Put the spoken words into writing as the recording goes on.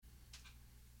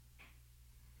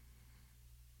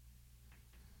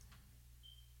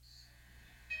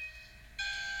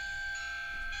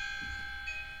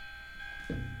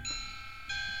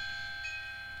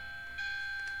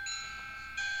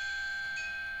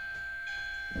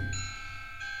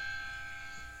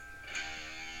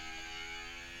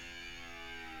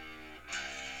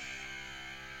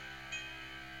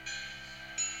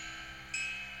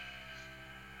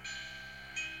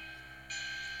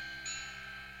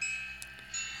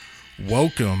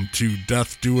Welcome to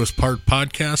Death Do Us Part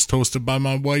podcast, hosted by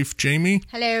my wife, Jamie.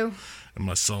 Hello. And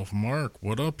myself, Mark.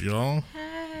 What up, y'all?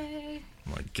 Hi.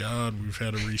 My God, we've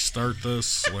had to restart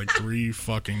this like 3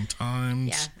 fucking times.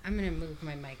 Yeah, I'm going to move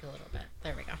my mic a little bit.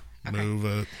 There we go. Okay. Move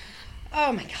it.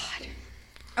 Oh, my God.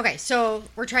 Okay, so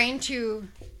we're trying to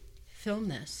film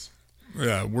this.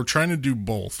 Yeah, we're trying to do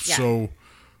both. Yeah. So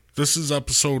this is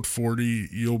episode 40.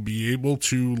 You'll be able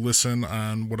to listen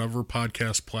on whatever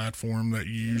podcast platform that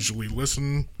you usually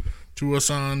listen to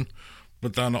us on.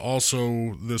 But then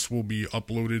also this will be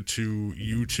uploaded to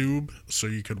YouTube, so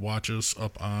you could watch us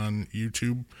up on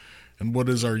YouTube. And what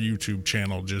is our YouTube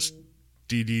channel? Just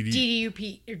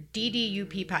DDUP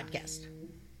podcast.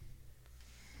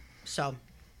 So.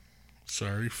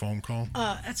 Sorry, phone call.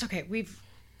 That's okay.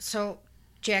 So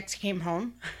Jax came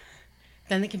home.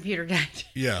 Then the computer died.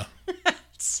 Yeah.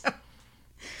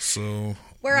 So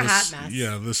we're a hot mess.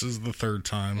 Yeah, this is the 3rd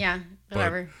time. Yeah,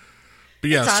 whatever. But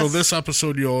yeah, It's so us. this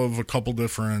episode you'll have a couple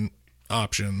different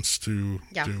options to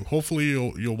do. Hopefully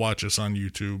you'll watch us on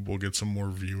YouTube. We'll get some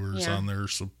more viewers on there,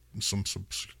 some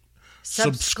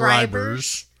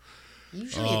subscribers.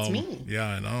 Usually it's me. Yeah,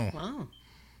 I know. Wow.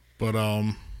 But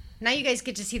now you guys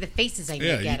get to see the faces I make you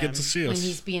at get him to see when us.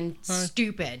 he's being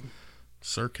stupid.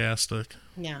 sarcastic.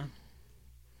 Yeah.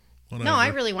 Whatever. No, I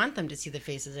really want them to see the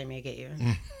faces I make at you.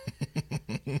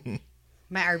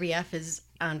 My RBF is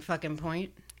on fucking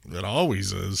point. It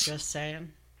always is. Just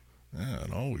saying. Yeah,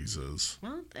 it always is.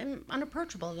 Well, I'm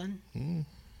unapproachable then.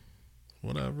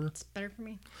 Whatever. It's better for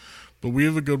me. But we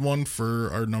have a good one for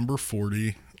our number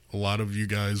 40. A lot of you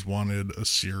guys wanted a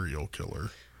serial killer.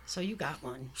 So you got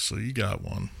one. So you got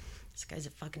one. This guy's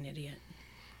a fucking idiot.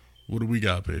 What do we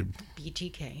got, babe?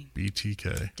 BTK.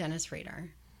 BTK. Dennis Radar.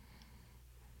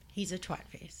 He's a twat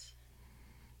face.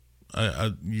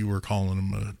 You were calling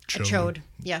him a chode. A chode.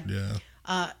 Yeah.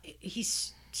 Yeah.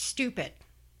 He's stupid.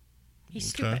 He's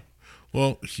stupid.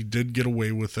 Well, he did get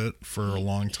away with it for a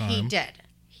long time.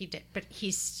 He did. But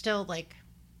he's still like,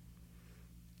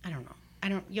 I don't know.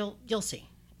 You'll see.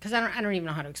 Because I don't even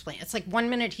know how to explain it. It's like 1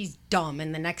 minute he's dumb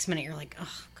and the next minute you're like,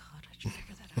 oh God, how'd you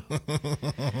figure that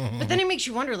out? But then it makes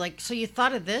you wonder, like, so you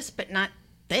thought of this, but not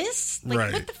this? Like,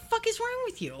 Right. What the fuck is wrong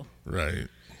with you? Right.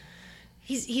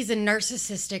 He's a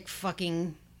narcissistic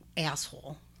fucking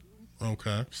asshole.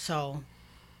 Okay. So,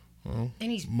 Well,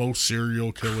 and he's most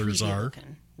serial killers creepy are.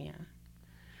 looking. Yeah.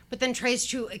 But then tries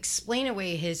to explain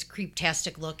away his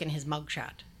creeptastic look in his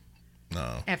mugshot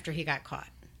No. after he got caught.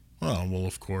 Well,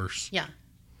 of course. Yeah.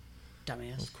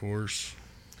 Dumbass. Of course.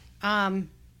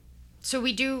 So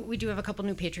we do have a couple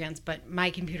new Patreons, but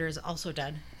my computer is also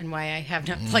dead, and why I have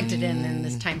not plugged it in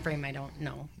this time frame I don't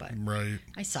know, but Right.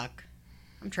 I suck.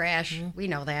 I'm trash. We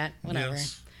know that. Whatever.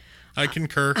 Yes. I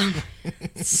concur.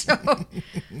 So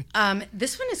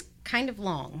this one is kind of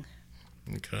long.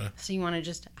 Okay. So you want to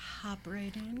just hop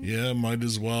right in? Yeah, might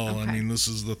as well. Okay. I mean, this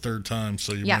is the 3rd time,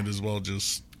 so you might as well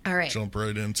just All right. jump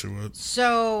right into it.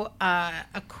 So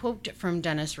a quote from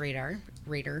Dennis Radar,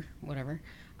 whatever.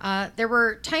 There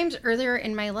were times earlier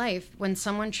in my life when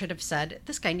someone should have said,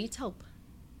 "This guy needs help."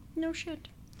 No shit.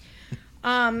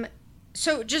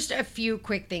 So just a few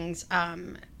quick things.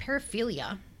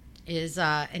 Paraphilia is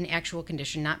an actual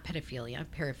condition, not pedophilia.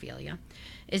 Paraphilia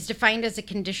is defined as a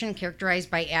condition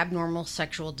characterized by abnormal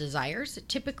sexual desires,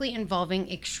 typically involving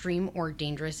extreme or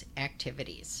dangerous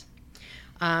activities.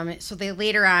 So they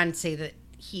later on say that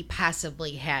he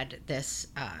possibly had this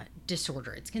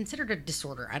disorder. It's considered a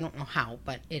disorder. I don't know how,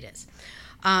 but it is.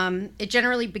 It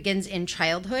generally begins in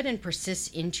childhood and persists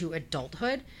into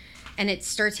adulthood. And it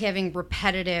starts having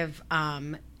repetitive,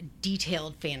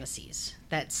 detailed fantasies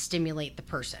that stimulate the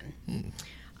person.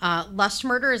 Lust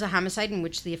murder is a homicide in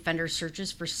which the offender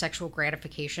searches for sexual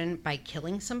gratification by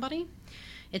killing somebody.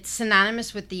 It's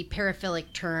synonymous with the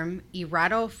paraphilic term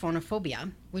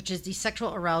erotophobia, which is the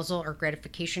sexual arousal or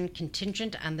gratification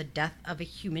contingent on the death of a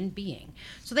human being.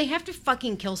 So they have to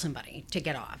fucking kill somebody to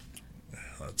get off.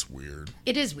 That's weird.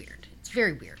 It is weird. It's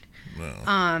very weird.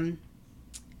 No.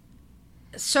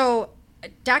 So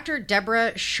Dr.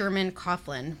 Deborah Sherman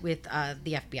Coughlin with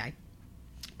the FBI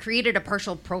created a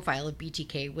partial profile of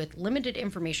BTK with limited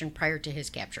information prior to his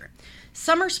capture.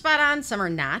 Some are spot on, some are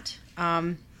not.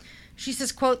 She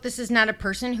says, quote, "This is not a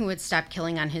person who would stop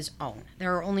killing on his own.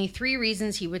 There are only 3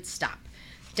 reasons he would stop: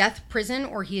 death, prison,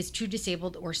 or he is too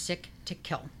disabled or sick to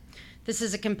kill. This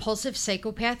is a compulsive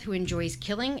psychopath who enjoys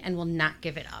killing and will not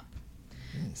give it up."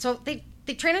 So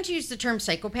they try not to use the term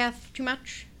psychopath too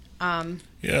much.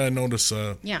 Yeah, I noticed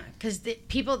that. Yeah, because the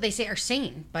people they say are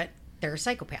sane, but they're a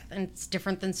psychopath, and it's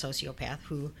different than sociopath.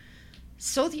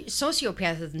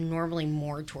 Sociopath is normally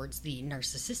more towards the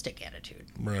narcissistic attitude.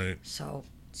 Right. So,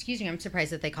 excuse me, I'm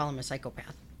surprised that they call him a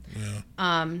psychopath. Yeah.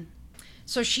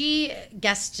 So she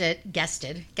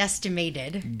guesstimated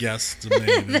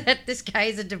that this guy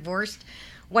is a divorced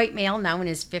white male now in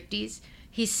his 50s.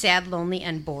 He's sad, lonely,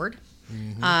 and bored.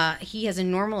 Mm-hmm. He has a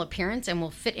normal appearance and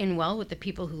will fit in well with the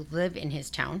people who live in his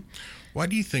town. Why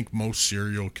do you think most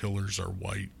serial killers are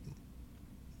white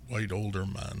older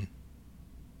men?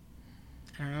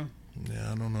 I don't know.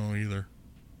 Yeah, I don't know either.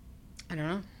 I don't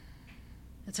know.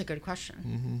 That's a good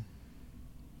question.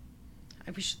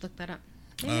 Mm-hmm. We should look that up.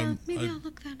 Maybe I'll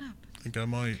look that up. I think I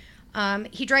might.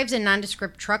 He drives a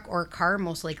nondescript truck or car,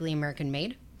 most likely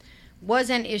American-made. Was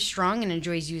and is strong and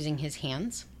enjoys using his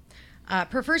hands.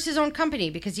 Prefers his own company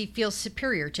because he feels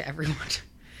superior to everyone.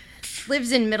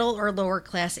 Lives in middle or lower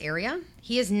class area.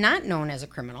 He is not known as a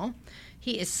criminal.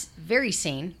 He is very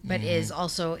sane, but is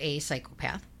also a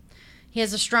psychopath. He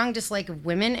has a strong dislike of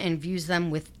women and views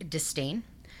them with disdain.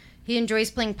 He enjoys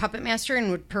playing puppet master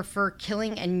and would prefer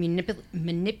killing and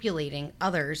manipulating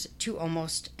others to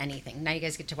almost anything. Now you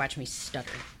guys get to watch me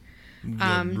stutter.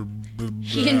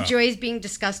 He enjoys being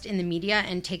discussed in the media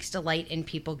and takes delight in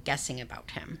people guessing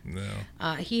about him.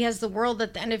 Yeah. He has the world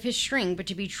at the end of his string, but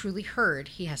to be truly heard,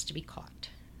 he has to be caught.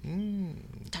 Dun,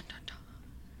 dun,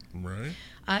 dun. Right.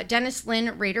 Dennis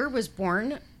Lynn Rader was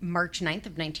born March 9th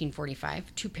of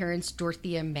 1945 to parents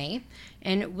Dorothea May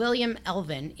and William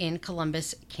Elvin in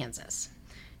Columbus, Kansas.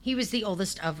 He was the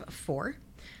oldest of four.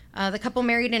 The couple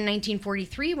married in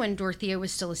 1943 when Dorothea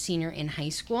was still a senior in high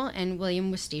school and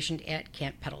William was stationed at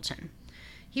Camp Pendleton.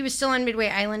 He was still on Midway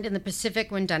Island in the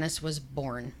Pacific when Dennis was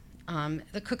born.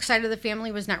 The Cook side of the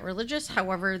family was not religious.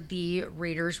 However, the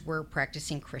Raiders were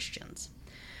practicing Christians.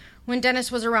 When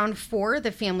Dennis was around 4,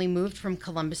 the family moved from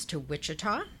Columbus to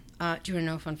Wichita. Do you want to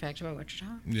know a fun fact about Wichita?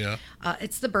 Yeah.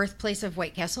 It's the birthplace of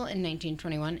White Castle in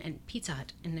 1921 and Pizza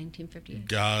Hut in 1958.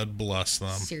 God bless them.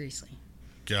 Seriously.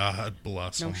 God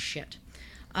bless them. No shit.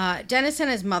 Dennis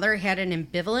and his mother had an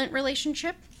ambivalent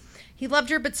relationship. He loved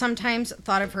her, but sometimes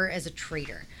thought of her as a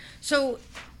traitor. So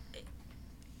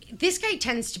this guy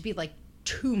tends to be like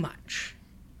too much.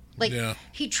 Like, yeah.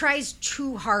 He tries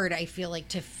too hard, I feel like,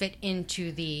 to fit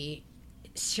into the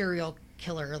serial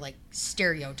killer, like,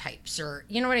 stereotypes, or,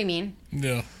 you know what I mean?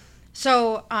 Yeah.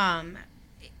 So,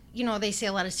 they say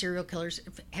a lot of serial killers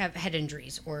have head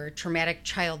injuries, or traumatic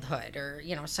childhood, or,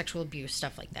 sexual abuse,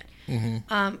 stuff like that.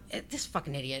 Mm-hmm. This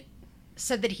fucking idiot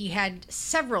said that he had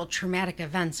several traumatic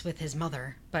events with his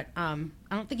mother, but I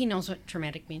don't think he knows what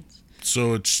traumatic means.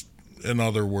 So it's, in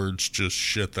other words, just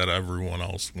shit that everyone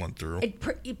else went through.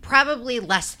 Probably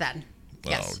less than.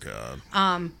 Yes. Oh,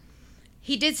 God.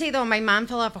 He did say, though, my mom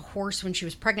fell off a horse when she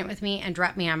was pregnant with me and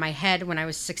dropped me on my head when I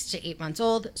was 6 to 8 months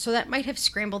old, so that might have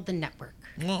scrambled the network.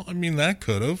 Well, I mean, that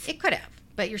could have. It could have,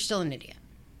 but you're still an idiot.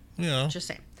 Yeah. Just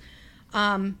saying.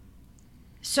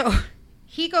 So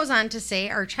he goes on to say,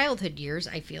 our childhood years,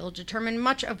 I feel, determine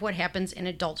much of what happens in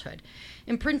adulthood.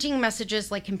 Imprinting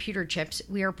messages like computer chips,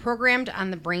 we are programmed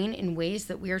on the brain in ways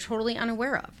that we are totally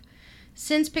unaware of.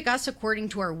 Sins pick us according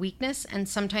to our weakness, and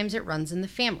sometimes it runs in the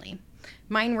family.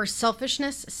 Mine were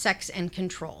selfishness, sex, and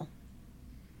control.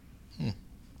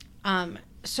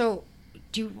 So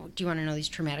do you want to know these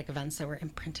traumatic events that were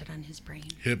imprinted on his brain?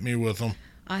 Hit me with them.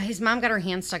 His mom got her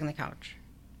hand stuck in the couch.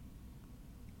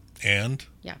 And?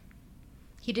 Yeah.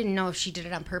 He didn't know if she did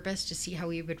it on purpose to see how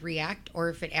he would react or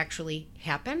if it actually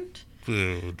happened.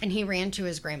 Dude. And he ran to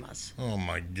his grandma's. Oh,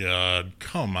 my God.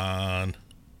 Come on.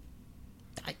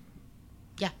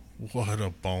 Yeah. What a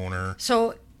boner.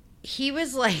 So he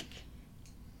was like,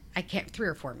 3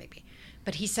 or 4 maybe.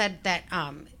 But he said that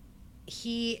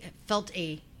he felt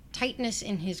a tightness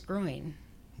in his groin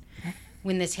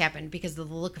when this happened because of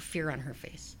the look of fear on her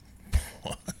face.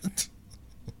 What?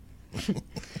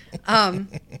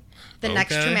 The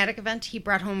next traumatic event, he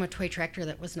brought home a toy tractor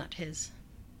that was not his.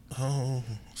 Oh,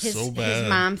 so bad. His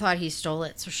mom thought he stole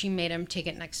it, so she made him take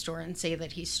it next door and say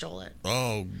that he stole it.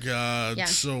 Oh, God, yeah.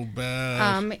 So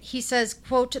bad. He says,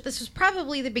 quote, this was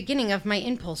probably the beginning of my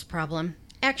impulse problem.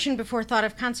 Action before thought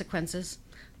of consequences.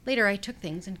 Later, I took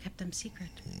things and kept them secret.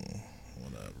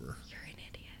 Whatever. You're an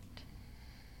idiot.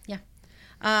 Yeah.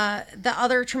 The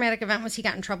other traumatic event was he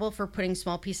got in trouble for putting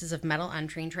small pieces of metal on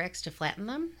train tracks to flatten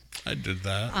them. I did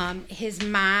that. His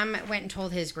mom went and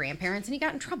told his grandparents, and he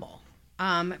got in trouble.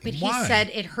 But he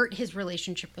said it hurt his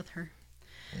relationship with her.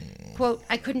 Quote,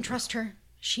 I couldn't trust her.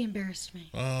 She embarrassed me.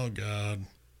 Oh, God.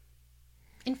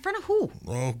 In front of who?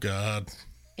 Oh, God.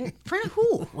 In front of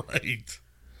who? Right.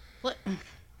 What?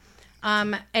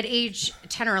 At age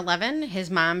 10 or 11,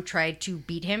 his mom tried to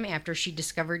beat him after she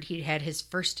discovered he'd had his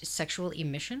first sexual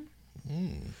emission.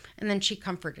 And then she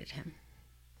comforted him.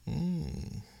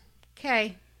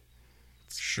 Okay.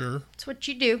 Sure. That's what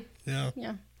you do. Yeah.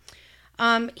 Yeah.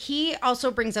 He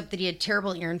also brings up that he had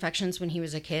terrible ear infections when he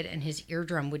was a kid and his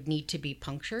eardrum would need to be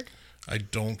punctured. I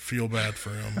don't feel bad for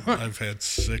him. I've had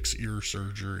 6 ear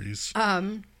surgeries.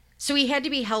 So he had to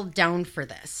be held down for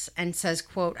this and says,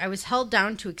 quote, "I was held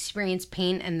down to experience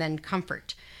pain and then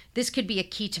comfort. This could be a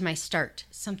key to my start,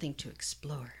 something to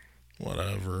explore."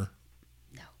 Whatever.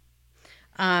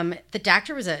 No. The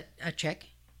doctor was a chick,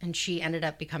 and she ended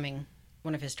up becoming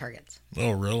one of his targets. Oh,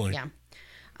 really? Yeah.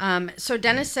 So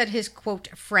Dennis said his,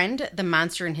 quote, "friend, the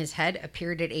monster in his head,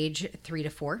 appeared at age 3 to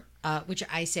 4, which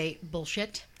I say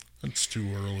bullshit. It's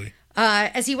too early.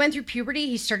 As he went through puberty,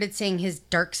 he started saying his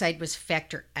dark side was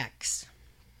Factor X.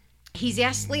 He's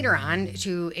asked later on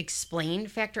to explain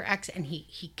Factor X, and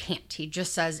he can't. He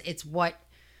just says it's what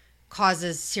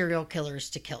causes serial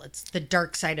killers to kill. It's the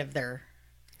dark side of their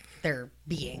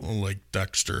being. Like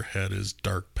Dexter had his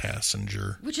dark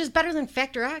passenger. Which is better than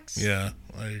Factor X. Yeah,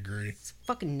 I agree. It's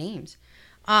fucking names.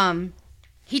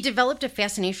 He developed a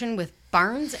fascination with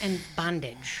Barnes and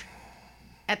bondage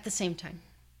at the same time.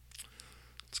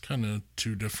 It's kind of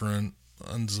 2 different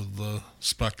ends of the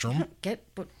spectrum. Get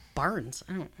what Barnes?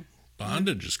 I don't.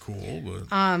 Bondage is cool, but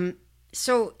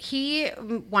So he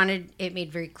wanted it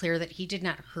made very clear that he did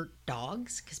not hurt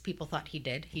dogs because people thought he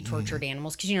did. He tortured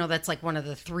animals because that's like one of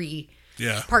the 3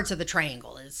 parts of the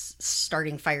triangle is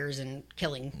starting fires and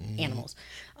killing animals.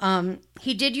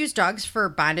 He did use dogs for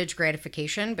bondage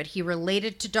gratification, but he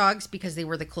related to dogs because they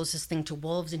were the closest thing to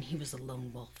wolves, and he was a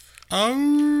lone wolf.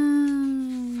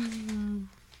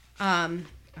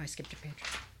 I skipped a page.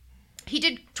 He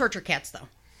did torture cats, though.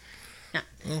 Yeah.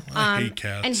 Well, I hate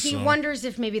cats. And he wonders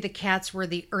if maybe the cats were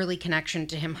the early connection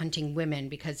to him hunting women,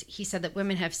 because he said that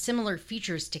women have similar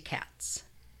features to cats.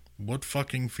 What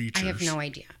fucking features? I have no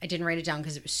idea. I didn't write it down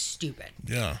because it was stupid.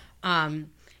 Yeah.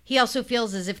 He also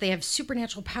feels as if they have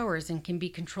supernatural powers and can be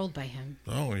controlled by him.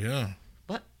 Oh, yeah.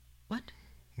 What?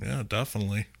 Yeah,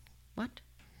 definitely. What?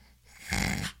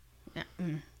 Yeah.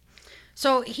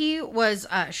 So he was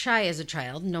shy as a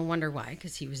child. No wonder why,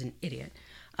 because he was an idiot.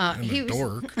 He was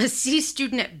dork. a C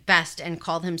student at best and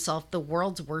called himself the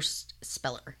world's worst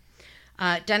speller.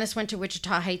 Dennis went to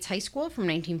Wichita Heights High School from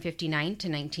 1959 to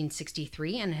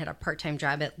 1963 and had a part-time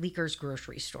job at Leaker's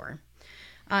grocery store.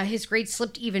 His grades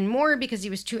slipped even more because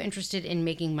he was too interested in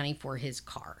making money for his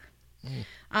car.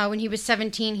 When he was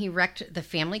 17, he wrecked the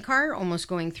family car, almost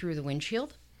going through the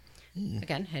windshield.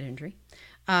 Again, head injury.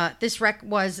 This wreck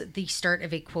was the start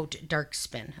of a, quote, dark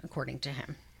spin, according to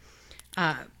him.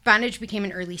 Bondage became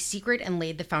an early secret and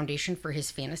laid the foundation for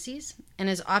his fantasies. And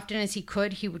as often as he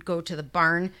could, he would go to the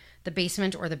barn, the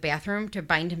basement, or the bathroom to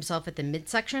bind himself at the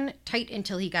midsection, tight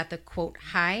until he got the, quote,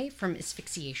 high from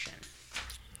asphyxiation.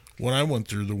 When I went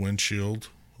through the windshield,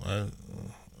 I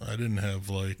didn't have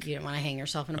like... You didn't want to hang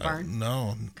yourself in a barn?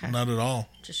 No, okay. Not at all.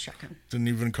 Just checking. Didn't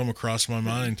even come across my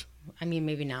mind. I mean,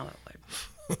 maybe now it would.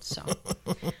 So,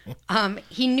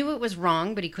 he knew it was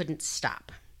wrong, but he couldn't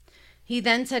stop. He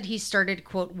then said he started,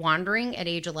 quote, wandering at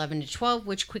age 11 to 12,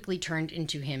 which quickly turned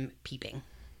into him peeping.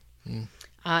 In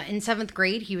 7th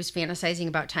grade, he was fantasizing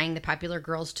about tying the popular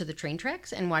girls to the train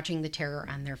tracks and watching the terror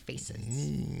on their faces.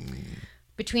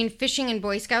 Between fishing and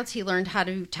Boy Scouts, he learned how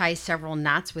to tie several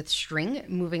knots with string,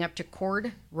 moving up to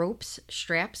cord, ropes,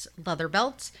 straps, leather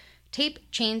belts, tape,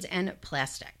 chains, and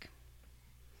plastic.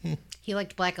 He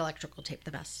liked black electrical tape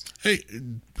the best. Hey,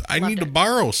 I need to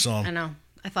borrow some. I know.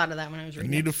 I thought of that when I was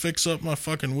reading. I need to fix up my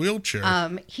fucking wheelchair.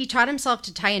 He taught himself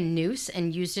to tie a noose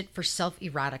and used it for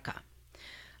self-erotica.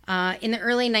 In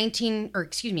early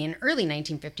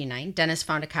 1959, Dennis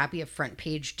found a copy of Front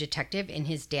Page Detective in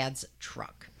his dad's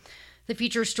truck. The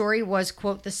feature story was,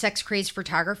 quote, the sex-crazed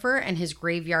photographer and his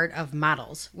graveyard of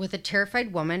models, with a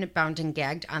terrified woman bound and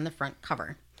gagged on the front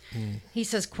cover. He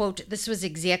says, quote, this was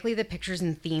exactly the pictures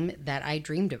and theme that I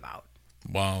dreamed about.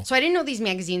 Wow. So I didn't know these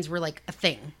magazines were like a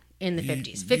thing in the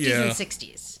 50s and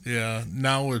 60s. Yeah.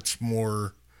 Now it's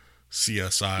more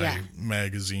CSI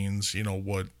magazines,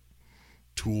 what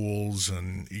tools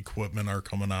and equipment are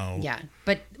coming out. Yeah.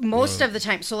 But most of the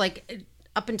time, so like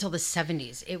up until the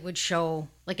 70s, it would show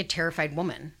like a terrified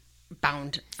woman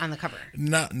bound on the cover.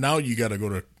 Now you got to go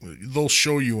to, they'll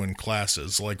show you in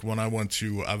classes. Like when I went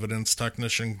to evidence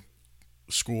technician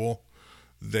school,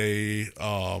 they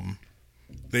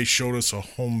showed us a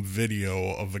home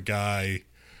video of a guy.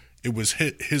 It was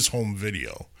his home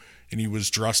video, and he was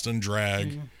dressed in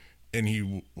drag, and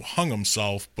he hung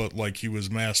himself, but like he was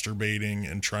masturbating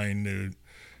and trying to,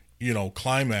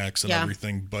 climax and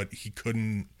everything, but he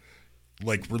couldn't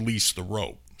like release the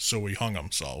rope, so he hung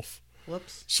himself.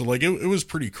 Whoops. So like it was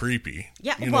pretty creepy.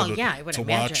 Yeah, I would imagine.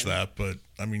 watch that, but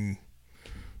I mean,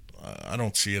 I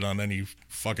don't see it on any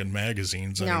fucking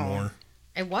magazines anymore.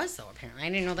 It was though, apparently. I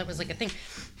didn't know that was like a thing.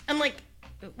 I'm like,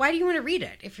 why do you want to read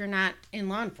it if you're not in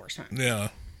law enforcement? Yeah.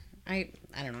 I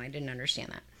don't know. I didn't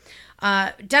understand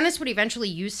that. Dennis would eventually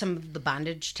use some of the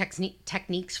bondage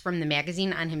techniques from the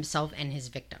magazine on himself and his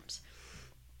victims.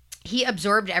 He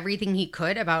absorbed everything he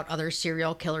could about other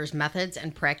serial killers' methods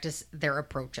and practiced their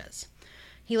approaches.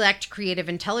 He lacked creative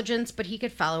intelligence, but he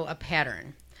could follow a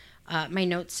pattern. My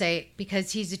notes say,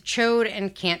 because he's a chode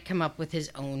and can't come up with his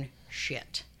own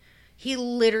shit. He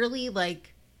literally,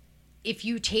 like, if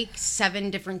you take 7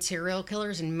 different serial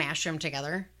killers and mash them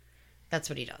together, that's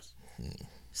what he does.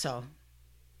 So,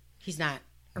 he's not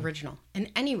original in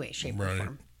any way, shape, or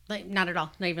form. Like, not at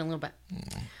all. Not even a little bit.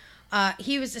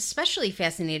 He was especially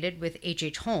fascinated with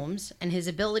H.H. Holmes and his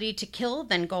ability to kill,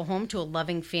 then go home to a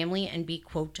loving family and be,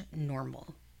 quote,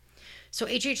 normal. So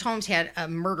H.H. Holmes had a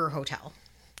murder hotel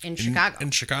in Chicago.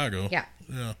 In Chicago. Yeah.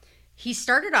 Yeah. He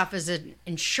started off as an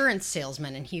insurance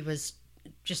salesman, and he was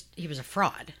a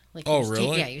fraud. Like,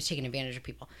 really? He was taking advantage of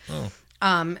people. Oh.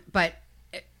 But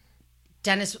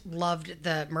Dennis loved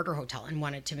the murder hotel and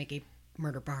wanted to make a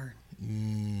murder barn.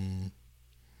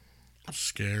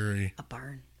 Scary. A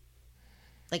barn.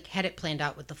 Like, had it planned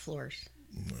out with the floors.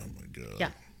 Oh, my God.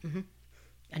 Yeah. Mm-hmm.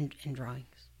 And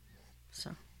drawings.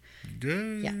 So.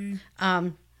 Good. Yeah.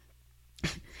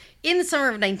 In the summer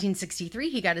of 1963,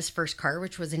 he got his first car,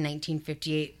 which was a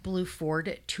 1958 blue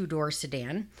Ford 2-door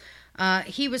sedan.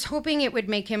 He was hoping it would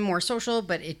make him more social,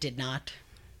 but it did not.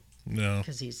 No.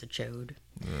 Because he's a chode.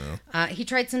 No. He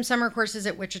tried some summer courses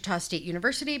at Wichita State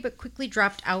University, but quickly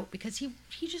dropped out because he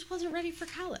just wasn't ready for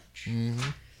college. Mm-hmm.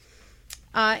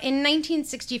 In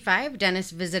 1965,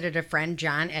 Dennis visited a friend,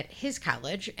 John, at his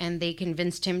college, and they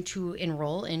convinced him to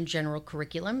enroll in general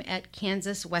curriculum at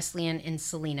Kansas Wesleyan in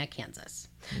Salina, Kansas.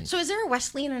 So is there a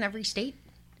Wesleyan in every state?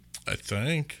 I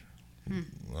think. I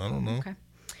don't know. Okay.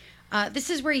 This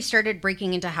is where he started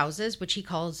breaking into houses, which he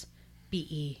calls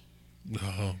BE.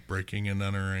 Oh, breaking and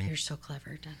entering. You're so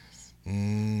clever, Dennis.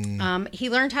 He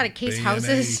learned how to case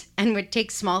houses and would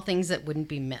take small things that wouldn't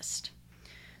be missed.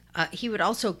 He would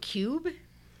also cube,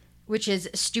 which is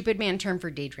a stupid man term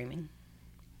for daydreaming.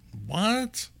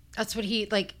 What? That's what he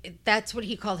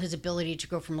called his ability to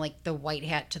go from like the white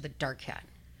hat to the dark hat.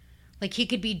 Like he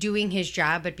could be doing his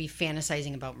job but be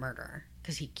fantasizing about murder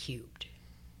because he cubed.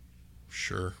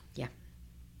 Sure. Yeah.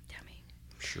 Dummy.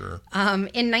 Sure.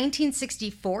 In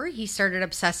 1964, he started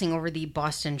obsessing over the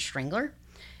Boston Strangler.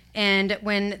 And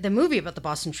when the movie about the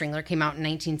Boston Strangler came out in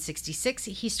 1966,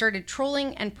 he started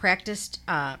trolling and practiced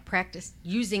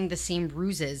using the same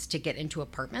ruses to get into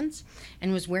apartments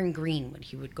and was wearing green when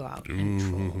he would go out and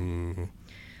troll.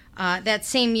 That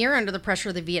same year, under the pressure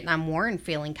of the Vietnam War and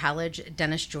failing college,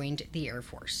 Dennis joined the Air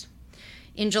Force.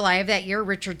 In July of that year,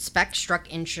 Richard Speck struck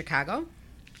in Chicago.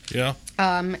 Yeah,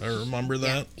 I remember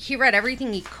that. Yeah. He read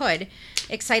everything he could,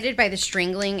 excited by the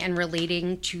strangling and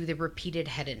relating to the repeated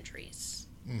head injuries.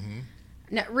 Mm-hmm.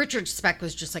 Now, Richard Speck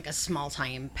was just like a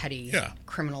small-time, petty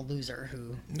criminal loser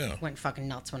who went fucking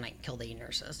nuts one night and killed 8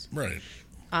 nurses. Right.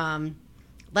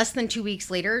 Less than 2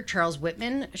 weeks later, Charles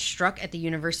Whitman struck at the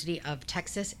University of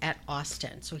Texas at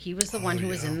Austin. So he was the one who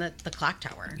was in the clock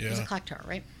tower. Yeah. It was a clock tower,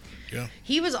 right? Yeah.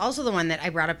 He was also the one that I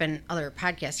brought up in other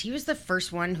podcasts. He was the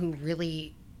first one who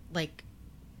really, like,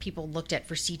 people looked at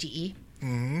for CTE.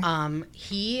 Mm-hmm.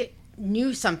 He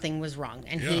knew something was wrong,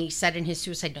 and he said in his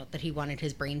suicide note that he wanted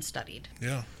his brain studied.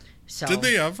 Yeah. So did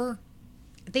they ever?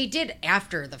 They did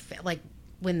after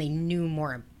when they knew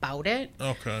more about it.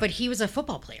 Okay. But he was a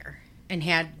football player and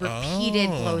had repeated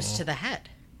blows to the head,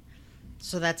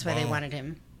 so that's why they wanted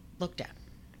him looked at.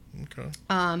 Okay.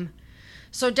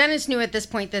 So Dennis knew at this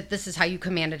point that this is how you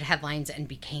commanded headlines and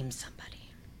became somebody.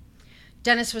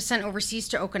 Dennis was sent overseas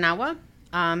to Okinawa.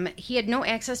 He had no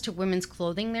access to women's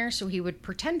clothing there, so he would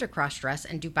pretend to cross-dress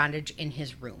and do bondage in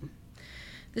his room.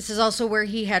 This is also where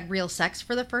he had real sex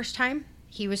for the first time.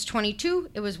 He was 22,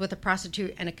 it was with a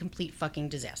prostitute, and a complete fucking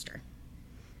disaster.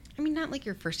 I mean, not like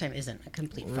your first time isn't a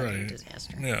complete fucking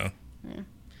disaster. Yeah.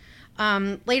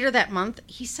 Later that month,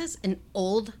 he says an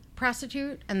old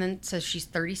prostitute, and then says she's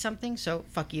 30-something, so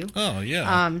fuck you. Oh,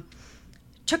 yeah.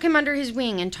 Took him under his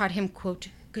wing and taught him, quote,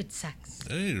 good sex.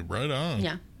 Hey, right on.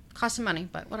 Yeah. Cost some money,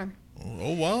 but whatever.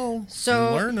 Oh, well.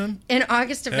 So, learning. In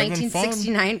August of Having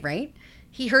 1969, right,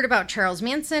 he heard about Charles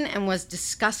Manson and was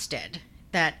disgusted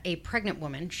that a pregnant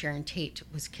woman, Sharon Tate,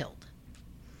 was killed.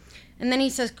 And then he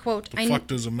says, quote, The fuck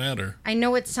does it matter? I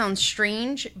know it sounds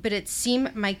strange, but it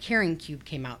seemed my carrying cube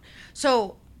came out.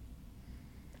 So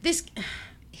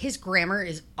his grammar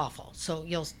is awful. So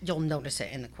you'll notice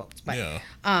it in the quotes. But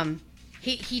yeah.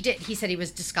 He said he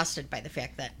was disgusted by the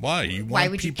fact that why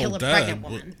would you kill a dead? pregnant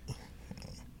woman?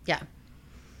 Yeah.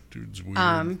 Dude's weird.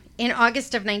 In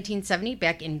August of 1970,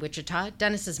 back in Wichita,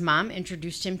 Dennis's mom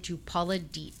introduced him to Paula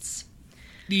Dietz.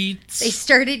 They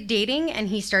started dating, and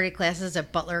he started classes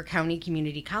at Butler County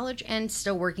Community College and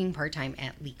still working part-time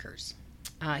at Leakers.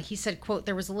 He said, quote,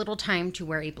 there was a little time to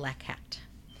wear a black hat.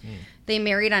 They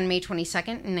married on May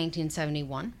 22nd in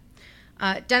 1971.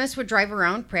 Dennis would drive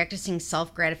around practicing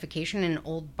self-gratification in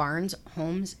old barns,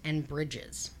 homes, and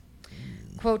bridges.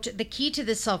 Quote, the key to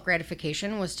this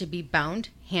self-gratification was to be bound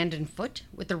hand and foot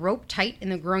with the rope tight in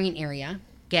the groin area,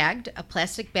 gagged, a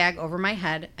plastic bag over my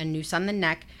head, a noose on the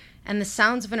neck, and the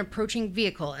sounds of an approaching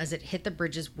vehicle as it hit the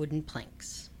bridge's wooden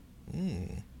planks.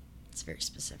 It's very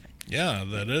specific. Yeah,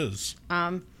 that is.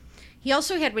 He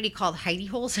also had what he called hidey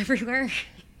holes everywhere.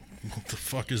 What the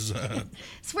fuck is that?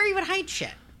 It's where he would hide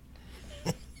shit.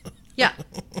 Yeah,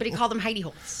 but he called them hidey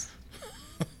holes.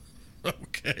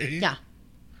 Okay. Yeah.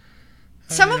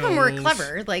 Some of them were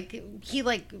clever. Like, he,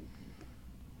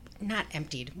 not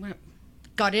emptied,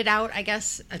 gutted out, I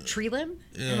guess, a tree limb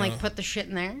and, put the shit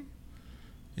in there.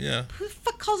 Yeah. Who the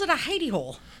fuck calls it a hidey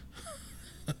hole?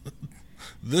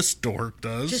 This dork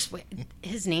does. Just wait.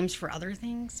 His names for other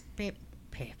things? Babe.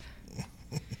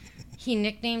 He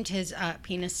nicknamed his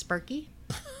penis Sparky.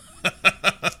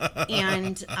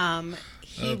 And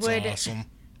he That's would, awesome.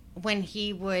 when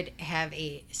he would have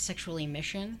a sexual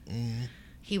emission,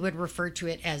 he would refer to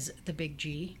it as the Big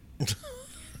G.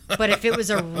 But if it was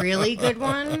a really good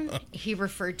one, he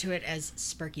referred to it as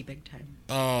Sparky Big Time.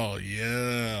 Oh,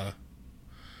 yeah.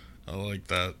 I like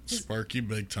that. Sparky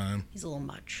Big Time. He's a little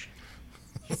much.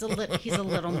 He's a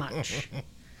little much.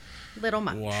 Little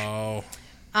much. Wow.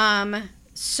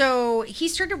 So he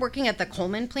started working at the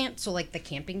Coleman plant, so like the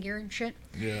camping gear and shit.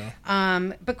 Yeah.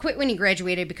 But quit when he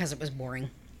graduated because it was boring.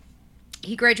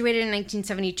 He graduated in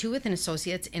 1972 with an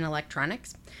associate's in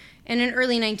electronics. And in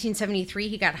early 1973,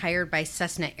 he got hired by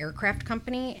Cessna Aircraft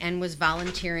Company and was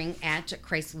volunteering at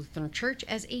Christ Lutheran Church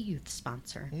as a youth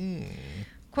sponsor.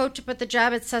 Quote, but the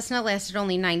job at Cessna lasted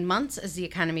only 9 months as the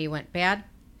economy went bad.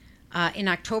 In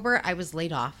October, I was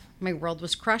laid off. My world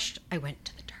was crushed. I went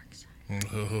to the dark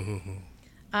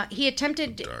side. He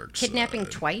attempted kidnapping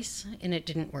twice, and it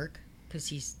didn't work because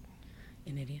he's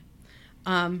an idiot.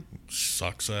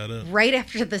 Sucks at it. Right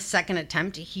after the second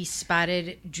attempt, he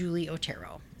spotted Julie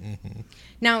Otero.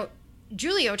 Now,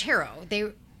 Julie Otero,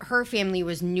 her family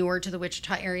was newer to the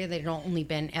Wichita area. They'd only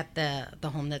been at the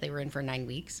home that they were in for 9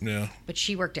 weeks. Yeah. But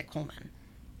she worked at Coleman.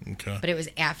 Okay. But it was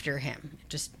after him. It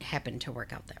just happened to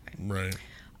work out that way.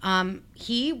 Right.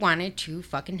 He wanted to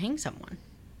fucking hang someone.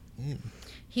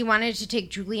 He wanted to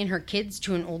take Julie and her kids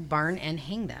to an old barn and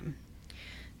hang them.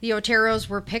 The Oteros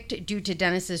were picked due to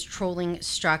Dennis's trolling,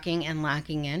 stalking, and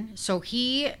locking in. So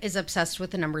he is obsessed with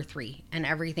the number 3, and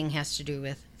everything has to do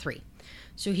with 3.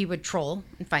 So he would troll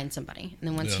and find somebody. And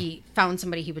then once he found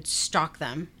somebody, he would stalk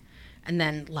them and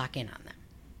then lock in on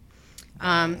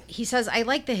them. He says, I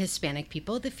like the Hispanic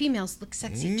people. The females look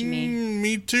sexy to me.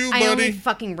 Me too, buddy. I only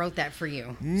fucking wrote that for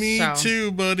you. Me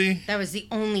too, buddy. That was the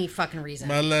only fucking reason.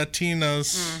 My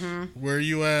Latinas. Where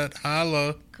you at?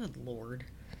 Holla. Good Lord.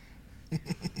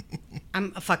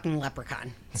 I'm a fucking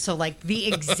leprechaun. So, like, the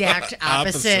exact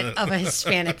opposite of a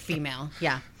Hispanic female.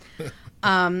 Yeah.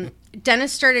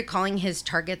 Dennis started calling his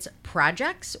targets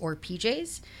projects, or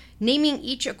PJs, naming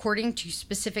each according to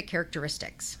specific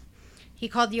characteristics. He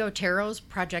called the Oteros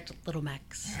Project Little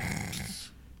Mex.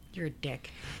 You're a dick.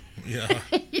 Yeah.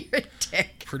 You're a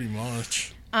dick. Pretty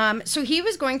much. So he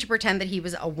was going to pretend that he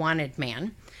was a wanted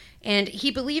man. And he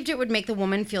believed it would make the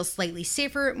woman feel slightly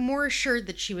safer, more assured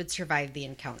that she would survive the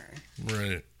encounter.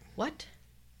 Right. What?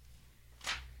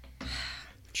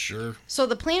 Sure. So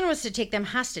the plan was to take them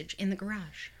hostage in the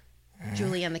garage,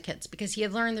 Julie and the kids, because he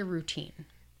had learned their routine.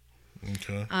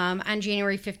 Okay. On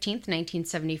January 15th,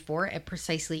 1974, at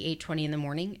precisely 8:20 in the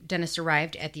morning, Dennis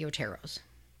arrived at the Oteros.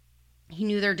 He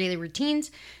knew their daily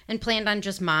routines and planned on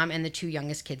just Mom and the 2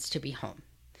 youngest kids to be home.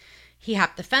 He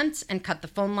hopped the fence and cut the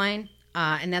phone line.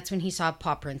 And that's when he saw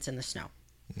paw prints in the snow.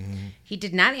 He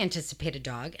did not anticipate a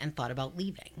dog and thought about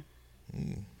leaving.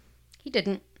 He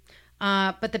didn't.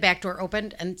 But the back door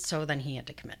opened, and so then he had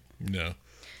to commit. Yeah.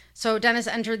 So Dennis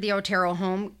entered the Otero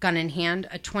home, gun in hand,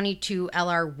 a .22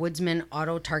 LR Woodsman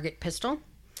auto target pistol.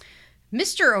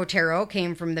 Mr. Otero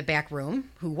came from the back room,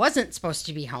 who wasn't supposed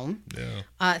to be home,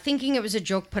 thinking it was a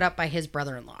joke put up by his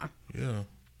brother-in-law. Yeah.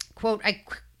 Quote, I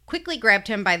quickly grabbed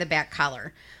him by the back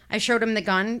collar. I showed him the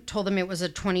gun, told him it was a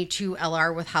 .22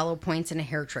 LR with hollow points and a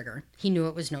hair trigger. He knew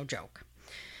it was no joke.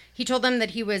 He told them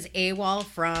that he was AWOL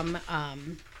from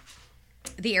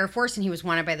the Air Force and he was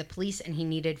wanted by the police and he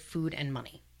needed food and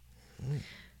money.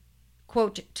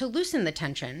 Quote, to loosen the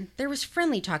tension, there was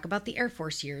friendly talk about the Air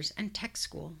Force years and tech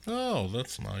school. Oh,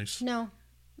 that's nice. No.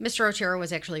 Mr. Otero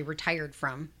was actually retired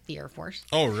from the Air Force.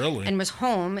 Oh, really? And was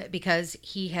home because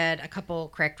he had a couple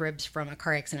cracked ribs from a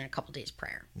car accident a couple days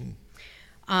prior.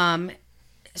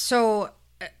 So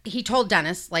he told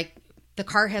Dennis, like, the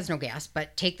car has no gas,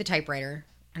 but take the typewriter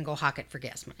and go hawk it for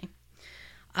gas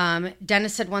money.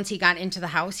 Dennis said once he got into the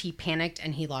house, he panicked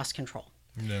and he lost control.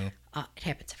 No. It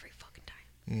happens every fucking time.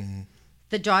 Mm-hmm.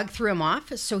 The dog threw him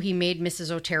off, so he made Mrs.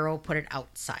 Otero put it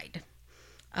outside.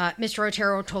 Mr.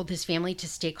 Otero told his family to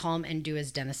stay calm and do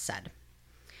as Dennis said.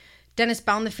 Dennis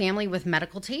bound the family with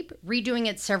medical tape, redoing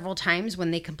it several times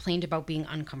when they complained about being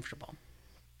uncomfortable.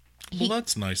 Well,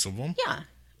 that's nice of him. Yeah.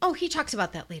 Oh, he talks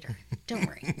about that later. Don't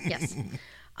worry. Yes.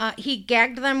 He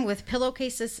gagged them with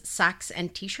pillowcases, socks,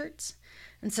 and T-shirts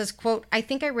and says, quote, I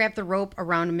think I wrapped the rope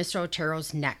around Mr.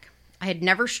 Otero's neck. I had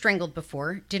never strangled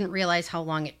before, didn't realize how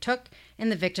long it took, and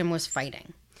the victim was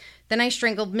fighting. Then I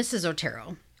strangled Mrs.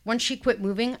 Otero. Once she quit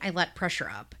moving, I let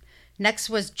pressure up.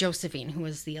 Next was Josephine, who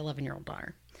was the 11-year-old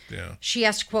daughter. Yeah. She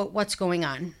asked, quote, what's going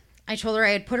on? I told her I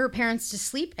had put her parents to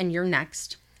sleep and you're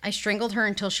next. I strangled her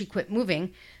until she quit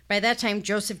moving. By that time,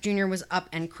 Joseph Jr. was up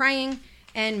and crying,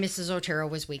 and Mrs. Otero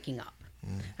was waking up.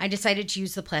 I decided to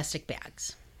use the plastic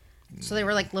bags. So they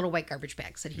were like little white garbage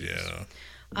bags that he used.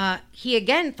 He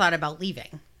again thought about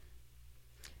leaving,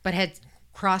 but had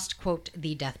crossed, quote,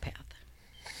 the death path.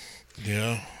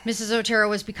 Yeah. Mrs. Otero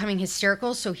was becoming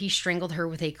hysterical, so he strangled her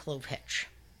with a clove hitch.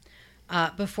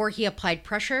 Before he applied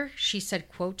pressure, she said,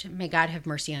 quote, may God have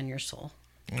mercy on your soul.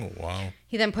 Oh, wow.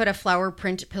 He then put a flower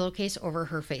print pillowcase over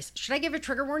her face. Should I give a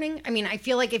trigger warning? I mean, I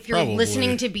feel like if you're Probably.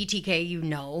 listening to BTK, you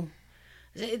know.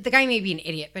 The guy may be an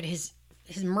idiot, but his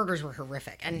murders were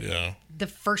horrific. And the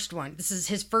first one, this is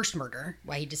his first murder.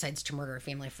 Why he decides to murder a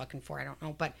family of fucking 4, I don't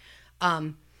know. But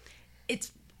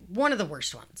it's one of the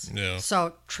worst ones. Yeah.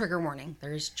 So, trigger warning.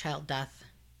 There's child death,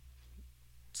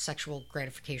 sexual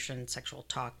gratification, sexual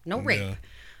talk. No rape.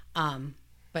 Yeah.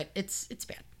 But it's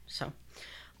bad. So,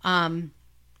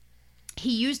 he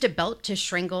used a belt to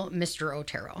strangle Mr.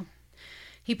 Otero.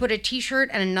 He put a T-shirt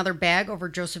and another bag over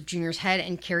Joseph Jr.'s head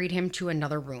and carried him to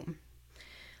another room.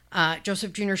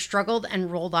 Joseph Jr. struggled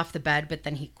and rolled off the bed, but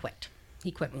then he quit.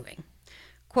 He quit moving.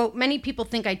 Quote, many people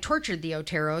think I tortured the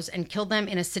Oteros and killed them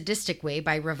in a sadistic way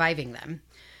by reviving them.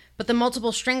 But the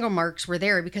multiple strangle marks were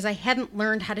there because I hadn't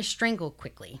learned how to strangle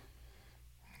quickly.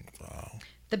 Wow.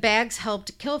 The bags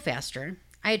helped kill faster.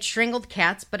 I had strangled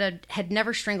cats, but had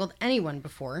never strangled anyone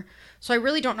before, so I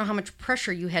really don't know how much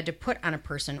pressure you had to put on a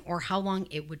person or how long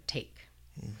it would take.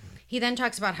 Mm-hmm. He then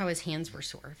talks about how his hands were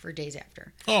sore for days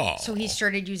after. Oh. So he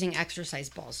started using exercise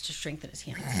balls to strengthen his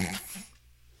hands.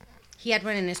 He had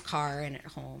one in his car and at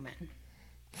home and,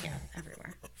 yeah,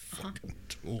 everywhere. Fucking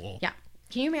tool. Yeah.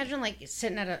 Can you imagine, like,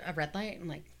 sitting at a red light and,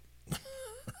 like,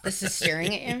 this is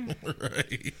staring at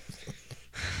you?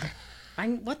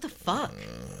 Right. What the fuck?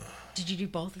 Did you do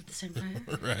both at the same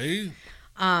time?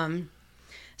 Right.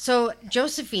 So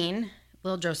Josephine,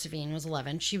 little Josephine, was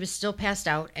 11. She was still passed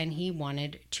out, and he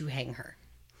wanted to hang her.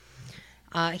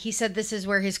 He said this is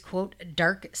where his, quote,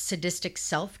 dark, sadistic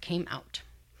self came out.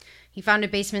 He found a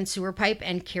basement sewer pipe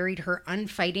and carried her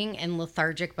unfighting and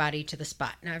lethargic body to the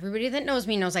spot. Now, everybody that knows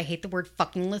me knows I hate the word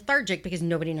fucking lethargic because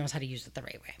nobody knows how to use it the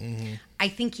right way. Mm-hmm. I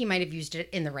think he might have used it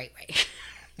in the right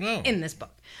way in this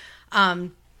book.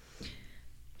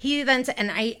 He then said, and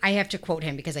I have to quote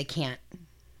him because I can't.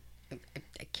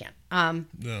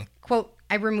 Quote,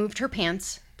 I removed her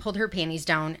pants, pulled her panties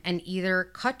down, and either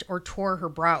cut or tore her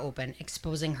bra open,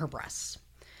 exposing her breasts.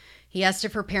 He asked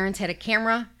if her parents had a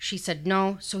camera. She said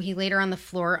no, so he laid her on the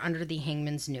floor under the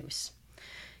hangman's noose.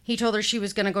 He told her she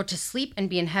was going to go to sleep and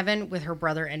be in heaven with her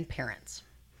brother and parents.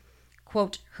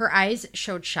 Quote, her eyes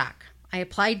showed shock. I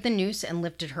applied the noose and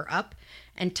lifted her up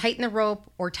and tightened the rope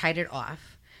or tied it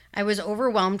off. I was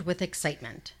overwhelmed with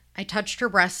excitement. I touched her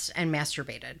breasts and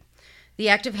masturbated. The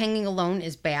act of hanging alone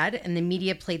is bad, and the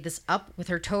media played this up with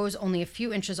her toes only a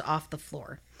few inches off the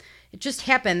floor. It just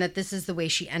happened that this is the way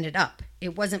she ended up.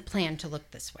 It wasn't planned to look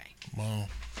this way. Wow.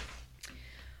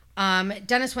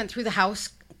 Dennis went through the house,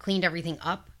 cleaned everything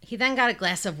up. He then got a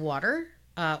glass of water,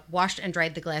 washed and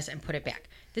dried the glass, and put it back.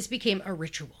 This became a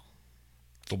ritual.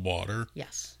 The water?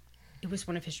 Yes. It was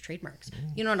one of his trademarks.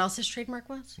 Ooh. You know what else his trademark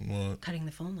was? What? Cutting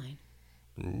the phone line.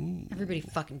 Ooh. Everybody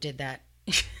fucking did that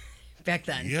back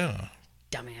then. Yeah.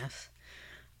 Dumbass.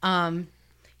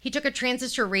 He took a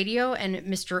transistor radio and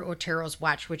Mr. Otero's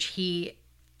watch, which he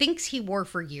thinks he wore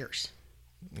for years.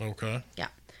 Okay. Yeah.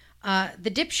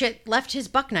 The dipshit left his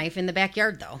buck knife in the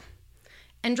backyard, though,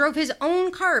 and drove his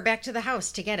own car back to the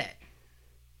house to get it.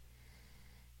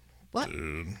 What?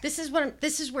 Dude. This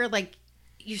is where, like,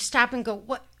 you stop and go,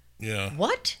 what? Yeah.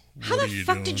 What? How the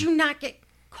fuck did you not get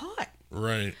caught?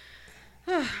 Right.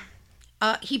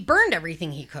 He burned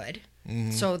everything he could,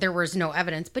 so there was no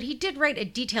evidence. But he did write a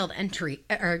detailed entry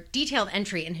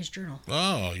in his journal.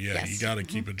 Oh yeah, Yes. you got to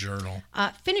keep a journal.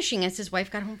 Finishing as his wife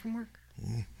got home from work.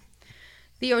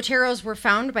 The Oteros were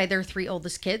found by their 3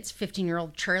 oldest kids: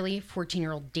 15-year-old Charlie,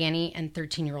 14-year-old Danny, and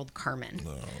 13-year-old Carmen.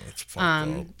 No, that's fucked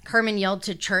up. Carmen yelled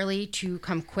to Charlie to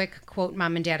come quick. Quote,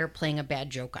 "Mom and Dad are playing a bad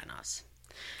joke on us."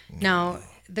 Now,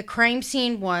 the crime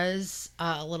scene was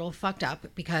a little fucked up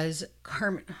because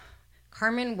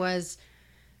Carmen was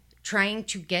trying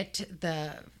to get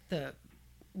the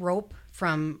rope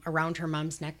from around her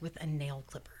mom's neck with a nail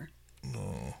clipper.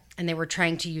 No. And they were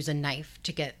trying to use a knife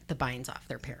to get the binds off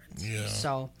their parents. Yeah.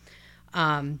 So,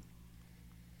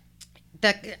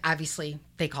 obviously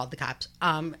they called the cops.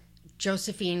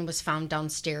 Josephine was found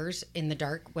downstairs in the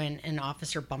dark when an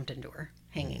officer bumped into her,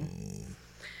 hanging.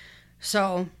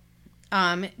 So,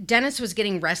 Dennis was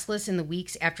getting restless in the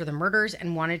weeks after the murders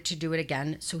and wanted to do it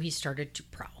again, so he started to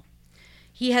prowl.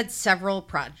 He had several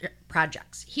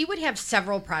projects. He would have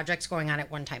several projects going on at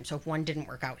one time, so if one didn't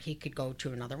work out, he could go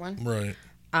to another one. Right.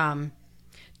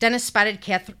 Dennis spotted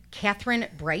Catherine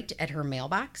Bright at her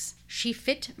mailbox. She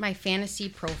fit my fantasy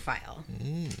profile.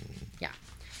 Yeah.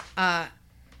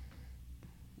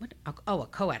 What? Oh, a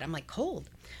co-ed. I'm like, cold.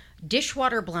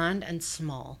 Dishwater blonde and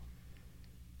small.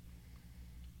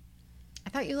 I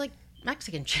thought you liked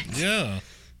Mexican chicks. Yeah.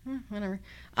 Whatever.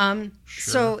 Sure.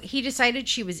 So he decided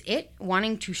she was it,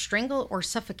 wanting to strangle or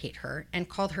suffocate her, and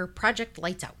called her Project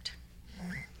Lights Out.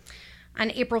 On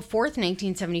April 4th,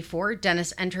 1974,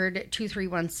 Dennis entered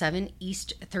 2317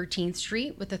 East 13th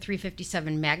Street with a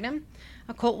 .357 Magnum,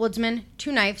 a Colt Woodsman,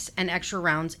 2 knives, and extra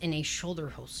rounds in a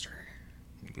shoulder holster.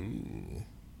 Ooh.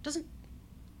 Doesn't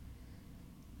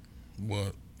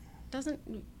What?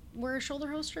 wear a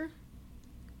shoulder holster?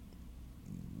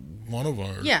 One of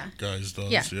our guys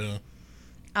does,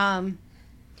 yeah.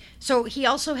 So he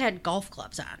also had golf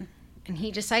gloves on, and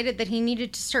he decided that he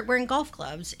needed to start wearing golf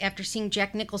gloves after seeing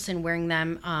Jack Nicholson wearing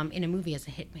them in a movie as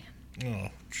a hitman. Oh,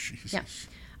 Jesus.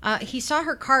 Yeah. He saw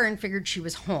her car and figured she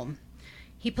was home.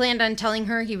 He planned on telling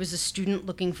her he was a student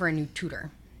looking for a new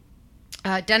tutor.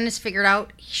 Dennis figured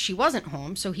out she wasn't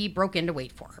home, so he broke in to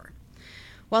wait for her.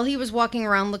 While he was walking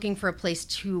around looking for a place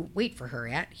to wait for her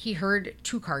at, he heard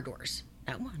 2 car doors.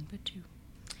 Not 1, but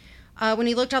 2. When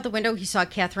he looked out the window, he saw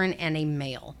Catherine and a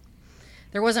male.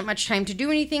 There wasn't much time to do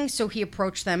anything, so he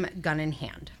approached them, gun in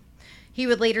hand. He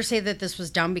would later say that this was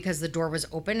dumb because the door was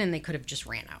open and they could have just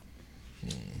ran out.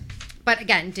 But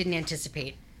again, didn't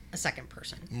anticipate a second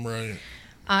person. Right.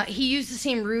 He used the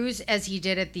same ruse as he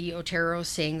did at the Otero,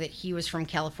 saying that he was from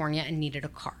California and needed a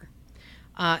car.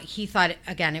 He thought,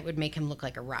 again, it would make him look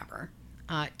like a robber.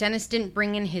 Dennis didn't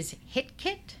bring in his hit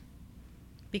kit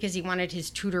because he wanted his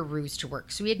tutor ruse to work,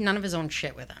 so he had none of his own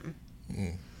shit with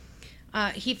him.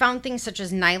 He found things such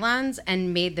as nylons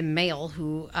and made the male,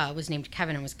 who was named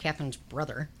Kevin and was Catherine's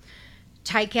brother,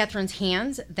 tie Catherine's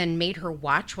hands, then made her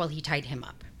watch while he tied him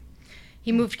up.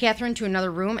 He moved Catherine to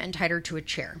another room and tied her to a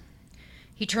chair.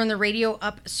 He turned the radio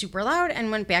up super loud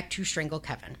and went back to strangle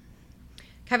Kevin.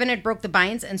 Kevin had broke the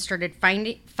binds and started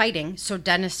fighting, so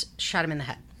Dennis shot him in the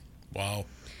head. Wow.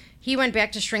 He went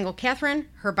back to strangle Catherine,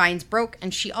 her binds broke,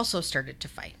 and she also started to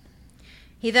fight.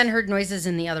 He then heard noises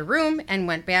in the other room and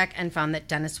went back and found that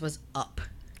Dennis was up.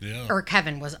 Yeah. Or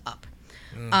Kevin was up.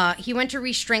 Yeah. He went to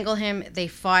re-strangle him. They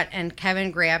fought, and Kevin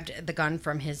grabbed the gun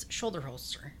from his shoulder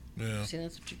holster. Yeah. See,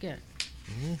 that's what you get.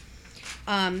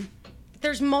 Mm-hmm.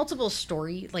 There's multiple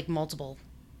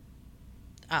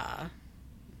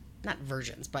not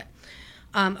versions, but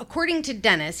according to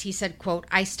Dennis, he said, quote,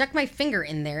 "I stuck my finger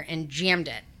in there and jammed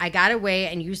it. I got away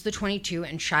and used the .22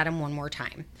 and shot him one more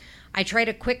time. I tried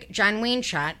a quick John Wayne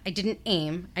shot. I didn't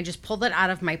aim. I just pulled it out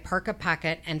of my parka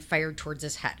pocket and fired towards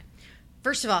his head."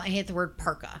 First of all, I hate the word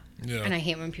parka, and I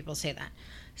hate when people say that.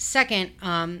 Second,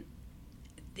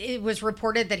 it was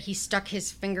reported that he stuck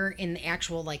his finger in the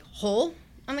actual, hole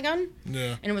on the gun.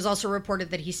 Yeah. And it was also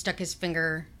reported that he stuck his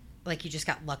finger, he just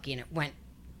got lucky and it went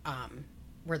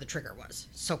where the trigger was.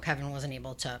 So Kevin wasn't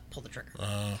able to pull the trigger.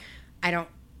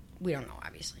 We don't know,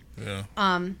 obviously. Yeah.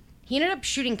 He ended up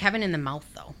shooting Kevin in the mouth,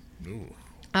 though. Ooh.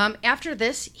 After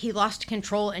this, he lost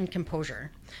control and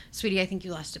composure. Sweetie, I think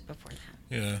you lost it before that.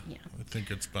 Yeah. I think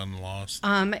it's been lost.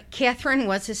 Catherine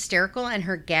was hysterical and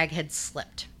her gag had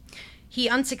slipped. He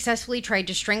unsuccessfully tried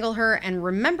to strangle her and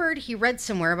remembered he read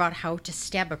somewhere about how to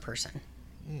stab a person.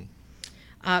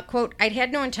 Quote, I'd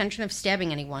had no intention of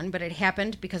stabbing anyone, but it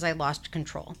happened because I lost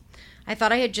control. I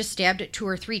thought I had just stabbed it 2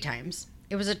 or 3 times.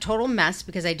 It was a total mess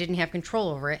because I didn't have control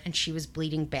over it and she was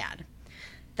bleeding bad.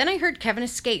 Then I heard Kevin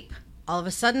escape. All of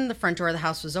a sudden, the front door of the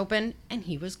house was open and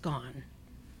he was gone.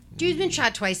 Dude's been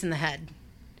shot twice in the head.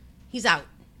 He's out.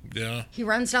 Yeah. He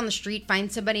runs down the street,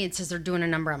 finds somebody, and says they're doing a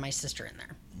number on my sister in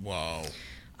there. Wow.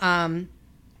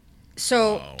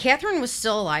 So Catherine was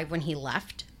still alive when he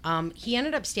left. He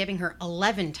ended up stabbing her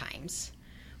 11 times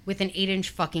with an 8-inch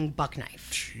fucking buck knife.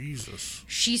 Jesus.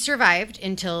 She survived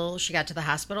until she got to the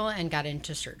hospital and got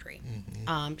into surgery.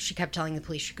 She kept telling the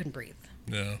police she couldn't breathe.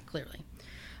 Yeah. Clearly.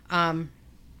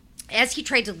 As he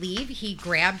tried to leave, he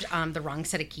grabbed the wrong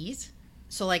set of keys.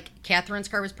 So, like, Catherine's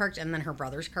car was parked and then her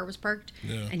brother's car was parked.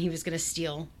 Yeah. And he was going to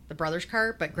steal the brother's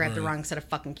car, but grabbed the wrong set of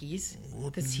fucking keys.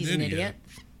 Because he's an idiot.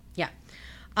 Yeah.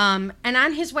 And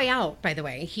on his way out, by the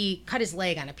way, he cut his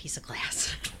leg on a piece of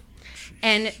glass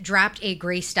and dropped a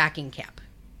gray stocking cap.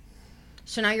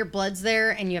 So now your blood's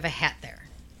there and you have a hat there.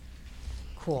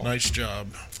 Cool. Nice job.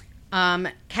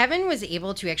 Kevin was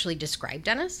able to actually describe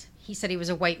Dennis. He said he was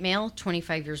a white male,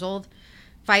 25 years old,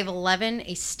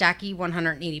 5'11", a stocky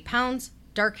 180 pounds,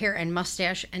 dark hair and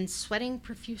mustache, and sweating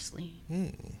profusely.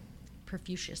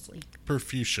 Profusely.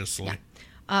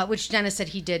 Yeah. Which Dennis said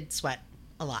he did sweat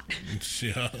a lot.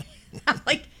 Yeah. I'm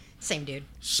like, same dude.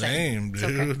 Same dude.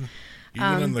 Okay.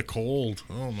 Even in the cold.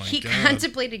 Oh my He God.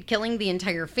 contemplated killing the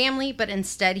entire family, but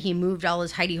instead he moved all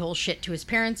his hidey hole shit to his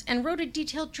parents and wrote a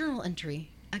detailed journal entry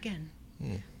again.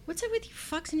 What's up with you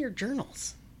fucks in your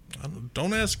journals?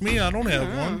 Don't ask me. I don't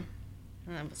have one.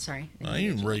 Sorry. I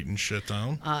ain't writing shit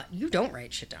down. You don't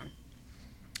write shit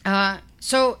down.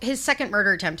 So his second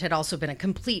murder attempt had also been a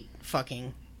complete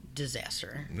fucking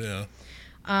disaster. Yeah.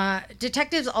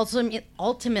 Detectives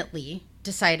ultimately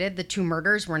decided the 2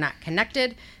 murders were not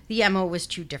connected. The MO was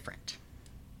too different.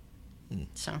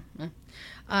 So,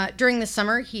 during the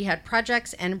summer, he had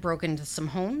projects and broke into some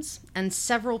homes, and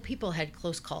several people had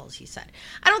close calls, he said.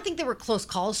 I don't think they were close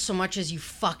calls so much as you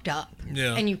fucked up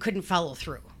and you couldn't follow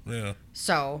through. Yeah.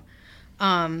 So,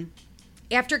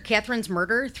 after Catherine's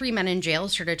murder, 3 men in jail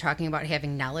started talking about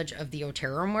having knowledge of the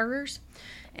Otero murders.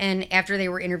 And after they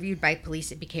were interviewed by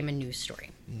police, it became a news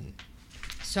story.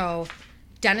 So,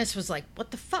 Dennis was like,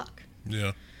 what the fuck?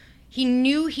 Yeah. He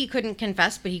knew he couldn't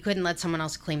confess, but he couldn't let someone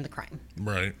else claim the crime.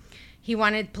 Right. He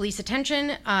wanted police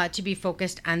attention to be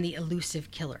focused on the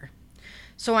elusive killer.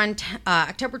 So on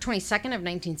October 22nd of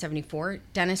 1974,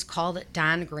 Dennis called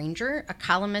Don Granger, a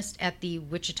columnist at the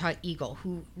Wichita Eagle,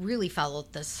 who really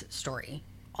followed this story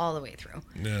all the way through.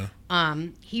 Yeah.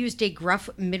 He used a gruff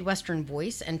Midwestern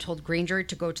voice and told Granger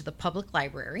to go to the public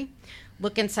library,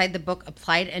 look inside the book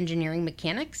Applied Engineering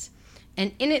Mechanics,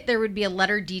 and in it there would be a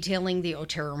letter detailing the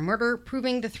Otero murder,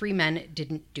 proving the 3 men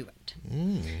didn't do it.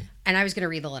 And I was going to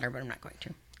read the letter, but I'm not going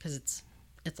to, because it's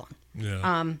long.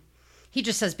 Yeah. He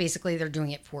just says basically they're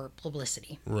doing it for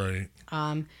publicity. Right.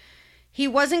 He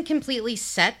wasn't completely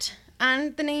set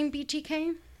on the name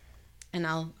BTK, and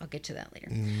I'll get to that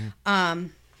later.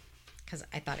 Because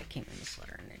I thought it came in this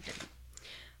letter, and it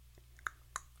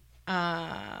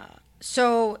didn't.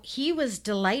 So he was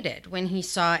delighted when he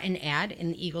saw an ad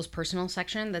in the Eagle's personal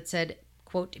section that said,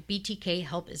 quote, BTK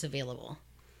help is available.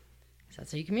 So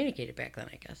that's how you communicated back then,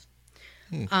 I guess.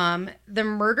 The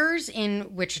murders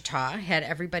in Wichita had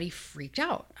everybody freaked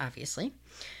out, obviously.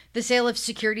 The sale of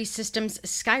security systems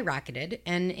skyrocketed,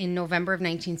 and in November of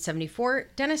 1974,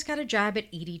 Dennis got a job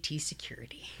at ADT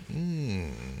Security.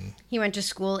 He went to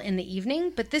school in the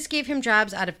evening, but this gave him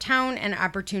jobs out of town and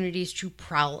opportunities to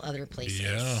prowl other places.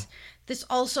 Yeah. This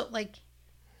also, like,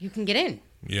 you can get in.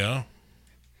 Yeah.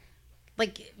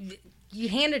 Like, you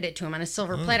handed it to him on a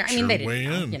silver platter. I mean, they didn't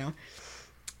know, you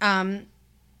know.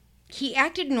 He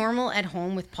acted normal at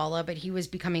home with Paula, but he was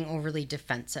becoming overly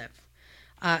defensive.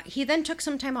 He then took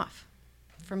some time off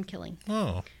from killing.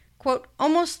 Oh. Quote,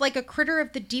 almost like a critter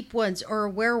of the deep woods or a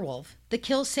werewolf, the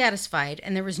kill satisfied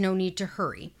and there was no need to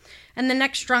hurry. And the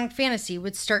next strong fantasy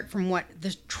would start from what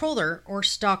the troller or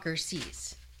stalker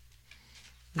sees.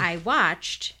 I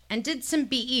watched and did some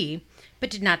BE, but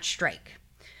did not strike.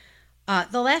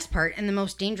 The last part, and the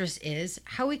most dangerous, is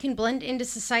how we can blend into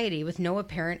society with no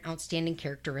apparent outstanding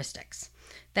characteristics.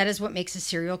 That is what makes a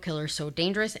serial killer so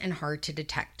dangerous and hard to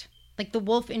detect. Like the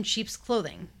wolf in sheep's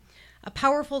clothing. A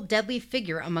powerful, deadly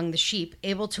figure among the sheep,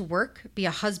 able to work, be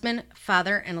a husband,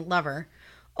 father, and a lover.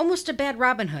 Almost a bad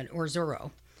Robin Hood or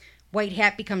Zorro. White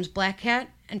hat becomes black hat,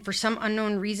 and for some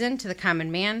unknown reason to the common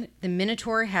man, the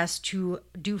Minotaur has to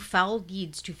do foul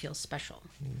deeds to feel special.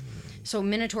 So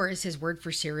Minotaur is his word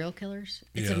for serial killers.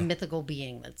 It's a mythical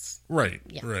being that's... Right,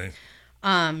 yeah.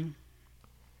 right.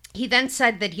 He then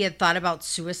said that he had thought about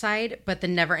suicide, but the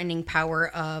never-ending power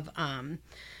of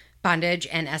bondage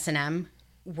and S&M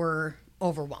were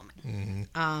overwhelming.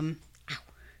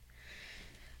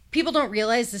 People don't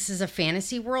realize this is a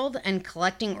fantasy world, and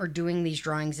collecting or doing these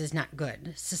drawings is not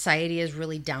good. Society is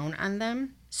really down on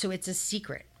them, so it's a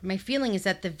secret. My feeling is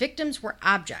that the victims were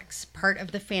objects, part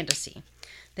of the fantasy.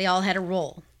 They all had a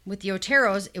role. With the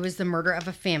Oteros, it was the murder of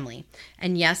a family,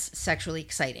 and yes, sexually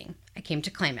exciting. I came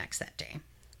to climax that day.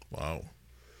 Wow.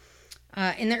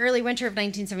 In the early winter of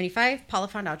 1975, Paula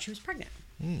found out she was pregnant.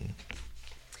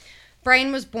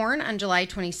 Brian was born on July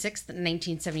 26th,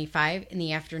 1975 in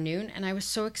the afternoon, and I was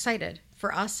so excited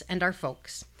for us and our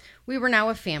folks. We were now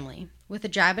a family. With a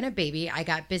job and a baby, I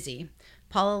got busy.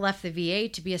 Paula left the VA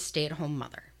to be a stay-at-home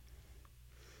mother.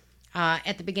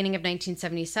 At the beginning of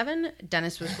 1977,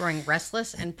 Dennis was growing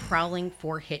restless and prowling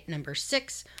for hit number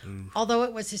 6, although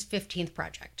it was his 15th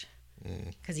project,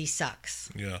 because he sucks.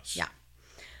 Yes. Yeah.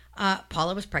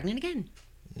 Paula was pregnant again.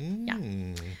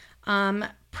 Yeah.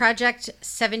 Project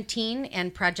 17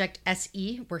 and Project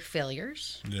SE were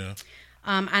failures. Yeah.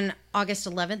 On August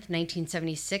 11th,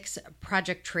 1976,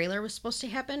 Project Trailer was supposed to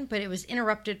happen, but it was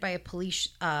interrupted by police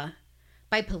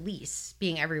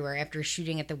being everywhere after a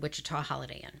shooting at the Wichita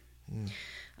Holiday Inn.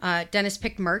 Dennis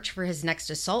picked March for his next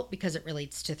assault because it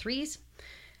relates to threes,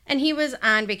 and he was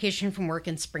on vacation from work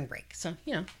in spring break, so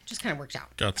just kind of worked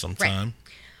out. Got some time.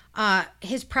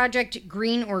 His project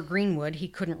Green or Greenwood, he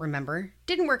couldn't remember,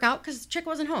 didn't work out because the chick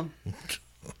wasn't home.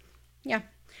 Yeah.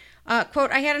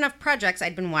 Quote, I had enough projects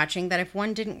I'd been watching that if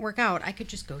one didn't work out, I could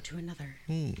just go to another.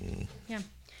 Yeah.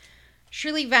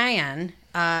 Shirley Vian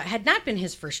had not been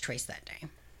his first choice that day.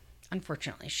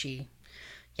 Unfortunately,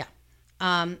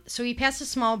 so he passed a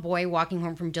small boy walking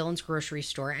home from Dylan's grocery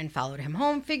store and followed him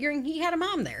home, figuring he had a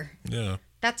mom there. Yeah.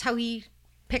 That's how he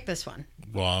picked this one.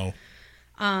 Wow.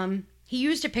 He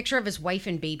used a picture of his wife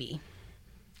and baby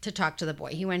to talk to the boy.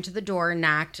 He went to the door,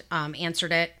 knocked,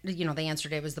 answered it. They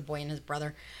answered it. It was the boy and his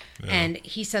brother. Yeah. And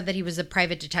he said that he was a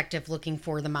private detective looking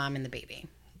for the mom and the baby.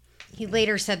 He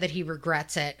later said that he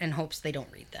regrets it and hopes they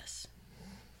don't read this.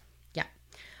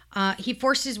 Yeah. He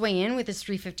forced his way in with his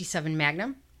 .357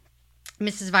 Magnum.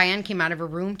 Mrs. Vian came out of her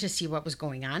room to see what was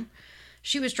going on.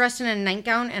 She was dressed in a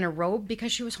nightgown and a robe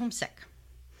because she was homesick.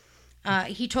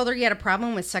 He told her he had a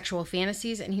problem with sexual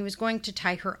fantasies and he was going to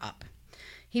tie her up.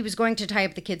 He was going to tie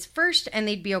up the kids first and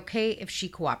they'd be okay if she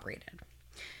cooperated.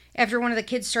 After one of the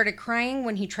kids started crying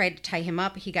when he tried to tie him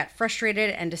up, he got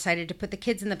frustrated and decided to put the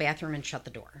kids in the bathroom and shut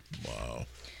the door. Wow.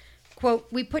 Quote,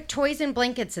 we put toys and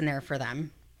blankets in there for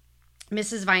them.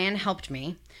 Mrs. Vian helped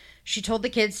me. She told the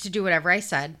kids to do whatever I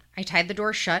said. I tied the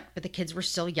door shut, but the kids were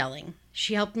still yelling.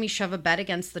 She helped me shove a bed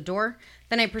against the door.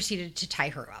 Then I proceeded to tie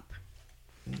her up.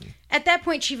 At that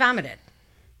point, she vomited.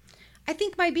 I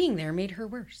think my being there made her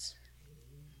worse.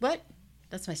 What?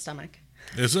 That's my stomach.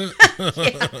 Is it?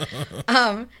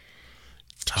 Yeah.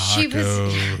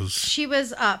 Tacos. She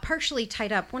was partially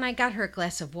tied up when I got her a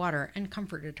glass of water and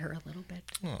comforted her a little bit.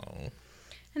 Oh.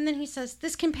 And then he says,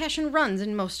 this compassion runs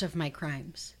in most of my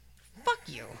crimes. Fuck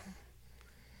you.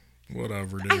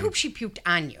 Whatever, dude. I hope she puked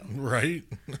on you. Right?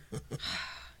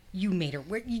 You made her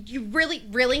worse. You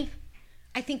really?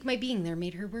 I think my being there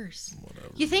made her worse.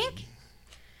 Whatever. You think?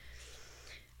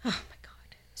 Oh, my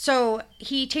God. So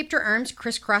he taped her arms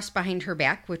crisscrossed behind her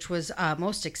back, which was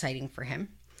most exciting for him.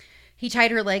 He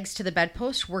tied her legs to the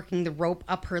bedpost, working the rope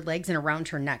up her legs and around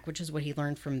her neck, which is what he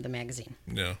learned from the magazine.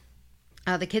 Yeah.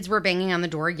 The kids were banging on the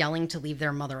door, yelling to leave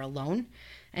their mother alone.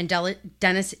 And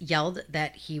Dennis yelled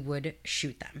that he would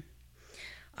shoot them.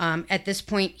 At this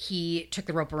point, he took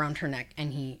the rope around her neck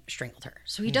and he strangled her.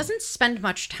 So he doesn't spend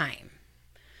much time.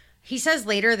 He says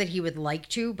later that he would like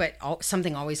to, but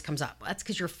something always comes up. That's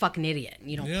because you're a fucking idiot and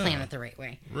you don't plan it the right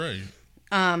way. Right.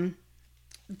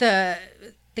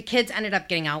 The kids ended up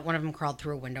getting out. One of them crawled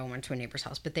through a window and went to a neighbor's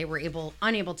house, but they were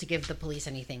unable to give the police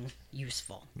anything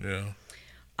useful. Yeah.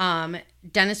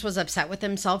 Dennis was upset with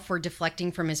himself for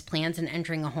deflecting from his plans and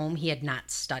entering a home he had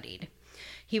not studied.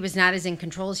 He was not as in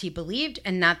control as he believed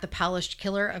and not the polished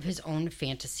killer of his own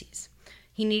fantasies.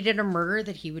 He needed a murder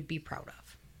that he would be proud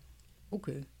of.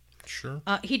 Okay. Sure.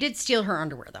 He did steal her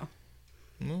underwear, though.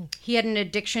 No. He had an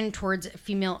addiction towards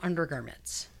female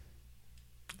undergarments.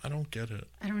 I don't get it.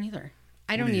 I don't either.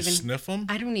 Sniff them?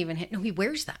 I don't even hit. No, he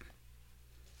wears them.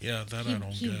 Yeah, I don't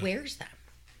get. He wears them.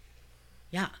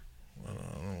 Yeah.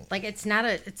 Like it's not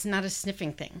a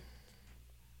sniffing thing.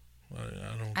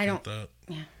 I don't get that.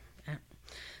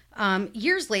 Yeah.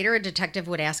 Years later, a detective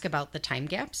would ask about the time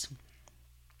gaps.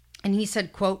 And he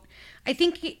said, quote, I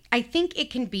think it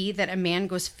can be that a man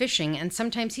goes fishing and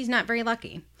sometimes he's not very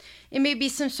lucky. It may be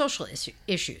some social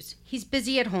issues. He's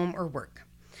busy at home or work.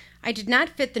 I did not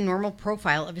fit the normal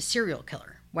profile of a serial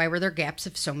killer. Why were there gaps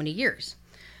of so many years?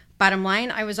 Bottom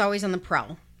line, I was always on the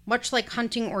prowl. Much like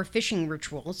hunting or fishing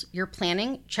rituals, you're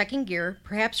planning, checking gear,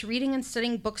 perhaps reading and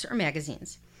studying books or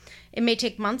magazines. It may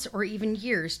take months or even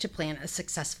years to plan a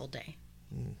successful day.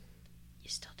 You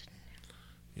still didn't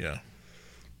know.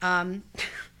 Yeah.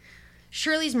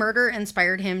 Shirley's murder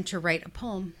inspired him to write a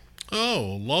poem.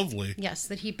 Oh, lovely. Yes,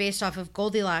 that he based off of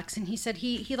Goldilocks, and he said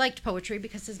he liked poetry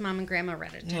because his mom and grandma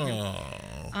read it to him.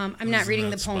 I'm not reading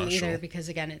the poem either because,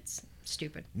 again, it's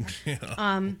stupid.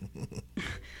 Yeah.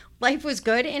 Life was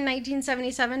good in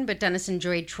 1977, but Dennis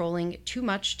enjoyed trolling too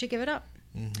much to give it up.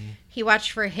 Mm-hmm. He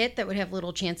watched for a hit that would have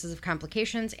little chances of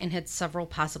complications and had several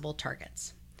possible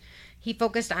targets. He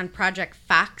focused on Project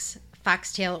Fox,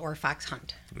 Foxtail, or Fox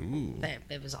Hunt. Ooh.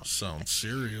 It was all Sounds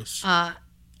serious.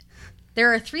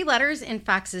 There are 3 letters in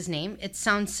Fox's name. It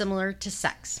sounds similar to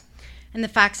sex. And the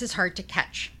fox is hard to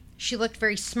catch. She looked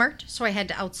very smart, so I had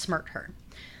to outsmart her.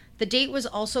 The date was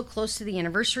also close to the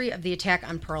anniversary of the attack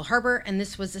on Pearl Harbor, and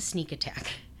this was a sneak attack.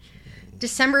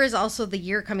 December is also the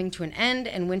year coming to an end,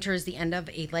 and winter is the end of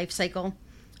a life cycle.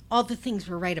 All the things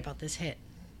were right about this hit.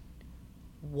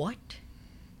 What?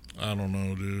 I don't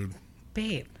know, dude.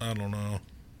 Babe. I don't know.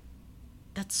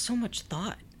 That's so much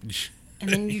thought. And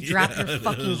then you drop your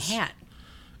fucking hat.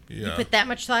 Yeah. You put that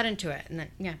much thought into it, and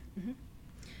then, yeah.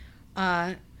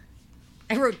 Mm-hmm.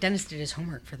 I wrote Dennis did his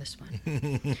homework for this one.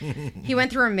 He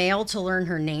went through her mail to learn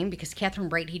her name because Catherine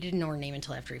Bright, he didn't know her name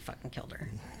until after he fucking killed her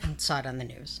and saw it on the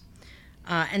news.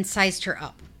 And sized her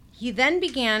up. He then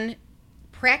began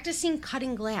practicing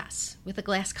cutting glass with a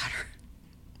glass cutter.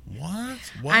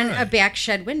 What? Why? On a back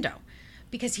shed window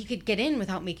because he could get in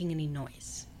without making any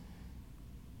noise.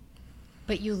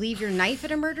 But you leave your knife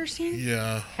at a murder scene?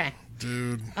 Yeah. Okay.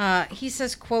 Dude. He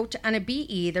says, quote, on a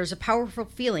BE, there's a powerful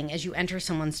feeling as you enter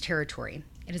someone's territory.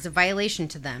 It is a violation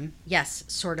to them. Yes,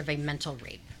 sort of a mental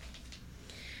rape.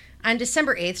 On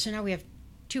December 8th, so now we have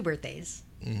 2 birthdays,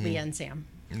 Leah and Sam.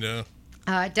 Yeah.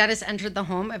 Dennis entered the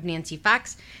home of Nancy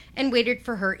Fox and waited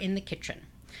for her in the kitchen.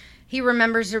 He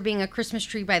remembers there being a Christmas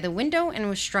tree by the window and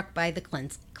was struck by the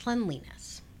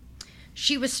cleanliness.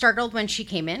 She was startled when she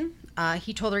came in.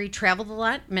 He told her he traveled a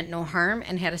lot, meant no harm,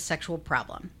 and had a sexual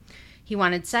problem. He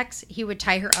wanted sex. He would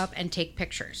tie her up and take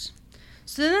pictures.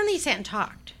 So then they sat and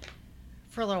talked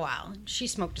for a little while. She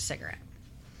smoked a cigarette.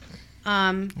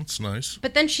 That's nice.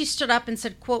 But then she stood up and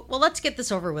said, quote, well, let's get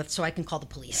this over with so I can call the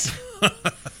police.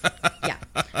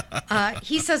 Yeah.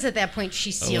 He says at that point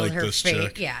she sealed her fate.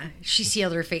 Chick. Yeah. She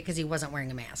sealed her fate because he wasn't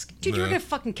wearing a mask. Dude, you were Yeah. going to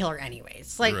fucking kill her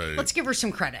anyways. Like, Right. Let's give her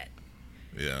some credit.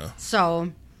 Yeah.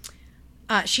 So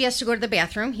she has to go to the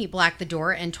bathroom. He blocked the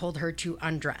door and told her to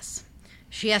undress.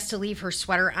 She has to leave her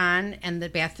sweater on and the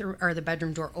bathroom or the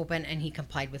bedroom door open, and he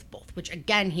complied with both, which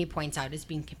again he points out as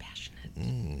being compassionate.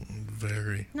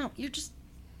 Very. No, you're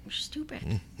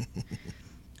stupid.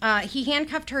 He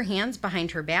handcuffed her hands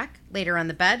behind her back, laid her on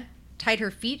the bed, tied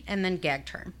her feet, and then gagged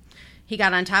her. He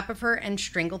got on top of her and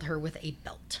strangled her with a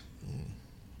belt.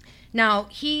 Now,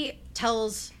 he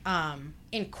tells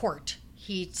in court,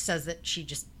 he says that she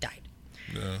just died.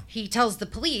 Yeah. He tells the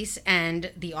police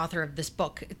and the author of this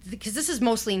book, because this is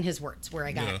mostly in his words where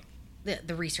I got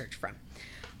the research from.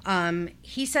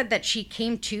 He said that she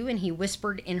came to and he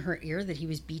whispered in her ear that he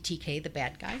was BTK, the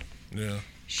bad guy. Yeah.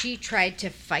 She tried to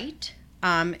fight.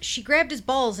 She grabbed his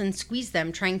balls and squeezed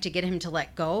them, trying to get him to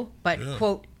let go. But,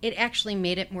 quote, it actually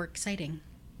made it more exciting.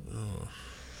 Ugh.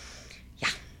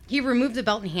 Yeah. He removed the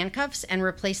belt and handcuffs and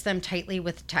replaced them tightly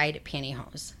with tied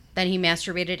pantyhose. Then he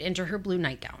masturbated into her blue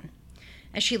nightgown.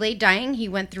 As she lay dying, he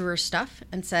went through her stuff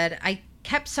and said, I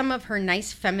kept some of her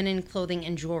nice feminine clothing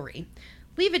and jewelry.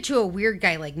 Leave it to a weird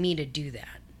guy like me to do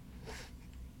that.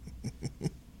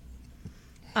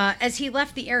 As he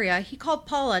left the area, he called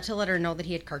Paula to let her know that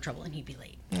he had car trouble and he'd be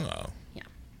late. Oh.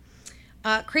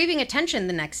 Yeah. Craving attention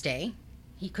the next day,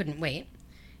 he couldn't wait.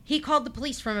 He called the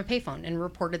police from a payphone and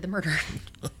reported the murder.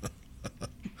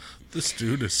 This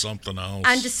dude is something else.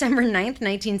 On December 9th,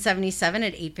 1977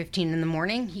 at 8:15 in the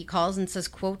morning, he calls and says,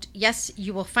 quote, yes,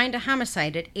 you will find a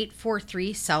homicide at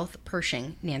 843 South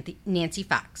Pershing, Nancy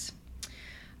Fox.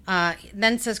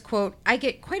 Then says, quote, I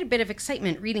get quite a bit of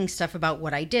excitement reading stuff about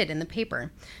what I did in the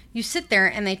paper. You sit there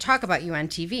and they talk about you on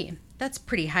TV. That's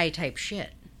pretty high type shit.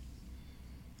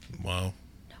 Wow.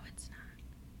 No, it's not.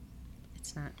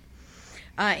 It's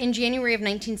not. In January of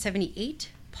 1978,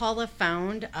 Paula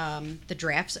found the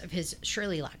drafts of his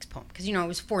Shirley Locks poem. Because, it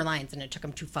was 4 lines and it took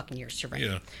him 2 fucking years to write.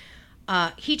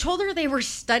 Yeah. He told her they wwere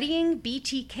studying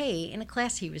BTK in a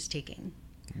class he was taking.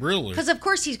 Really? Because, of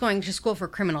course, he's going to school for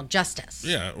criminal justice.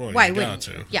 Yeah, well, Why you wouldn't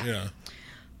got to. Yeah.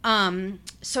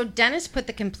 So Dennis put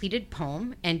the completed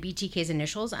poem and BTK's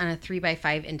initials on a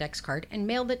 3x5 index card and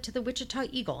mailed it to the Wichita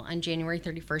Eagle on January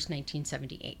 31st,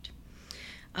 1978.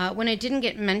 When it didn't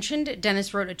get mentioned,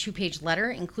 Dennis wrote a 2-page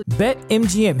letter including...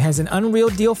 BetMGM has an unreal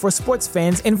deal for sports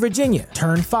fans in Virginia.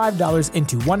 Turn $5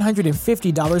 into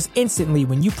 $150 instantly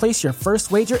when you place your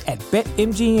first wager at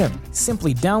BetMGM.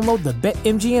 Simply download the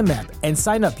BetMGM app and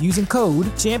sign up using code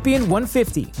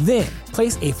Champion150. Then,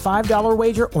 place a $5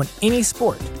 wager on any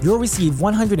sport. You'll receive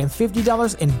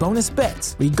 $150 in bonus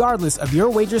bets, regardless of your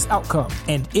wager's outcome.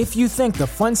 And if you think the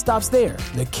fun stops there,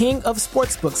 the King of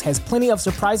Sportsbooks has plenty of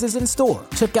surprises in store.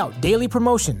 Check out daily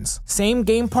promotions,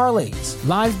 same-game parlays,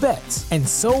 live bets, and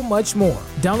so much more.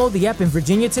 Download the app in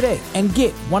Virginia today and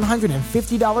get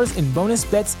 $150 in bonus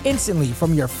bets instantly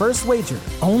from your first wager.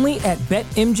 Only at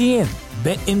BetMGM.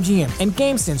 BetMGM and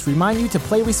GameSense remind you to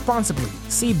play responsibly.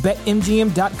 See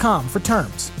BetMGM.com for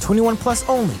terms. 21 plus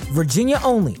only. Virginia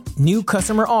only. New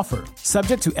customer offer.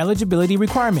 Subject to eligibility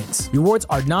requirements. Rewards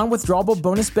are non-withdrawable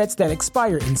bonus bets that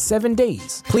expire in 7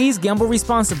 days. Please gamble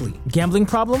responsibly. Gambling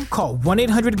problem? Call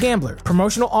 1-800-GAMBLER.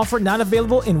 Promotional offer not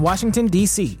available in Washington,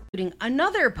 D.C. Including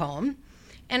another poem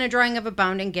and a drawing of a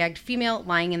bound and gagged female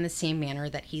lying in the same manner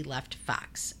that he left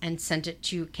Fox and sent it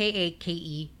to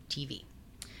KAKE-TV.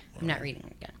 I'm not reading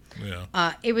it again.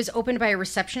 Yeah. It was opened by a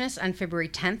receptionist on February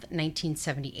 10th,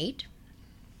 1978.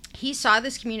 He saw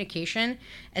this communication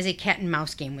as a cat and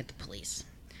mouse game with the police.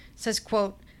 Says,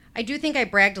 quote, I do think I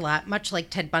bragged a lot, much like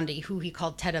Ted Bundy, who he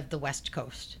called Ted of the West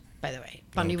Coast, by the way.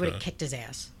 Bundy would have kicked his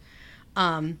ass.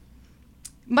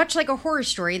 Much like a horror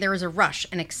story, there was a rush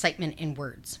and excitement in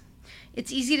words.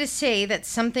 It's easy to say that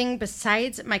something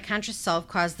besides my conscious self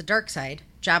caused the dark side.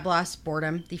 Job loss,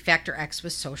 boredom, the factor X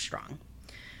was so strong.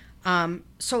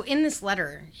 So in this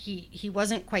letter, he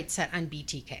wasn't quite set on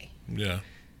BTK. Yeah.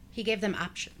 He gave them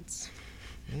options.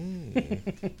 Do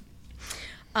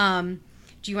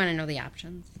you want to know the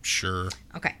options? Sure.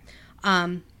 Okay.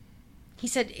 He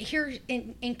said, here,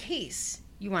 in case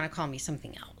you want to call me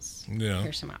something else,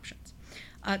 here's some options.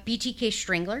 BTK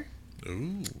Strangler.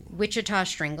 Ooh. Wichita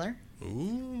Strangler.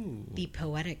 Ooh. The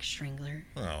Poetic Strangler.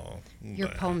 Oh. Your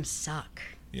poems suck.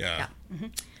 Yeah.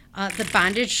 The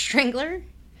Bondage Strangler.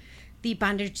 The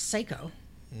Bondage Psycho.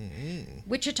 Mm-hmm.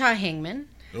 Wichita Hangman.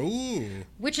 Ooh.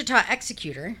 Wichita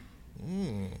Executor.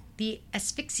 The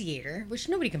Asphyxiator, which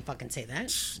nobody can fucking say that.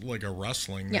 It's like a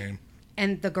wrestling name.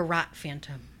 And the Garrote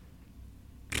Phantom.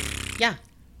 Yeah.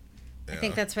 I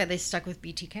think that's why they stuck with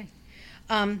BTK.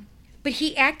 But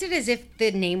he acted as if the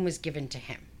name was given to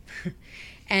him.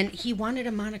 And he wanted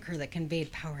a moniker that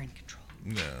conveyed power and control.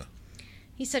 Yeah.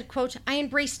 He said, quote, I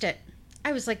embraced it.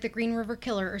 I was like the Green River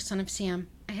Killer or Son of Sam.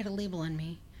 I had a label on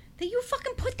me that you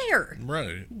fucking put there.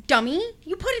 Right. Dummy.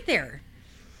 You put it there.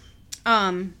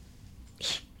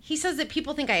 He says that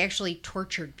people think I actually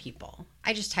tortured people.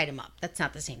 I just tied him up. That's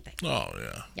not the same thing. Oh,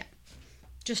 yeah. Yeah.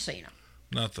 Just so you know.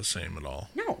 Not the same at all.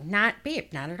 No, not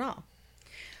at all.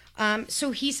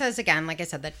 So he says again, like I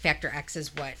said, that factor X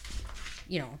is what,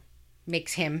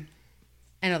 makes him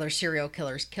and other serial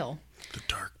killers kill. The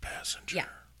Dark Passenger. Yeah.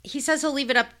 He says he'll leave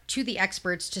it up to the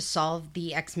experts to solve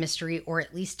the X mystery or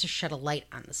at least to shed a light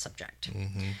on the subject.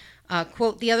 Mm-hmm.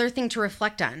 Quote, the other thing to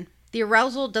reflect on, the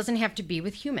arousal doesn't have to be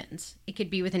with humans. It could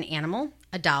be with an animal,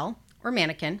 a doll, or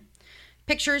mannequin.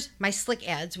 Pictures, my slick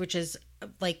ads, which is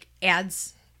like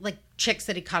ads, like chicks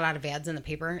that he cut out of ads in the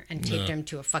paper and taped them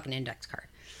to a fucking index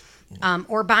card.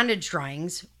 Or bondage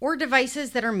drawings, or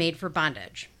devices that are made for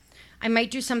bondage. I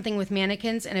might do something with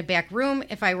mannequins in a back room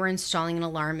if I were installing an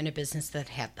alarm in a business that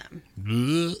had them.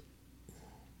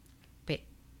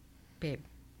 Babe.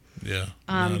 Yeah,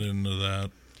 not into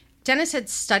that. Dennis had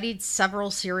studied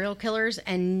several serial killers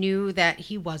and knew that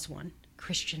he was one,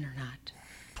 Christian or not.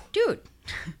 Dude.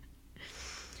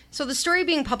 So the story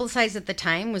being publicized at the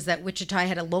time was that Wichita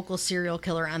had a local serial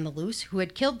killer on the loose who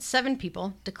had killed 7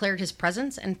 people, declared his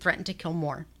presence, and threatened to kill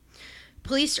more.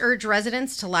 Police urged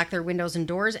residents to lock their windows and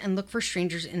doors and look for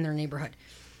strangers in their neighborhood.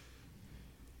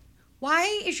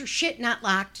 Why is your shit not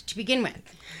locked to begin with?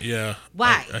 Yeah.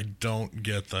 Why? I don't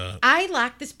get that. I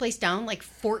locked this place down like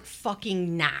Fort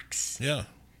fucking Knox. Yeah.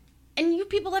 And you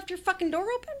people left your fucking door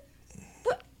open?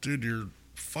 What? Dude, you're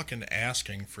fucking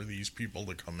asking for these people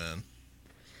to come in.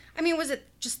 I mean, was it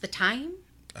just the time?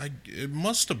 It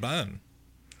must have been.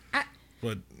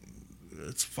 But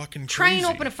it's fucking crazy. Try and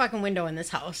open a fucking window in this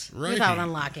house without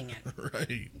unlocking it.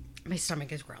 Right. My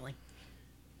stomach is growling.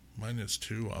 Mine is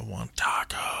 2. I want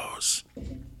tacos.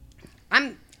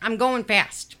 I'm going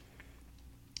fast.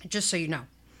 Just so you know.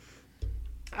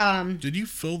 Did you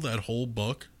fill that whole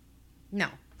book? No.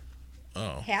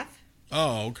 Oh. Half?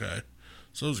 Oh, okay.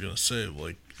 So I was going to say,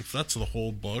 like, if that's the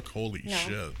whole book, holy No.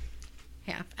 shit.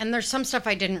 Half. And there's some stuff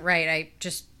I didn't write. I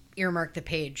just earmarked the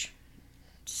page.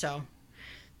 So,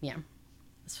 yeah.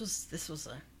 This was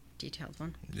a detailed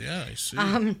one. Yeah, I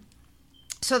see.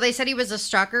 So they said he was a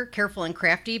stalker, careful and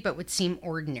crafty, but would seem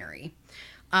ordinary.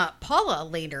 Paula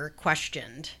later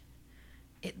questioned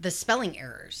the spelling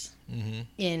errors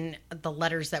in the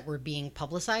letters that were being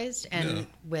publicized and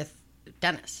with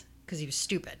Dennis because he was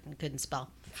stupid and couldn't spell.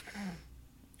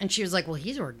 And she was like, well,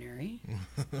 he's ordinary.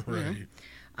 Right. You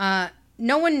know?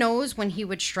 No one knows when he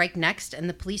would strike next, and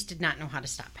the police did not know how to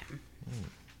stop him.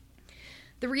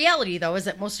 The reality, though, is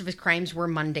that most of his crimes were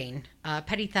mundane,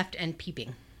 petty theft and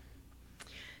peeping.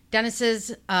 Dennis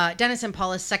and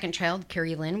Paula's second child,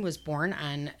 Carrie Lynn, was born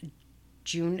on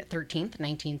June 13th,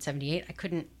 1978. I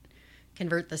couldn't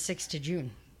convert the 6 to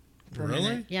June. For Really? A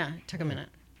minute. Yeah, it took a minute.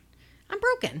 I'm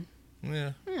broken.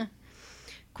 Yeah.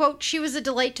 Quote, she was a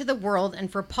delight to the world,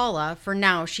 and for Paula, for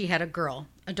now, she had a girl,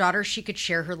 a daughter she could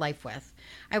share her life with.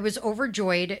 I was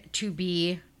overjoyed to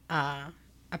be a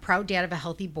proud dad of a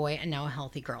healthy boy and now a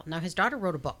healthy girl. Now, his daughter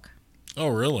wrote a book. Oh,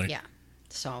 really? Yeah.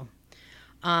 So,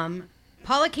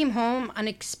 Paula came home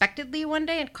unexpectedly one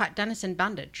day and caught Dennis in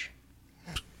bondage.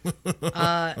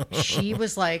 She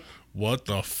was like, what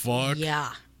the fuck?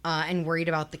 yeah, and worried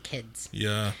about the kids.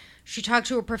 Yeah. She talked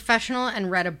to a professional and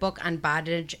read a book on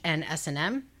bondage and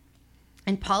S&M.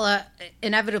 And Paula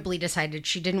inevitably decided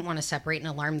she didn't want to separate and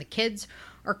alarm the kids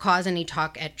or cause any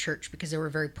talk at church because they were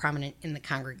very prominent in the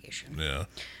congregation. Yeah.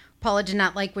 Paula did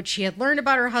not like what she had learned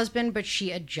about her husband, but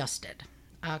she adjusted.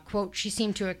 Quote, she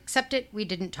seemed to accept it. We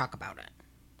didn't talk about it.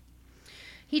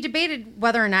 He debated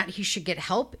whether or not he should get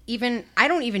help. I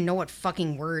don't even know what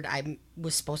fucking word I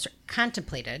was supposed to,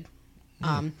 contemplated.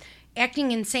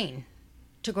 Acting insane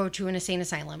to go to an insane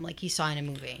asylum like he saw in a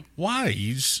movie. Why?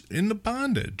 He's in the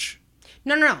bondage.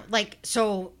 No. Like,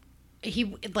 so he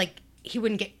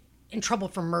wouldn't get in trouble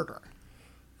for murder.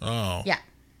 Oh. Yeah.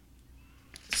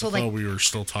 So I thought we were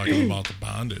still talking about the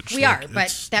bondage. We are,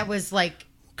 but that was like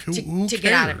who to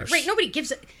get out of it. cares? Right, nobody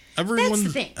gives it. Everyone, that's the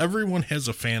thing. Everyone has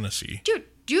a fantasy.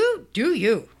 Dude, do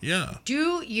you. Yeah.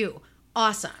 Do you.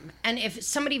 Awesome. And if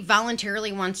somebody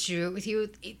voluntarily wants to do it with you,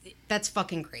 that's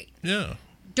fucking great. Yeah.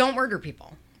 Don't murder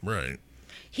people. Right.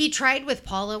 He tried with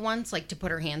Paula once, like, to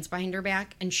put her hands behind her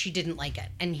back, and she didn't like it.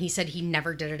 And he said he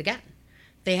never did it again.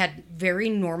 They had very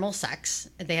normal sex.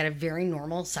 They had a very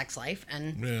normal sex life,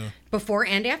 and before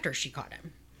and after she caught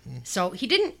him. So he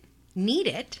didn't need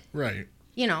it. Right.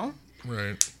 You know?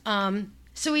 Right.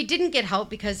 So he didn't get help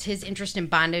because his interest in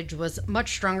bondage was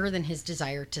much stronger than his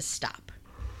desire to stop.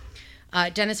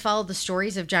 Dennis followed the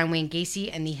stories of John Wayne Gacy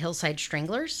and the Hillside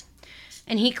Stranglers,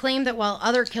 and he claimed that while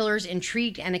other killers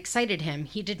intrigued and excited him,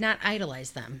 he did not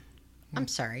idolize them. I'm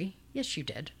sorry. Yes, you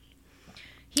did.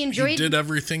 He did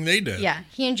everything they did. Yeah.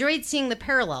 He enjoyed seeing the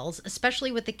parallels,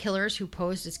 especially with the killers who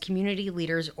posed as community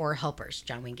leaders or helpers,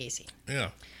 John Wayne Gacy.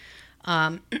 Yeah.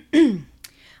 On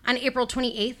April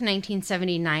 28th,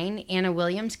 1979, Anna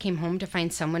Williams came home to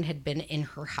find someone had been in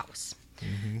her house.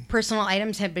 Personal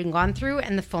items had been gone through,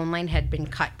 and the phone line had been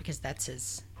cut because that's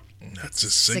his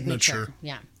signature.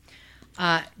 Yeah.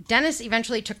 Dennis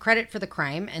eventually took credit for the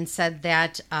crime and said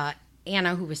that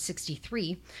Anna, who was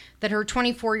 63, that her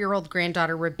 24-year-old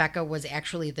granddaughter Rebecca was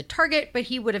actually the target, but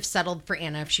he would have settled for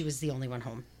Anna if she was the only one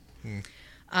home.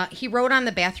 He wrote on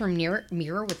the bathroom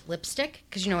mirror with lipstick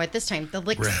because, you know, at this time the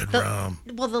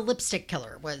lipstick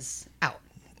killer was out.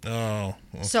 Oh,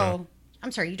 okay. So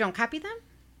I'm sorry, you don't copy them?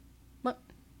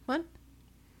 What?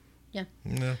 Yeah.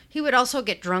 No. He would also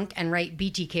get drunk and write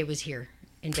BTK was here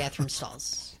in bathroom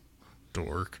stalls.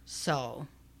 Dork. So,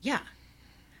 yeah.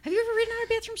 Have you ever written on a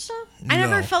bathroom stall? I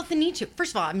never felt the need to.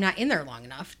 First of all, I'm not in there long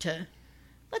enough to,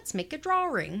 let's make a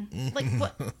drawing. Like,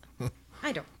 what?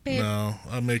 I don't. Babe. No,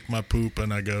 I make my poop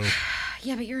and I go.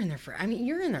 Yeah, but you're in there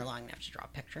you're in there long enough to draw a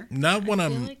picture. Not when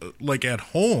I'm like at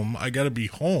home. I got to be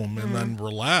home and then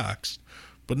relaxed.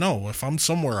 But no, if I'm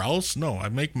somewhere else, no, I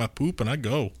make my poop and I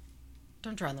go.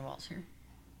 Don't draw on the walls here.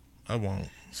 I won't.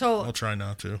 So I'll try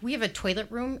not to. We have a toilet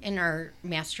room in our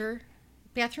master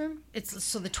bathroom.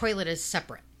 So the toilet is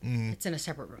separate. It's in a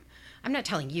separate room. I'm not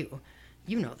telling you.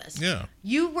 You know this. Yeah.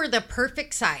 You were the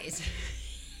perfect size.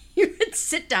 You would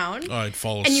sit down. Oh, I'd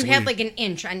fall asleep. And you had like an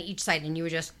inch on each side, and you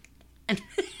would just.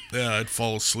 Yeah, I'd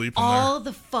fall asleep in all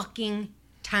the fucking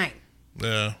time.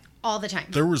 there. Yeah. All the time.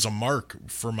 There was a mark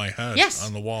for my head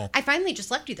on the wall. I finally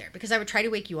just left you there because I would try to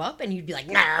wake you up and you'd be like,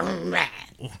 nah.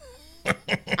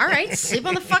 All right, sleep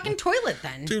on the fucking toilet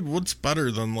then. Dude, what's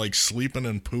better than like sleeping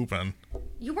and pooping?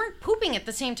 You weren't pooping at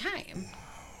the same time.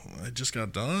 I just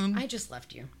got done. I just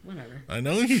left you. Whatever. I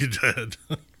know you did.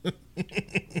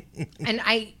 And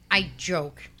I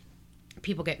joke.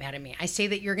 People get mad at me. I say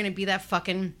that you're going to be that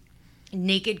fucking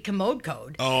naked commode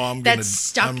code. Oh, that's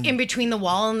stuck in between the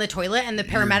wall and the toilet, and the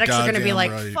paramedics are going to be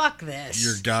like, right. Fuck this.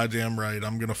 You're goddamn right.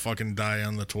 I'm going to fucking die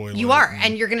on the toilet. You are,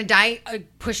 and you're going to die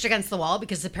pushed against the wall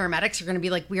because the paramedics are going to be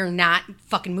like, we are not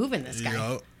fucking moving this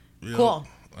guy. Yep. Cool.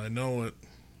 I know it.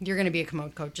 You're going to be a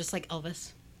commode code, just like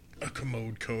Elvis. A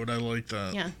commode code. I like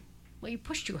that. Yeah. Well, you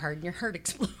push too hard and your heart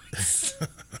explodes.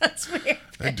 That's what it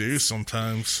is. I do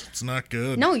sometimes. It's not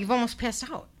good. No, you've almost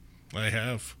passed out. I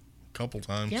have. A couple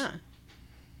times. Yeah.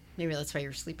 Maybe that's why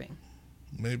you're sleeping.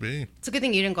 Maybe. It's a good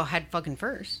thing you didn't go head fucking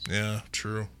first. Yeah,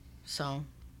 true. So,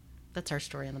 that's our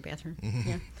story on the bathroom.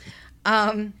 Mm-hmm.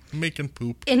 Yeah. Making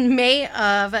poop. In May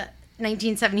of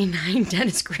 1979,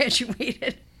 Dennis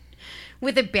graduated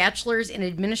with a bachelor's in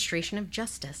administration of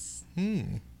justice.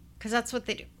 Because that's what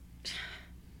they do.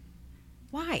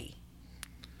 Why?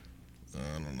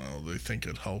 I don't know. They think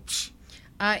it helps.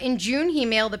 In June, he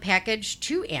mailed a package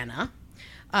to Anna.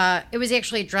 It was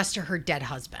actually addressed to her dead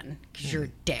husband, because you're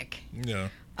a dick. Yeah.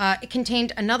 It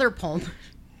contained another poem,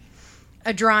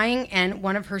 a drawing, and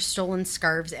one of her stolen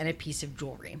scarves and a piece of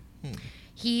jewelry.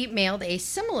 He mailed a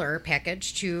similar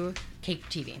package to Cake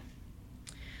TV.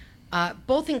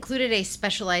 Both included a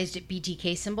specialized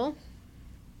BTK symbol,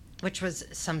 which was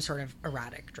some sort of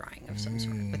erotic drawing of some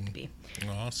sort with the B.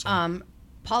 Awesome.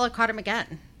 Paula caught him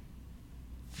again.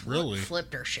 Really?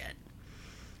 Flipped her shit.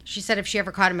 She said if she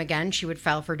ever caught him again, she would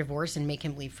file for divorce and make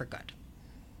him leave for good.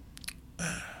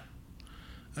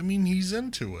 I mean, he's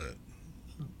into it.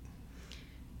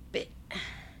 But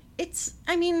it's,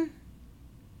 I mean,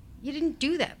 you didn't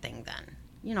do that thing then.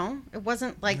 You know? It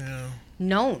wasn't, like,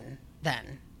 known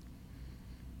then.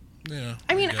 Yeah.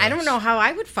 I mean, I don't know how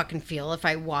I would fucking feel if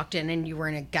I walked in and you were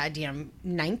in a goddamn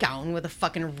nightgown with a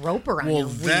fucking rope around your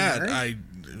wiener. Well, that,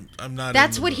 I'm not...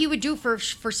 That's what he would do for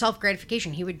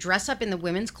self-gratification. He would dress up in the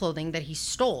women's clothing that he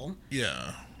stole.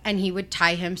 Yeah. And he would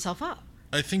tie himself up.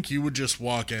 I think you would just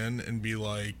walk in and be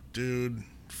like, dude,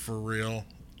 for real.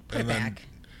 Put it back.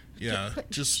 Yeah,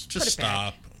 just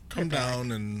stop. Come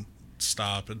down and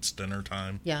stop. It's dinner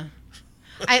time. Yeah.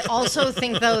 I also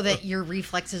think, though, that your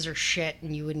reflexes are shit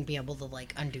and you wouldn't be able to,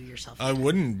 like, undo yourself. I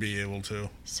wouldn't be able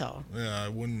to. So. Yeah, I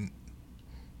wouldn't.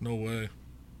 No way.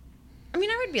 I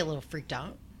mean, I would be a little freaked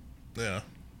out. Yeah.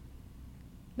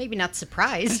 Maybe not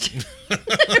surprised.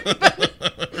 But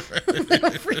a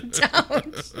little freaked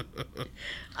out.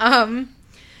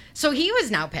 So he was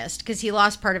now pissed because he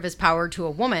lost part of his power to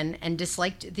a woman and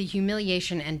disliked the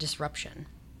humiliation and disruption.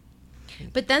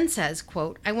 But then says,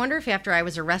 quote, I wonder if after I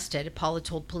was arrested, Paula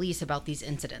told police about these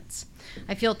incidents.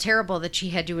 I feel terrible that she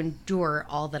had to endure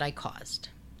all that I caused.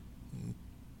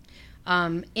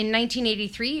 In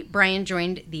 1983, Brian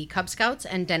joined the Cub Scouts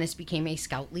and Dennis became a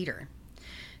scout leader.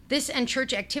 This and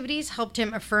church activities helped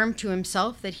him affirm to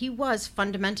himself that he was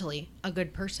fundamentally a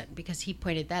good person because he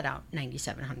pointed that out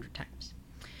 9,700 times.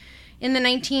 In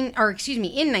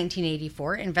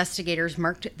 1984, investigators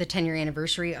marked the 10-year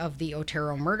anniversary of the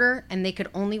Otero murder, and they could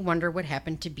only wonder what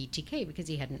happened to BTK because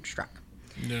he hadn't struck.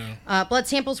 Yeah. Blood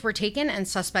samples were taken, and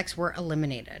suspects were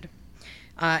eliminated.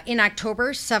 In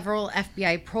October, several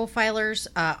FBI profilers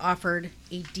offered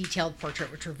a detailed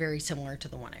portrait, which were very similar to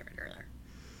the one I read earlier.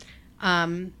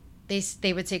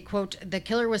 They would say, quote, the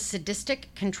killer was sadistic,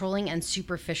 controlling, and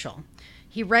superficial.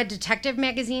 He read detective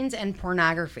magazines and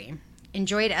pornography.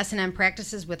 Enjoyed S&M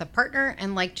practices with a partner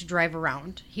and liked to drive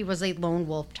around. He was a lone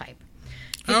wolf type.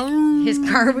 His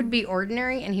car would be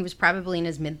ordinary, and he was probably in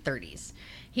his mid-30s.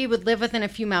 He would live within a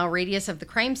few-mile radius of the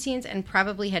crime scenes and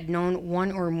probably had known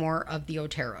one or more of the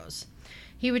Oteros.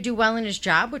 He would do well in his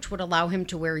job, which would allow him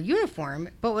to wear a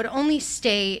uniform, but would only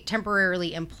stay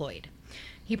temporarily employed.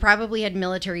 He probably had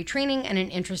military training and an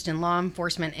interest in law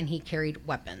enforcement, and he carried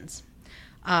weapons.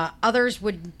 Others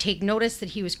would take notice that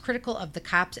he was critical of the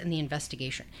cops and the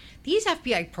investigation. These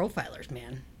FBI profilers,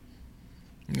 man.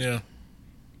 Yeah.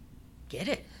 Get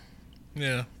it.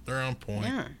 Yeah, they're on point.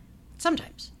 Yeah.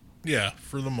 Sometimes. Yeah,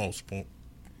 for the most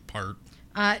part.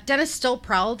 Dennis still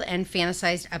prowled and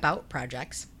fantasized about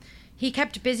projects. He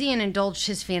kept busy and indulged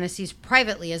his fantasies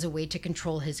privately as a way to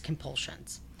control his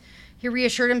compulsions. He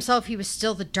reassured himself he was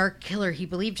still the dark killer he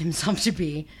believed himself to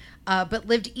be, but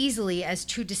lived easily as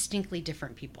two distinctly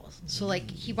different people. So, like,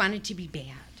 he wanted to be bad.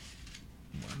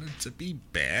 Wanted to be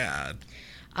bad.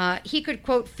 He could,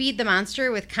 quote, feed the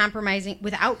monster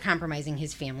without compromising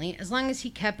his family, as long as he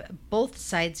kept both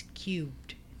sides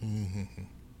cubed. Mm-hmm.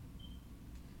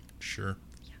 Sure.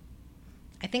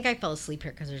 I think I fell asleep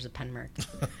here because there's a pen mark.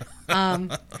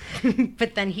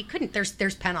 But then he couldn't.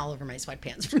 There's pen all over my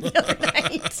sweatpants from the other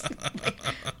night. Like,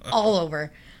 all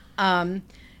over.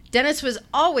 Dennis was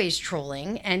always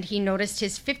trolling, and he noticed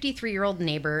his 53-year-old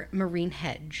neighbor, Maureen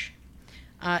Hedge.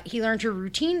 He learned her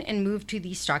routine and moved to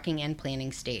the stalking and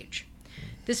planning stage.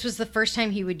 This was the first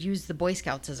time he would use the Boy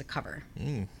Scouts as a cover.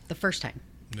 The first time.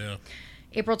 Yeah.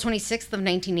 April 26th of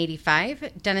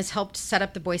 1985, Dennis helped set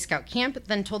up the Boy Scout camp,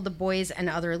 then told the boys and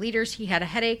other leaders he had a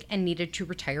headache and needed to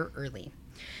retire early.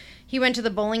 He went to the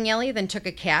bowling alley, then took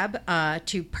a cab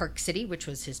to Park City, which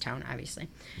was his town, obviously.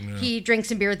 Yeah. He drank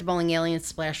some beer at the bowling alley and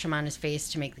splashed him on his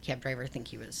face to make the cab driver think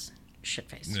he was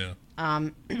shit-faced.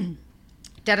 Yeah.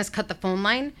 Dennis cut the phone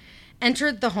line,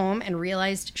 entered the home, and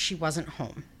realized she wasn't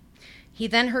home. He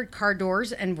then heard car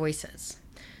doors and voices.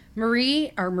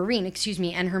 Maureen,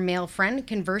 and her male friend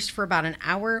conversed for about an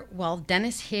hour while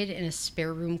Dennis hid in a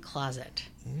spare room closet.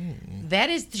 That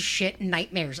is the shit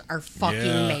nightmares are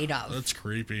fucking made of. That's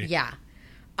creepy. Yeah.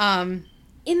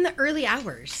 In the early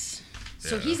hours.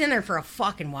 So he's in there for a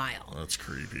fucking while. That's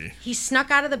creepy. He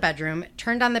snuck out of the bedroom,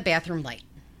 turned on the bathroom light.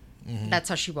 That's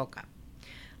how she woke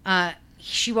up.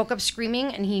 She woke up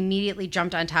screaming, and he immediately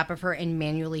jumped on top of her and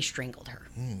manually strangled her.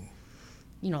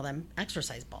 You know, them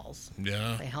exercise balls.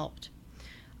 Yeah. They helped.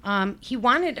 He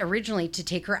wanted originally to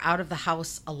take her out of the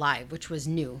house alive, which was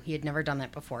new. He had never done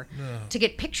that before. To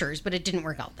get pictures, but it didn't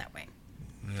work out that way.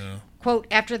 Yeah. Quote,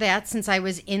 after that, since I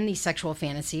was in the sexual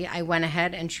fantasy, I went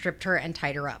ahead and stripped her and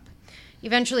tied her up.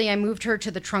 Eventually, I moved her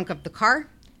to the trunk of the car.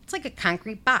 It's like a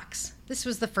concrete box. This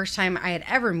was the first time I had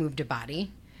ever moved a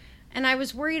body. And I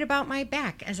was worried about my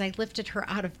back as I lifted her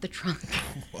out of the trunk.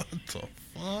 What the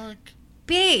fuck?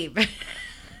 Babe.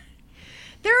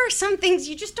 There are some things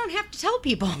you just don't have to tell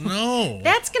people. No.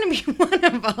 That's going to be one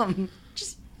of them.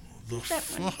 Just the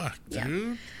fuck,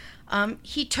 dude? Yeah.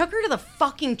 He took her to the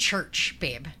fucking church,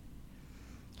 babe.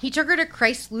 He took her to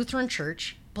Christ Lutheran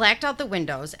Church, blacked out the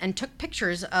windows, and took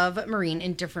pictures of Maureen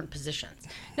in different positions.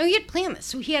 Now, he had planned this,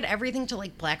 so he had everything to,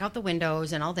 like, black out the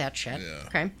windows and all that shit. Yeah.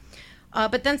 Okay?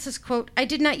 But then says, quote, I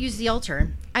did not use the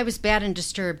altar. I was bad and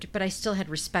disturbed, but I still had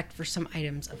respect for some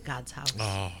items of God's house.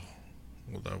 Oh,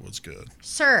 well, that was good.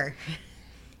 Sir,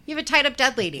 you have a tied-up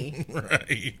dead lady.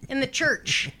 Right. In the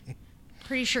church.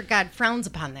 Pretty sure God frowns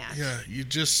upon that. Yeah, you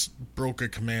just broke a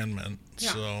commandment, yeah.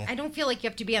 So... I don't feel like you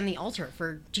have to be on the altar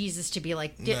for Jesus to be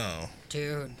like, no.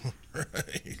 Dude.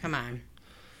 Right. Come on.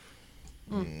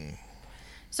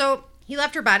 So... he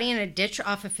left her body in a ditch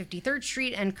off of 53rd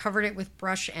Street and covered it with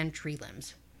brush and tree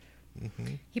limbs.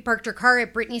 He parked her car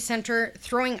at Brittany Center,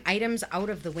 throwing items out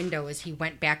of the window as he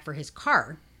went back for his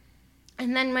car,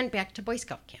 and then went back to Boy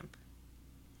Scout camp.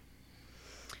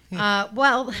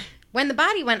 Well, when the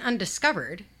body went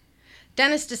undiscovered,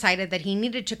 Dennis decided that he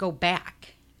needed to go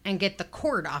back and get the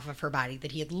cord off of her body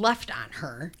that he had left on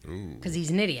her, because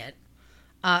he's an idiot.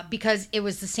 Because it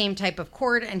was the same type of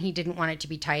cord, and he didn't want it to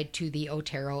be tied to the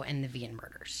Otero and the Vian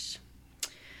murders.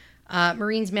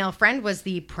 Maureen's male friend was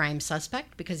the prime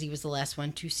suspect because he was the last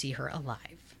one to see her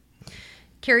alive.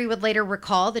 Carrie would later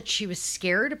recall that she was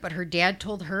scared, but her dad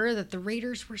told her that the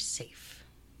raiders were safe.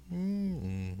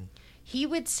 He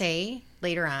would say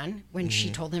later on, when she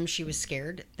told him she was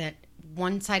scared, that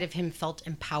one side of him felt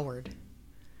empowered.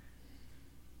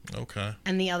 Okay.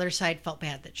 And the other side felt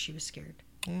bad that she was scared.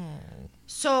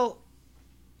 So,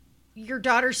 your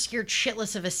daughter's scared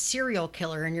shitless of a serial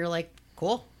killer, and you're like,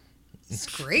 cool. It's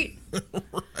great.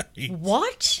 Right.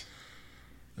 What?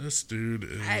 This dude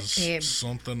is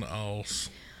something else.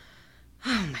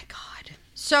 Oh, my God.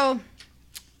 So,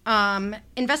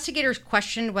 investigators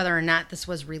questioned whether or not this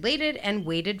was related and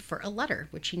waited for a letter,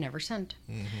 which he never sent.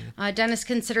 Dennis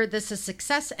considered this a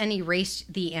success and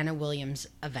erased the Anna Williams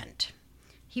event.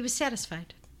 He was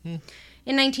satisfied. In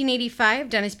 1985,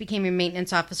 Dennis became a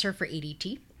maintenance officer for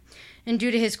ADT. And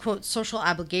due to his, quote, social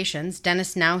obligations,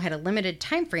 Dennis now had a limited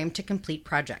time frame to complete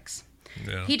projects.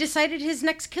 Yeah. He decided his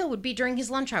next kill would be during his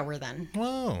lunch hour then.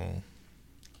 Whoa.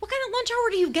 What kind of lunch hour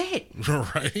do you get?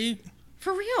 Right?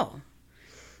 For real.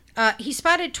 He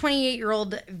spotted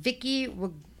 28-year-old Vicky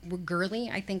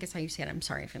Wigurley, I think is how you say it. I'm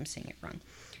sorry if I'm saying it wrong.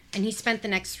 And he spent the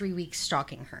next 3 weeks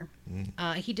stalking her.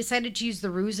 He decided to use the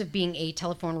ruse of being a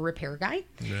telephone repair guy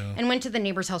and went to the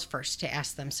neighbor's house first to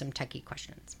ask them some techie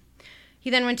questions. He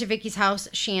then went to Vicky's house.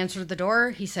 She answered the door.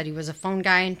 He said he was a phone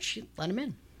guy, and she let him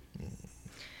in.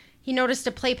 He noticed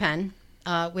a playpen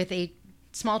with a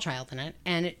small child in it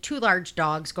and 2 large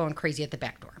dogs going crazy at the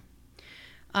back door.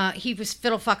 He was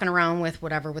fiddle fucking around with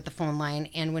the phone line,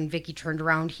 and when Vicky turned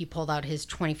around, he pulled out his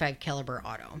 .25 caliber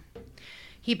auto.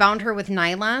 He bound her with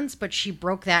nylons, but she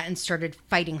broke that and started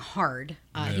fighting hard.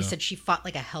 He said she fought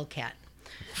like a hellcat.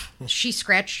 She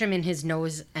scratched him in his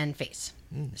nose and face.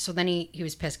 So then he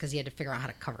was pissed because he had to figure out how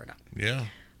to cover it up. Yeah.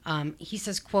 He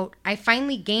says, quote, I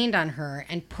finally gained on her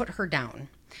and put her down.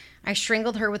 I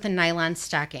strangled her with a nylon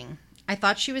stocking. I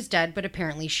thought she was dead, but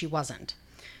apparently she wasn't.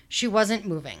 She wasn't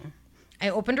moving. I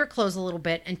opened her clothes a little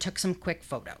bit and took some quick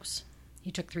photos.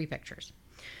 He took 3 pictures.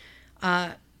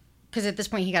 Because at this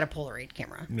point, he got a Polaroid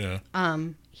camera. Yeah.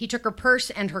 He took her purse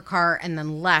and her car and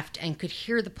then left and could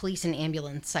hear the police and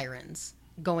ambulance sirens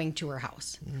going to her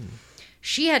house.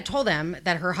 She had told him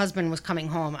that her husband was coming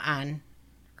home on,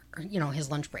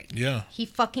 his lunch break. Yeah. He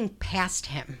fucking passed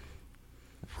him.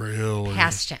 Really?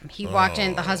 Passed him. He walked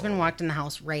in. The husband walked in the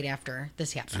house right after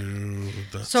this happened.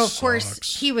 Dude, that So, of sucks.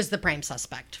 course, he was the prime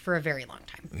suspect for a very long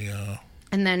time. Yeah.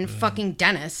 And then fucking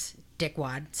Dennis,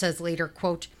 dickwad, says later,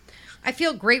 quote, I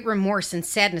feel great remorse and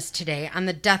sadness today on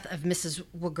the death of Mrs.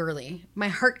 Wigurley. My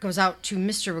heart goes out to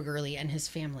Mr. Wigurley and his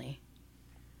family.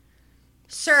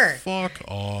 Sir. Fuck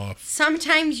off.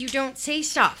 Sometimes you don't say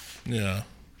stuff. Yeah.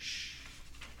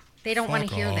 They don't want to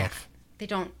Fuck hear that. off. They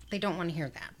don't want to hear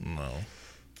that. No.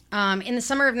 In the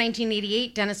summer of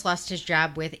 1988, Dennis lost his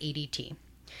job with ADT.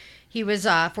 He was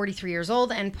 43 years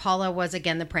old, and Paula was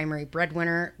again the primary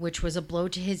breadwinner, which was a blow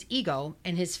to his ego,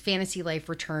 and his fantasy life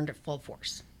returned at full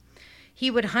force. He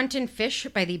would hunt and fish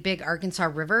by the Big Arkansas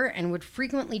River and would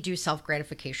frequently do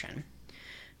self-gratification.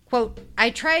 Quote, I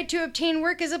tried to obtain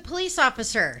work as a police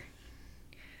officer.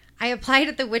 I applied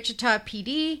at the Wichita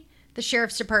PD, the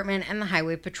Sheriff's Department, and the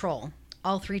Highway Patrol.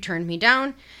 All 3 turned me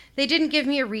down. They didn't give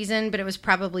me a reason, but it was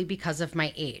probably because of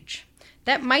my age.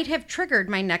 That might have triggered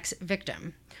my next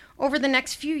victim. Over the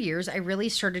next few years, I really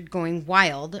started going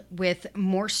wild with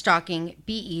more stalking,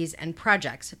 BEs, and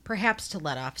projects, perhaps to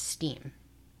let off steam.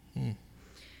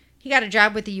 He got a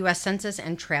job with the U.S. Census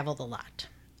and traveled a lot.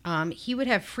 He would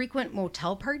have frequent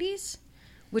motel parties,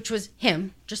 which was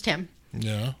him, just him,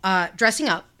 dressing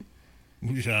up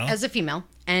as a female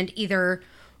and either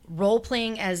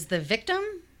role-playing as the victim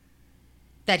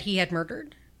that he had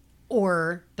murdered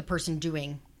or the person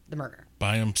doing the murder.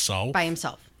 By himself? By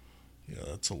himself. Yeah,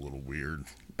 that's a little weird.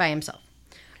 By himself.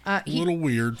 A little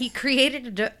weird. He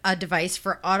created a device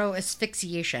for auto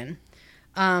asphyxiation,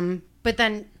 but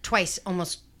then twice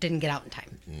almost didn't get out in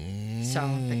time. So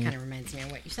that kind of reminds me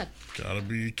of what you said. Gotta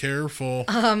be careful.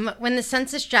 When the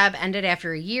census job ended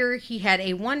after a year, he had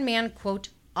a one-man, quote,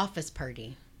 office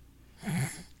party.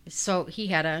 So he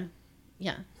had a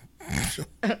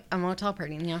motel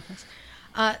party in the office.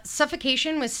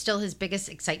 Suffocation was still his biggest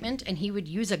excitement, and he would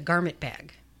use a garment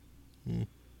bag.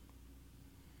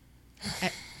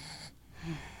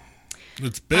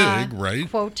 It's big, right?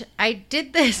 Quote, I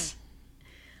did this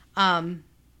to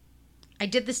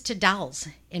dolls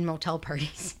in motel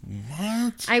parties.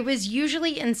 What? I was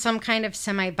usually in some kind of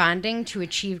semi-bonding to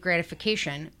achieve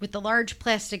gratification with the large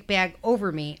plastic bag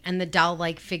over me and the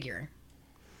doll-like figure.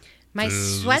 My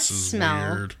sweat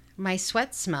smell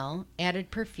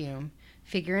added perfume,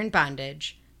 figure in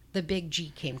bondage. The big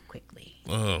G came quickly.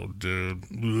 Oh, dude.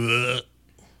 Blech.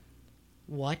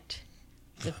 What?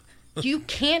 You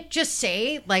can't just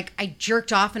say, like, I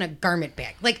jerked off in a garment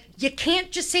bag. Like, you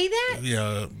can't just say that?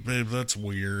 Yeah, babe, that's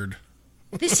weird.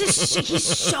 He's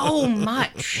so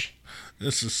much.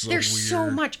 This is so There's weird. so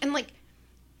much. And, like,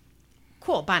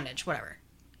 cool, bondage, whatever.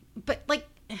 But, like,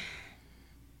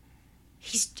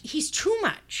 he's too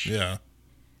much. Yeah.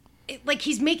 Like,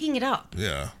 he's making it up.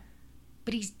 Yeah.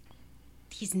 But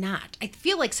he's not. I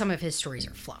feel like some of his stories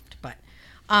are fluffed. But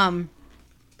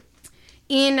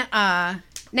in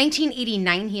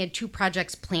 1989, he had 2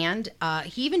 projects planned.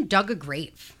 He even dug a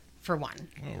grave for one.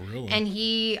 Oh, really? And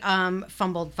he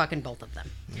fumbled fucking both of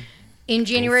them. In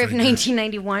January of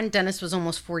 1991, Dennis was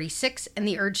almost 46, and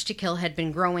the urge to kill had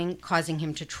been growing, causing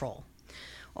him to troll.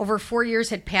 Over 4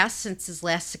 years had passed since his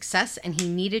last success, and he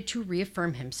needed to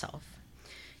reaffirm himself.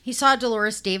 He saw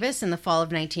Dolores Davis in the fall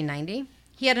of 1990.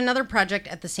 He had another project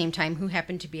at the same time who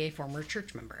happened to be a former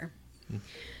church member.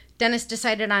 Dennis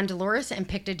decided on Dolores and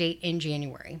picked a date in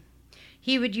January.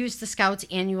 He would use the Scouts'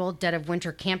 annual Dead of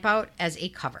Winter campout as a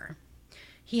cover.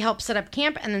 He helped set up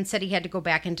camp and then said he had to go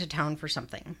back into town for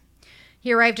something.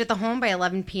 He arrived at the home by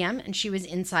 11 p.m. and she was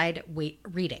inside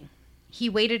reading. He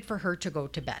waited for her to go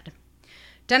to bed.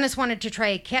 Dennis wanted to try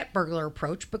a cat burglar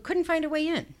approach but couldn't find a way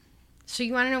in. So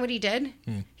you want to know what he did?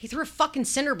 He threw a fucking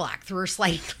cinder block through her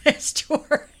sliding glass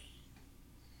door.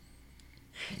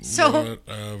 So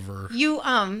whatever. you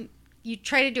you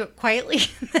try to do it quietly.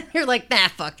 You're like, nah,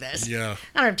 fuck this. Yeah.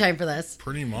 I don't have time for this.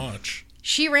 Pretty much.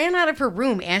 She ran out of her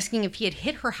room asking if he had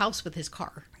hit her house with his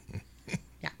car.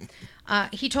 Yeah.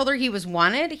 He told her he was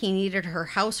wanted. He needed her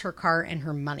house, her car, and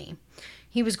her money.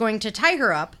 He was going to tie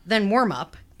her up, then warm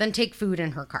up, then take food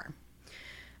in her car.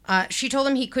 She told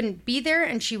him he couldn't be there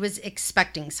and she was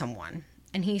expecting someone.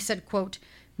 And he said, quote,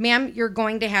 "Ma'am, you're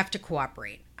going to have to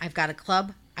cooperate. I've got a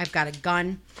club. I've got a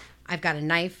gun. I've got a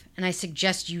knife. And I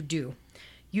suggest you do.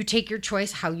 You take your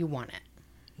choice how you want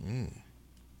it."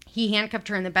 He handcuffed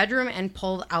her in the bedroom and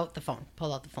pulled out the phone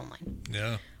line.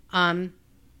 Yeah.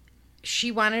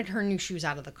 She wanted her new shoes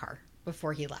out of the car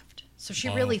before he left. So she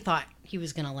really thought he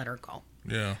was going to let her go.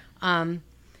 Yeah.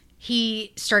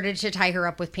 He started to tie her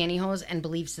up with pantyhose and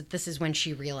believes that this is when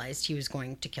she realized he was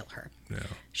going to kill her. Yeah.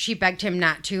 She begged him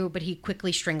not to, but he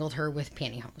quickly strangled her with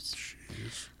pantyhose.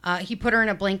 He put her in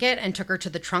a blanket and took her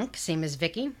to the trunk, same as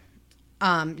Vicky.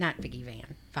 Not Vicky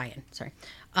Vian, sorry.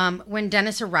 When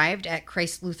Dennis arrived at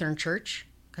Christ Lutheran Church,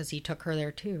 because he took her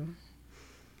there too,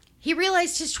 he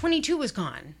realized his 22 was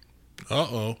gone.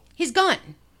 Uh-oh. He's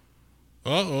gone.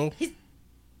 Uh-oh.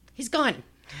 He's gone.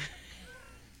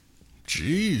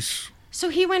 Jeez. So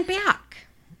he went back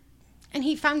and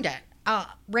he found it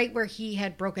right where he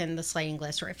had broken the sliding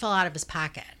glass door. It fell out of his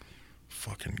pocket.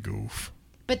 Fucking goof.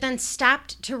 But then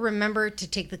stopped to remember to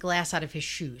take the glass out of his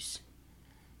shoes.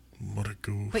 What a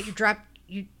goof. But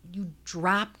you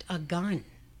dropped a gun.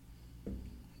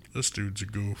 This dude's a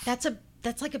goof.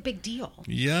 That's like a big deal.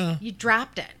 Yeah. You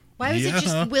dropped it. Why was it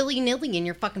just willy-nilly in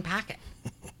your fucking pocket?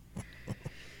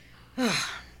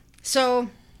 So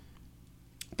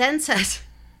then says,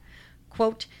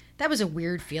 quote, "That was a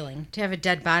weird feeling to have a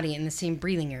dead body in the same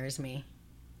breathing air as me."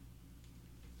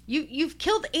 You've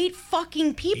killed 8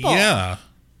 fucking people. Yeah.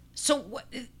 So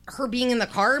her being in the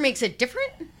car makes it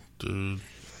different? Dude,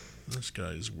 this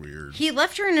guy's weird. He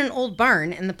left her in an old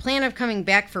barn and the plan of coming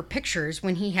back for pictures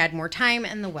when he had more time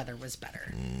and the weather was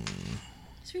better.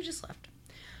 So he just left.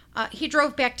 He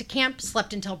drove back to camp,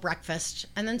 slept until breakfast,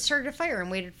 and then started a fire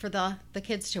and waited for the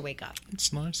kids to wake up.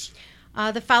 It's nice.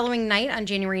 The following night, on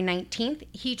January 19th,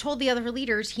 he told the other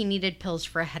leaders he needed pills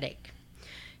for a headache.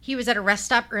 He was at a rest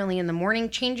stop early in the morning,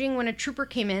 changing when a trooper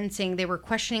came in saying they were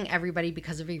questioning everybody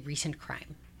because of a recent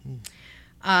crime.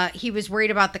 He was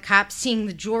worried about the cops seeing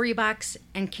the jewelry box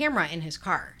and camera in his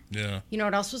car. Yeah. You know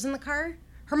what else was in the car?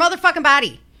 Her motherfucking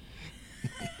body.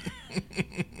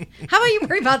 How about you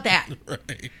worry about that?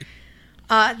 Right.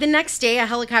 The next day, a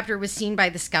helicopter was seen by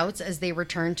the scouts as they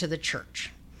returned to the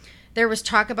church. There was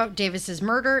talk about Davis's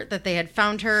murder, that they had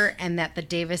found her, and that the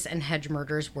Davis and Hedge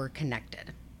murders were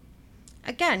connected.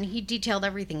 Again, he detailed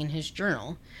everything in his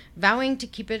journal, vowing to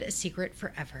keep it a secret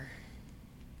forever.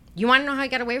 You want to know how he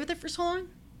got away with it for so long?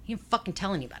 He didn't fucking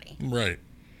tell anybody. Right.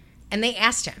 And they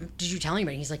asked him, "Did you tell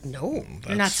anybody?" He's like, "No,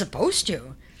 you're not supposed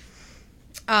to."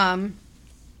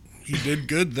 He did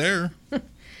good there.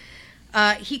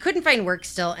 He couldn't find work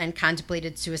still and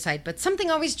contemplated suicide, but something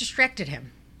always distracted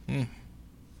him.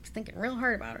 He's thinking real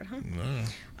hard about it, huh?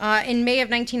 No. In May of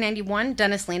 1991,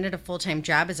 Dennis landed a full-time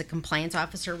job as a compliance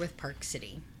officer with Park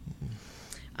City.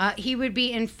 He would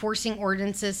be enforcing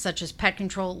ordinances such as pet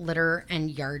control, litter,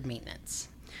 and yard maintenance.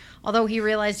 Although he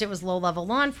realized it was low-level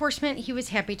law enforcement, he was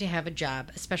happy to have a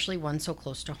job, especially one so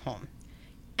close to home.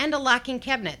 And a locking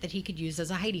cabinet that he could use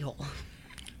as a hidey hole.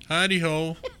 Hidey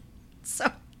hole.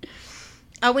 So,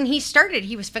 when he started,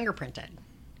 he was fingerprinted.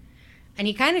 And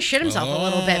he kind of shit himself a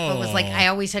little bit, but was like, I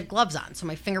always had gloves on, so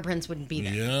my fingerprints wouldn't be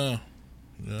there. Yeah.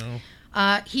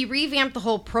 No. He revamped the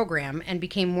whole program and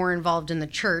became more involved in the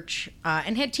church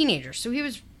and had teenagers. So he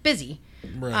was busy,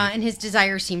 Right. And his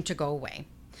desire seemed to go away.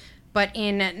 But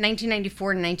in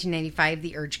 1994 and 1995,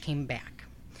 the urge came back.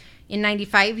 In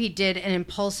 95, he did an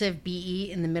impulsive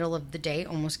BE in the middle of the day,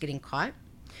 almost getting caught.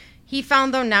 He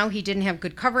found, though, now he didn't have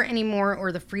good cover anymore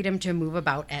or the freedom to move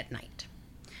about at night.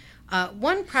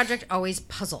 One project always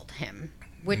puzzled him,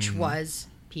 which was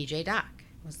PJ Doc,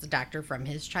 was the doctor from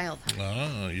his childhood.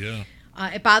 Ah, yeah.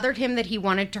 It bothered him that he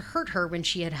wanted to hurt her when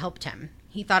she had helped him.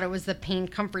 He thought it was the pain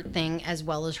comfort thing as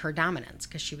well as her dominance,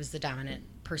 because she was the dominant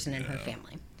person in her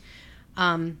family.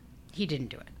 He didn't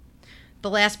do it. The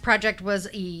last project was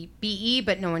a BE,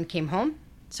 but no one came home.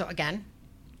 So again,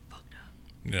 fucked up.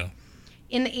 Yeah.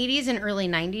 In the 80s and early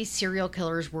 90s, serial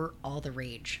killers were all the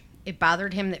rage. It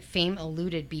bothered him that fame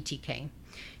eluded BTK.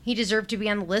 He deserved to be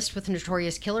on the list with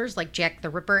notorious killers like Jack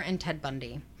the Ripper and Ted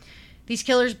Bundy. These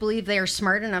killers believe they are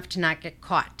smart enough to not get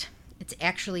caught. It's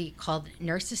actually called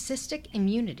narcissistic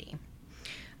immunity.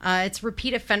 It's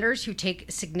repeat offenders who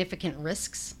take significant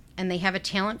risks, and they have a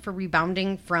talent for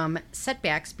rebounding from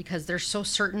setbacks because they're so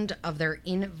certain of their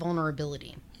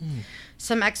invulnerability.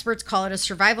 Some experts call it a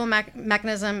survival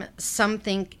mechanism. Some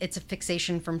think it's a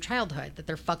fixation from childhood, that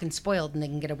they're fucking spoiled and they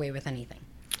can get away with anything.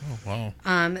 Oh, wow.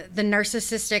 The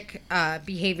narcissistic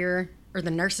behavior, or the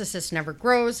narcissist never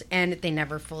grows, and they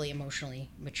never fully emotionally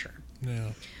mature.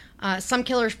 Yeah. Some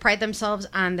killers pride themselves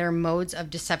on their modes of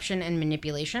deception and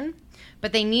manipulation,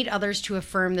 but they need others to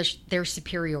affirm their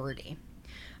superiority.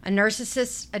 A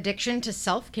narcissist's addiction to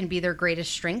self can be their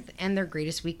greatest strength and their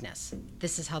greatest weakness.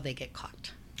 This is how they get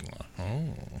caught.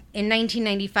 In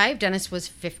 1995, Dennis was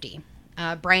 50.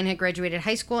 Brian had graduated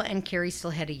high school, and Carrie still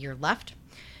had a year left.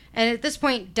 And at this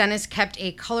point, Dennis kept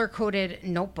a color-coded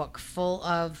notebook full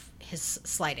of his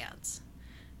slide ads.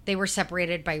 They were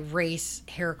separated by race,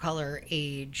 hair color,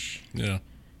 age. Yeah.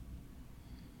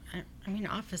 I mean,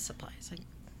 office supplies.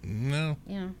 No.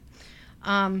 Yeah.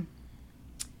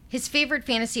 His favorite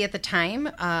fantasy at the time,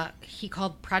 he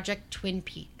called Project Twin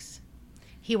Peaks.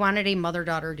 He wanted a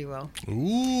mother-daughter duo.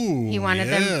 Ooh, He wanted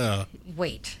yeah. them.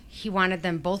 Wait. He wanted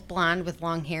them both blonde with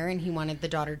long hair, and he wanted the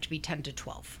daughter to be 10 to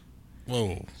 12.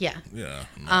 Whoa. Yeah. Yeah.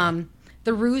 No.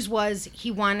 The ruse was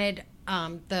he wanted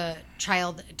the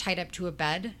child tied up to a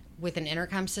bed with an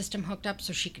intercom system hooked up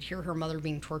so she could hear her mother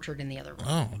being tortured in the other room.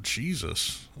 Oh,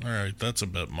 Jesus. All right, that's a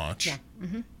bit much. Yeah.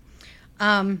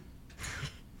 Mm-hmm.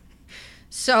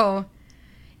 So,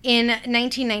 in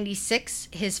 1996,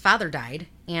 his father died,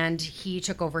 and he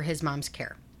took over his mom's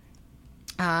care.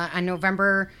 On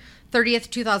November 30th,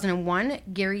 2001,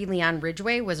 Gary Leon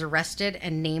Ridgway was arrested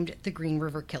and named the Green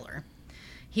River Killer.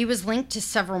 He was linked to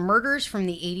several murders from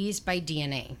the 80s by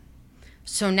DNA.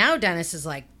 So now Dennis is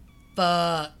like,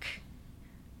 fuck,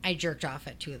 I jerked off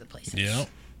at 2 of the places. Yeah.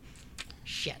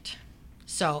 Shit.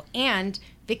 So, and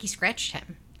Vicky scratched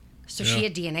him. So she Yeah.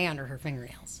 had DNA under her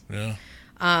fingernails. Yeah.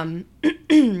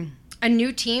 A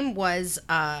new team was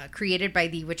created by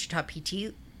the Wichita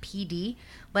PD,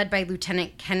 led by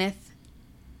Lieutenant Kenneth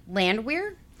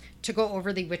Landwehr, to go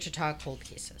over the Wichita cold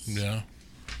cases. Yeah.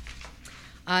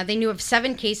 They knew of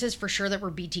 7 cases for sure that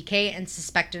were BTK and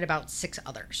suspected about 6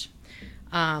 others.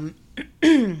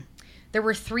 There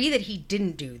were 3 that he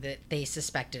didn't do that they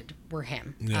suspected were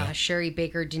him. Yeah. Sherry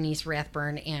Baker, Denise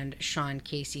Rathburn, and Sean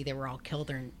Casey. They were all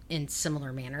killed in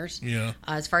similar manners. Yeah.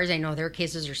 As far as I know, their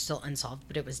cases are still unsolved,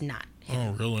 but it was not him.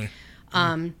 Oh, really?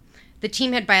 The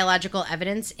team had biological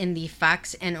evidence in the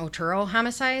Fox and Otero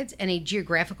homicides and a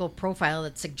geographical profile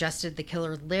that suggested the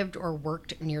killer lived or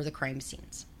worked near the crime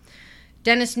scenes.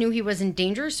 Dennis knew he was in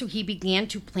danger, so he began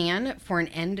to plan for an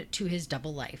end to his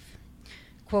double life.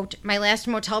 Quote, "My last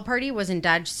motel party was in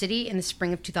Dodge City in the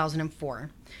spring of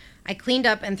 2004. I cleaned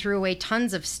up and threw away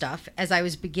tons of stuff as I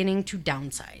was beginning to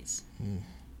downsize."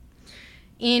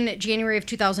 In January of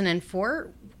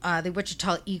 2004, the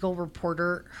Wichita Eagle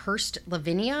reporter Hurst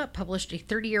Lavinia published a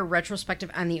 30-year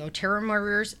retrospective on the Otero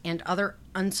murders and other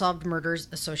unsolved murders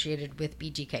associated with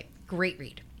BTK. Great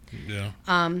read. Yeah.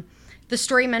 The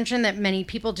story mentioned that many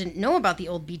people didn't know about the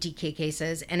old BTK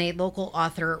cases, and a local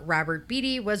author, Robert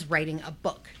Beatty, was writing a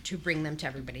book to bring them to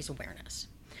everybody's awareness.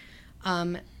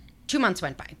 2 months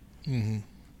went by. Mm-hmm.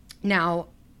 Now,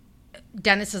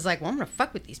 Dennis is like, well, I'm going to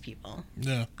fuck with these people.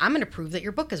 Yeah. I'm going to prove that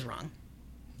your book is wrong.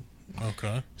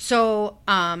 Okay. So,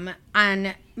 on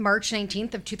March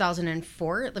 19th of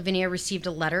 2004, Lavinia received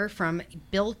a letter from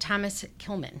Bill Thomas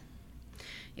Kilman.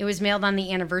 It was mailed on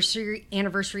the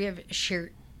anniversary of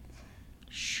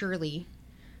Shirley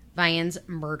Vian's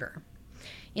murder.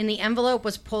 In the envelope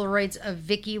was Polaroids of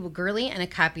Vicky Wigurley and a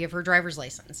copy of her driver's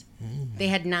license. They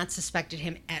had not suspected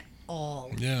him at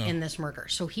all in this murder.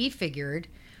 So he figured,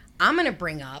 I'm going to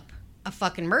bring up a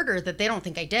fucking murder that they don't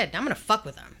think I did. I'm going to fuck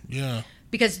with them. Yeah.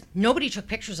 Because nobody took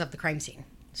pictures of the crime scene.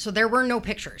 So there were no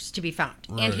pictures to be found.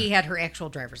 Right. And he had her actual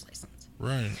driver's license.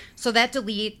 Right. So that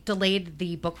delayed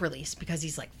the book release because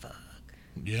he's like, fuck.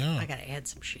 Yeah. I got to add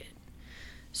some shit.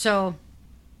 So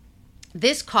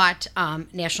this caught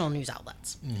national news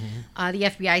outlets. Mm-hmm. The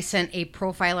FBI sent a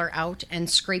profiler out, and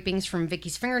scrapings from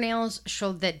Vicky's fingernails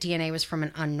showed that DNA was from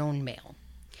an unknown male.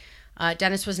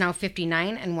 Dennis was now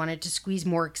 59 and wanted to squeeze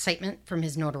more excitement from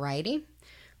his notoriety.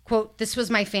 Quote, "This was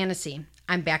my fantasy.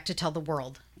 I'm back to tell the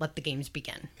world. Let the games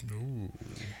begin."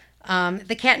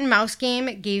 The cat and mouse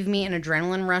game gave me an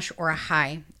adrenaline rush or a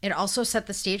high. It also set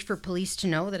the stage for police to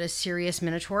know that a serious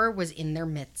minotaur was in their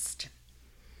midst.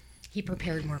 He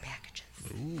prepared more packages.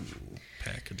 Ooh,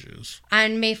 packages.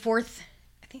 On May 4th,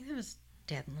 I think that was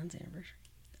Dad and Lynn's anniversary,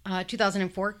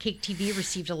 2004, Cake TV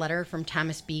received a letter from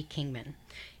Thomas B. Kingman.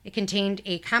 It contained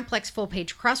a complex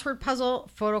full-page crossword puzzle,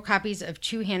 photocopies of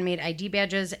 2 handmade ID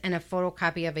badges, and a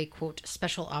photocopy of a, quote,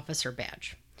 special officer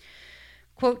badge.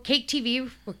 Quote, Cake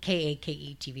TV, or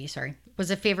K-A-K-E TV, sorry, was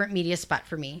a favorite media spot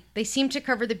for me. They seemed to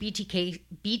cover the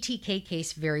BTK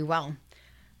case very well.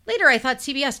 Later, I thought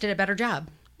CBS did a better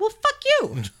job. Well, fuck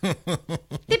you.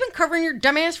 They've been covering your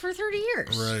dumbass for 30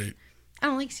 years. Right. I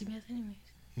don't like CBS anyways.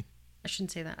 I shouldn't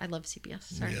say that. I love CBS.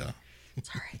 Sorry. Yeah.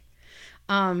 Sorry.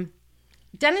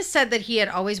 Dennis said that he had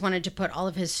always wanted to put all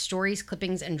of his stories,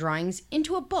 clippings, and drawings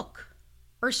into a book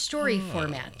or story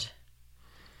format.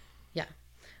 Yeah.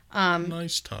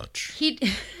 Nice touch.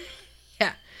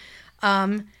 Yeah.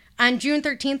 On June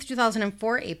 13th,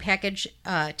 2004, a package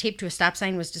taped to a stop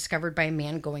sign was discovered by a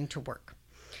man going to work.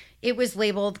 It was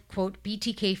labeled, quote,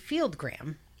 BTK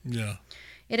Fieldgram. Yeah.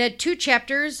 It had 2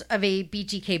 chapters of a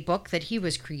BTK book that he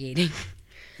was creating.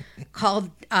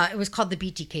 It was called The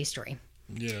BTK Story.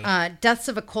 Yeah. Deaths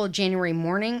of a Cold January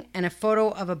Morning, and a photo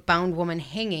of a bound woman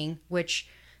hanging, which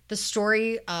the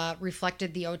story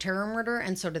reflected the Otero murder,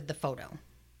 and so did the photo.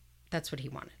 That's what he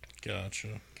wanted.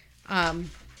 Gotcha.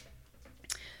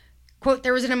 Quote,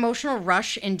 there was an emotional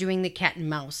rush in doing the cat and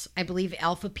mouse. I believe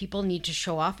alpha people need to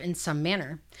show off in some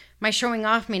manner. My showing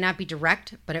off may not be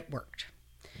direct, but it worked.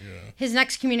 Yeah. His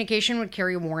next communication would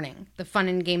carry a warning. The fun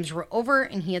and games were over,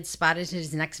 and he had spotted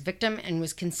his next victim and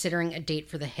was considering a date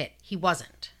for the hit. He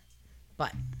wasn't.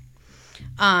 But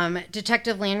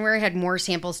Detective Landwehr had more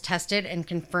samples tested and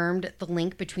confirmed the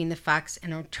link between the Fox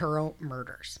and Otero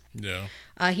murders. Yeah.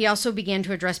 He also began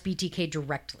to address BTK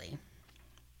directly.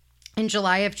 In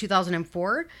July of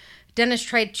 2004, Dennis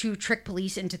tried to trick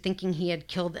police into thinking he had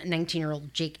killed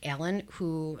 19-year-old Jake Allen,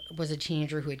 who was a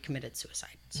teenager who had committed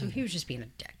suicide. So he was just being a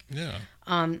dick. Yeah.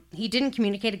 He didn't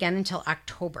communicate again until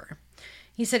October.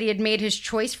 He said he had made his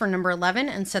choice for number 11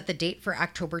 and set the date for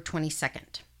October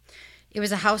 22nd. It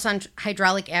was a house on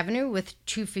Hydraulic Avenue with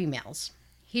 2 females.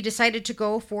 He decided to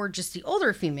go for just the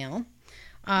older female.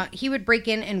 He would break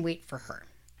in and wait for her.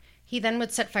 He then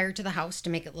would set fire to the house to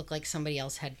make it look like somebody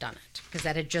else had done it, because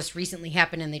that had just recently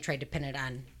happened and they tried to pin it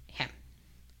on him.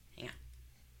 Hang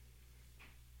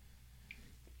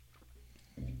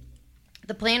on.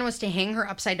 The plan was to hang her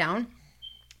upside down,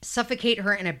 suffocate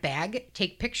her in a bag,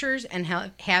 take pictures, and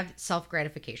have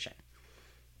self-gratification.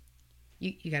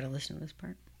 You got to listen to this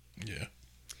part. Yeah.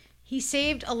 He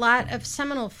saved a lot of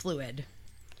seminal fluid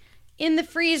in the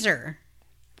freezer.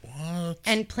 What?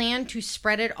 And planned to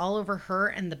spread it all over her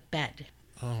and the bed.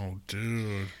 Oh,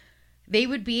 dude. They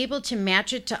would be able to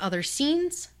match it to other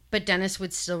scenes, but Dennis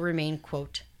would still remain,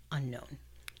 quote, unknown.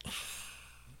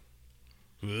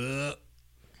 Ugh.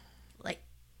 Like,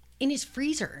 in his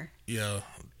freezer. Yeah,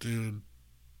 dude.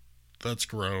 That's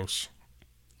gross.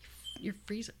 Your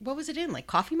freezer? What was it in? Like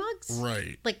coffee mugs?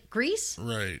 Right. Like grease?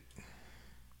 Right.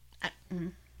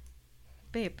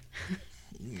 Babe.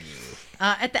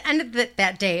 At the end of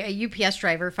that day, a UPS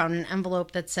driver found an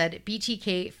envelope that said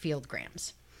BTK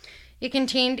Fieldgrams. It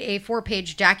contained a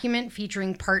 4-page document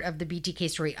featuring part of the BTK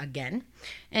story again,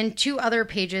 and 2 other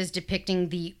pages depicting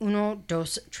the uno,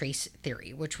 dos, tres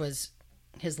theory, which was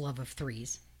his love of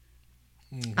threes.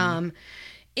 Mm-hmm.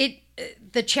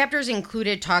 The chapters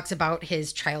included talks about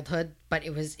his childhood, but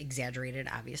it was exaggerated,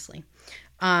 obviously.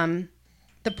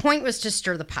 The point was to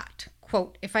stir the pot.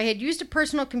 Quote, if I had used a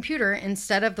personal computer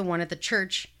instead of the one at the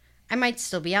church, I might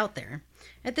still be out there.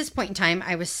 At this point in time,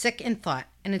 I was sick in thought,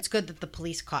 and it's good that the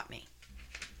police caught me.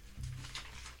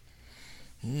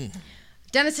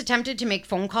 Dennis attempted to make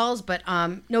phone calls, but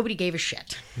nobody gave a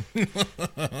shit.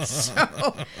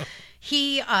 So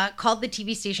he called the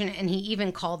TV station, and he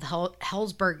even called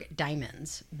Hellsberg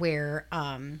Diamonds, where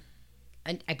I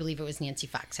believe it was Nancy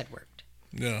Fox had worked.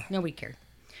 Yeah. Nobody cared.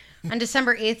 On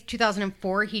December 8th,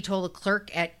 2004, he told a clerk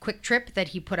at Quick Trip that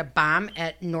he put a bomb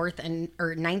at 9th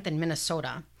and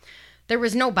Minnesota. There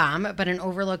was no bomb, but an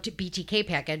overlooked BTK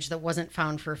package that wasn't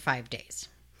found for 5 days.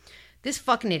 This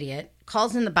fucking idiot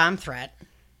calls in the bomb threat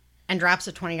and drops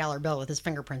a $20 bill with his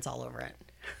fingerprints all over it.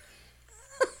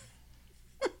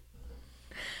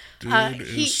 Dude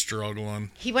is struggling.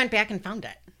 He went back and found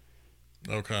it.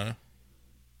 Okay.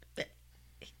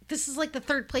 This is like the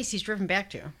 3rd place he's driven back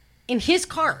to. In his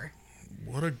car.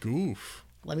 What a goof.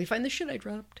 Let me find the shit I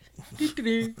dropped.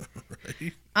 Right.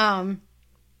 Oh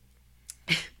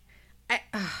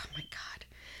my God.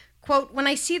 Quote, when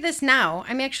I see this now,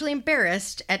 I'm actually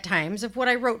embarrassed at times of what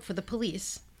I wrote for the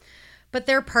police. But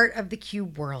they're part of the Q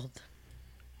world.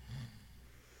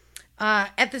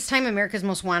 At this time, America's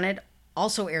Most Wanted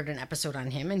also aired an episode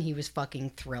on him, and he was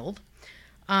fucking thrilled.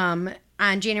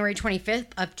 On January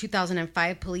 25th of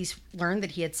 2005, police learned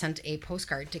that he had sent a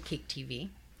postcard to Cake TV.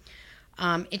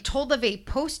 It told of a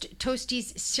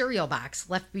post-Toasties cereal box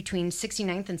left between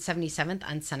 69th and 77th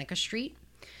on Seneca Street.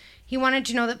 He wanted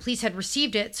to know that police had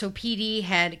received it, so PD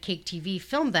had Cake TV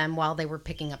film them while they were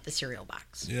picking up the cereal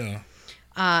box. Yeah.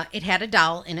 It had a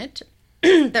doll in it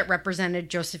that represented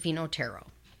Josephine Otero.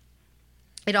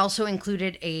 It also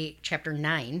included a chapter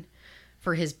 9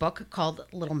 for his book called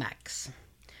Little Mex.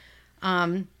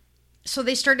 So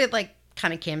they started like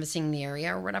kind of canvassing the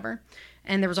area or whatever.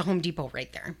 And there was a Home Depot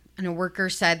right there. And a worker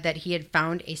said that he had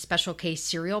found a special case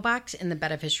cereal box in the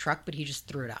bed of his truck, but he just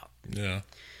threw it out. Yeah.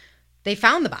 They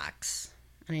found the box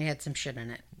and it had some shit in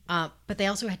it. But they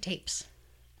also had tapes.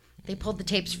 They pulled the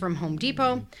tapes from Home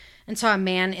Depot and saw a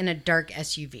man in a dark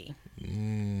SUV.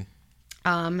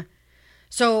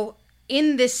 So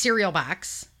in this cereal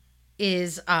box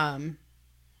is,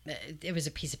 it was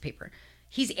a piece of paper.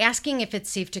 He's asking if it's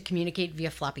safe to communicate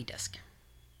via floppy disk.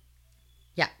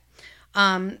 Yeah.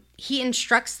 He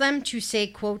instructs them to say,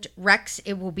 quote, Rex,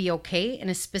 it will be okay in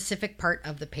a specific part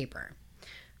of the paper.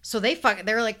 So they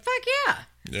were like, fuck yeah.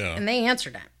 Yeah. And they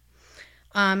answered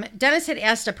it. Dennis had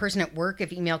asked a person at work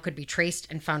if email could be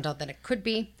traced and found out that it could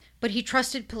be, but he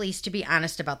trusted police to be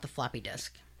honest about the floppy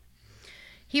disk.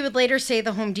 He would later say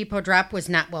the Home Depot drop was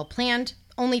not well planned,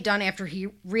 only done after he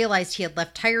realized he had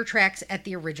left tire tracks at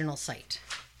the original site.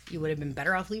 You would have been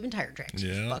better off leaving tire tracks.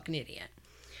 Yeah. You fucking idiot.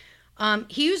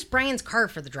 He used Brian's car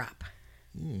for the drop.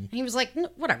 He was like,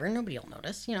 whatever, nobody will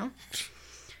notice, you know.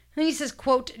 And he says,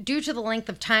 quote, due to the length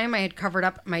of time I had covered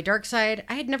up my dark side,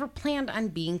 I had never planned on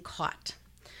being caught.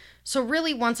 So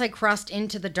really, once I crossed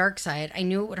into the dark side, I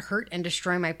knew it would hurt and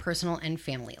destroy my personal and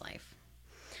family life.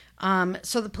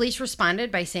 So the police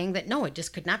responded by saying that no, it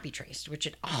just could not be traced, which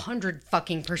it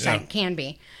 100% can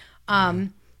be.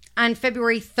 On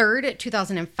February 3rd,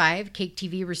 2005, Cake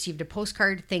TV received a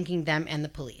postcard thanking them and the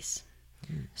police.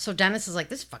 So Dennis is like,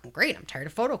 this is fucking great. I'm tired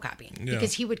of photocopying. Yeah.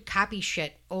 Because he would copy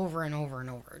shit over and over and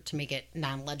over to make it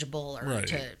non-legible or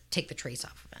to take the trace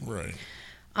off of it. Right.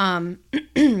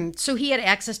 So he had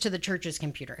access to the church's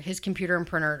computer. His computer and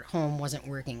printer at home wasn't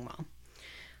working well.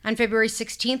 On February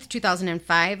 16th,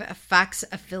 2005, a Fox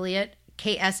affiliate,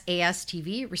 KSAS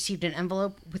TV, received an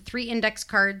envelope with 3 index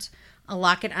cards, a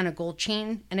locket on a gold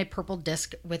chain, and a purple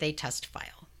disc with a test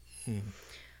file.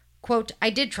 Quote, I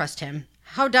did trust him.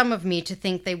 How dumb of me to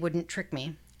think they wouldn't trick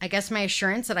me. I guess my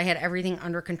assurance that I had everything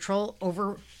under control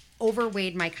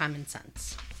overweighed my common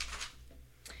sense.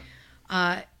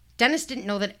 Dennis didn't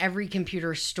know that every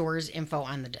computer stores info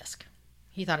on the disk.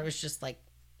 He thought it was just like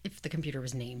if the computer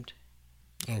was named.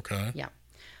 Okay. Yeah.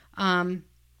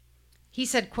 He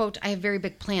said, quote, I have very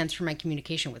big plans for my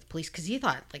communication with police, because he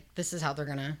thought, like, this is how we're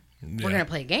going to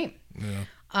play a game. Yeah.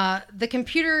 The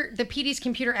PD's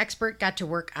computer expert got to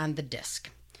work on the disk.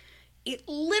 It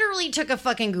literally took a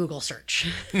fucking Google search.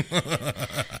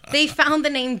 They found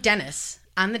the name Dennis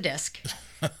on the disk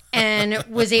and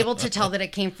was able to tell that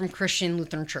it came from Christian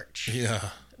Lutheran Church. Yeah.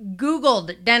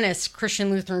 Googled Dennis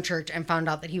Christian Lutheran Church and found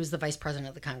out that he was the vice president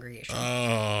of the congregation.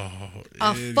 Oh,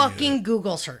 a idiot. fucking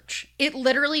Google search. It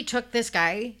literally took this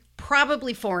guy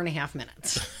probably 4.5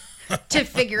 minutes to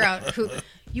figure out who.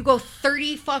 You go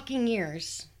 30 fucking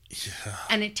years. Yeah.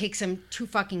 And it takes him 2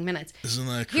 fucking minutes. Isn't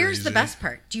that crazy? Here's the best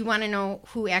part. Do you want to know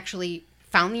who actually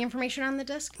found the information on the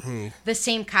disk? Who? The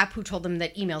same cop who told them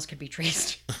that emails could be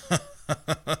traced.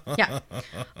 Yeah.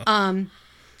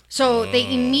 So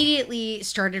they immediately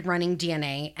started running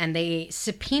DNA, and they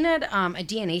subpoenaed a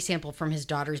DNA sample from his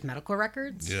daughter's medical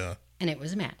records. Yeah. And it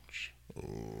was a match.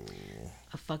 Oh.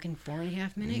 A fucking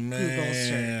 4.5 minute Man, Google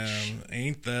search.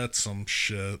 Ain't that some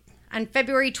shit? On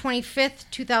February 25th,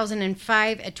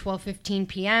 2005, at 12:15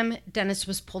 p.m., Dennis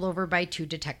was pulled over by 2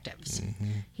 detectives. Mm-hmm.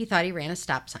 He thought he ran a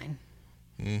stop sign.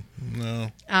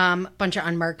 No. Bunch of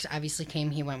unmarks obviously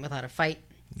came. He went without a fight.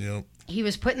 Yep. He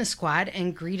was put in the squad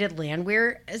and greeted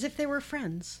Landwehr as if they were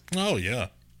friends. Oh, yeah.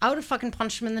 I would have fucking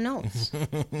punched him in the nose.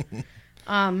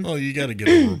 Well, you got to get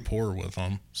a rapport with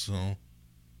them, so.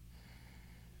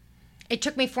 It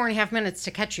took me 4.5 minutes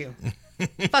to catch you.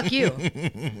 Fuck you.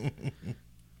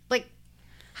 Like,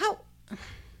 how?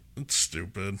 It's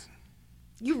stupid.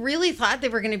 You really thought they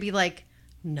were going to be like,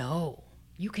 no,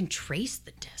 you can trace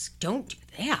the disc. Don't do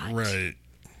that. Right.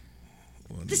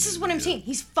 This is what I'm saying.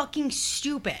 He's fucking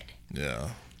stupid.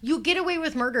 Yeah. You get away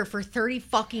with murder for 30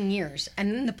 fucking years,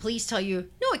 and then the police tell you,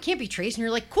 no, it can't be traced, and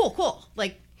you're like, cool.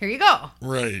 Like, here you go.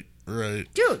 Right.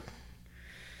 Dude.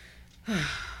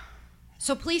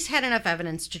 So police had enough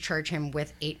evidence to charge him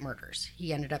with 8 murders.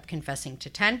 He ended up confessing to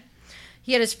 10.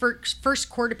 He had his first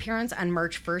court appearance on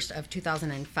March 1st of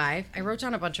 2005. I wrote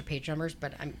down a bunch of page numbers,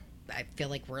 but I feel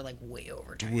like we're like way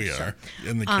over time. We are.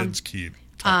 And the kids keep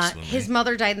texting me. His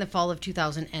mother died in the fall of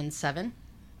 2007.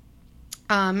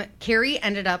 Carrie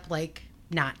ended up like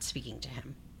not speaking to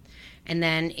him. And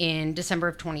then in December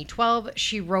of 2012,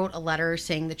 she wrote a letter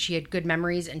saying that she had good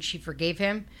memories and she forgave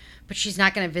him, but she's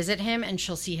not going to visit him and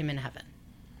she'll see him in heaven.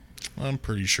 I'm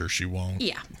pretty sure she won't.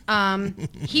 Yeah.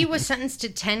 He was sentenced to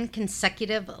 10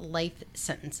 consecutive life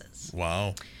sentences.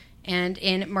 Wow. And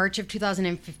in March of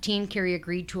 2015, Carrie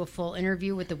agreed to a full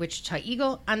interview with the Wichita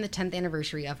Eagle on the 10th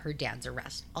anniversary of her dad's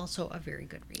arrest. Also a very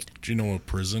good read. Do you know what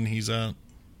prison he's at?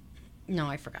 No,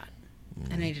 I forgot.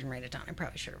 And I didn't write it down. I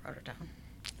probably should have wrote it down.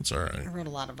 It's all right. I wrote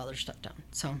a lot of other stuff down.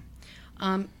 So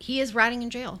he is rotting in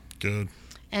jail. Good.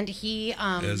 And he...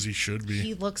 as he should be.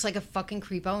 He looks like a fucking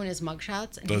creepo in his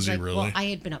mugshots. And Does he's he like, really? Well, I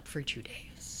had been up for 2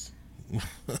 days.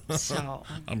 So...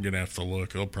 I'm going to have to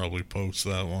look. I'll probably post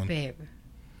that one. Babe.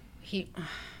 He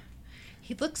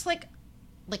looks like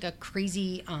a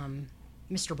crazy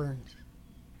Mr. Burns.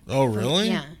 Oh, really?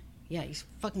 Yeah, he's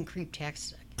fucking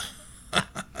creep-tastic.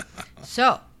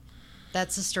 So,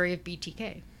 that's the story of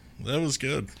BTK. That was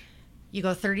good. You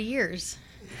go 30 years.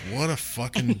 What a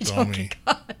fucking dummy.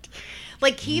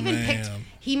 Like, he even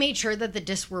he made sure that the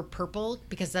discs were purple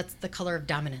because that's the color of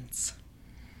dominance.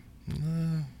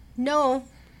 No.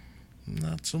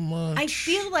 Not so much. I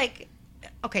feel like,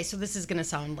 okay, so this is going to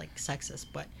sound like sexist,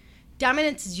 but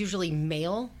dominance is usually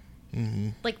male,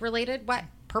 like related. What?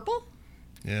 Purple?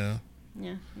 Yeah.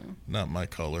 Yeah, no. Not my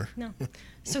color. No.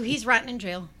 So he's rotting in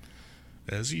jail.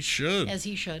 As he should. As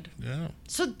he should. Yeah.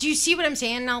 So do you see what I'm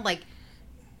saying now? Like,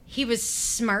 he was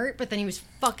smart, but then he was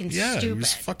fucking stupid. Yeah, he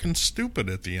was fucking stupid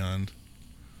at the end.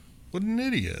 What an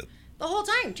idiot. The whole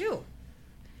time, too.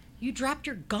 You dropped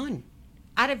your gun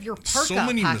out of your parka So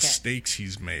many pocket. mistakes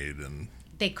he's made, and...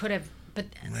 They could have, but...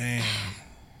 Man.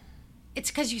 It's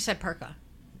because you said parka.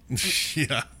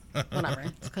 Yeah. Whatever.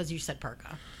 It's because you said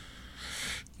parka.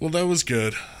 Well, that was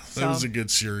good. That So- was a good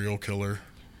serial killer.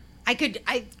 I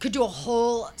could do a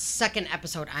whole second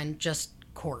episode on just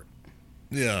court,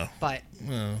 Yeah. but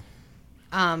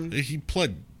He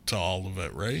pled to all of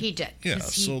it, right? he did. Yeah,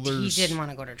 'Cause so he there's... didn't want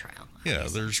to go to trial. Yeah,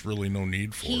 obviously. there's really no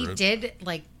need for He it. did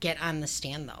like get on the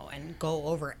stand though and go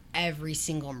over every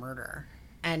single murder,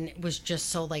 and was just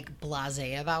so like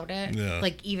blasé about it. Yeah.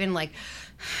 Like even like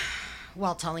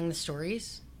while telling the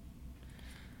stories.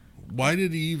 Why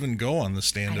did he even go on the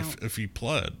stand I don't- if he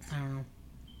pled? I don't know.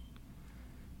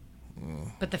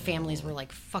 But the families were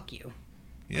like, "Fuck you."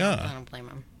 I Yeah. don't blame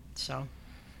them. So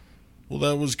Well,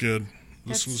 that was good.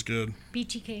 This That's- was good.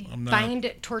 BTK, I'm not-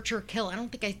 bind, torture, kill. I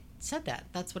don't think I said that.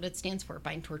 That's what it stands for.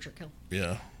 Bind, torture, kill.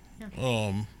 Yeah.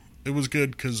 It was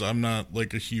good because I'm not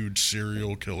like a huge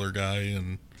serial killer guy,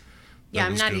 and Yeah, that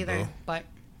I'm was not good, either. though. But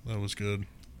That was good.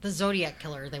 the Zodiac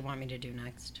killer, they want me to do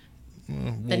next.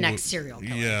 We'll next serial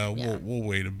killer. Yeah, Yeah. We'll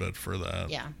wait a bit for that.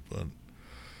 Yeah. But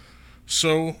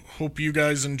so hope you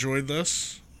guys enjoyed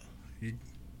this.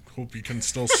 Hope you can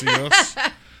still see us.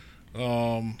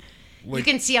 You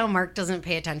can see how Mark doesn't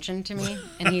pay attention to me,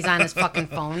 and he's on his fucking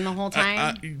phone the whole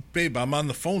time. Babe, I'm on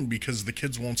the phone because the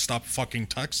kids won't stop fucking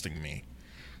texting me.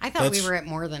 I thought we that's- were at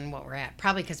more than what we're at.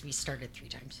 Probably because we started 3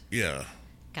 times. Yeah.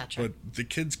 Gotcha. But the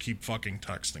kids keep fucking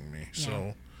texting me.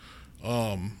 So,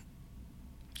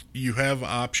 you have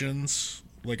options.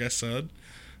 Like I said,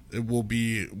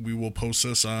 we will post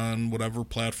this on whatever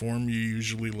platform you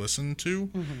usually listen to.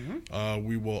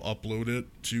 We will upload it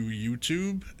to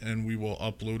YouTube, and we will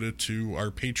upload it to our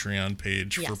Patreon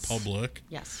page for Yes. public.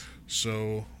 Yes.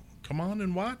 So come on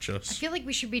and watch I us. feel like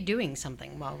we should be doing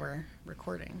something while we're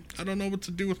recording. I don't know what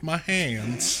to do with my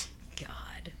hands.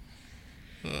 God.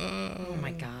 Oh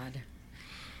my God.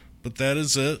 But that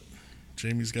is it.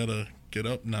 Jamie's got to get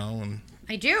up now and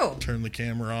I do. turn the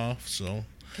camera off, so...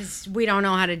 Because we don't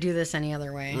know how to do this any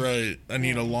other way. Right. I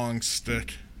need a long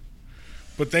stick.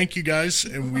 But thank you guys,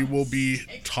 and we will be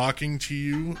talking to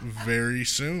you very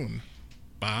soon.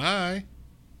 Bye.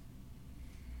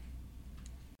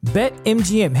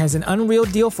 BetMGM has an unreal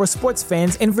deal for sports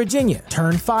fans in Virginia.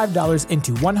 Turn $5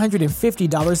 into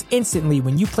 $150 instantly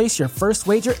when you place your first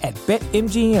wager at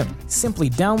BetMGM. Simply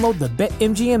download the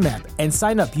BetMGM app and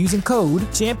sign up using code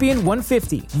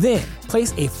Champion150. Then,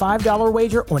 place a $5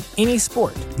 wager on any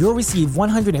sport. You'll receive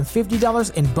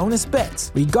 $150 in bonus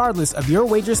bets, regardless of your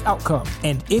wager's outcome.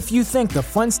 And if you think the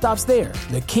fun stops there,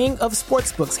 the king of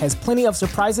sportsbooks has plenty of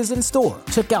surprises in store.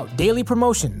 Check out daily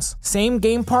promotions,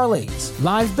 same-game parlays,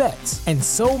 live bets, and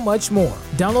so much more.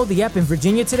 Download the app in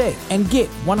Virginia today and get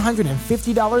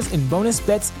 $150 in bonus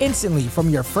bets instantly from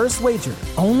your first wager.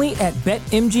 Only at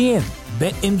BetMGM.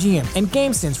 BetMGM and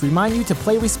GameSense remind you to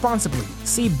play responsibly.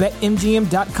 See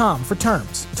BetMGM.com for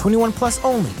terms. 21 plus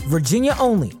only. Virginia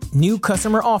only. New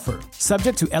customer offer.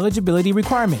 Subject to eligibility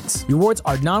requirements. Rewards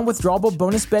are non-withdrawable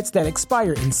bonus bets that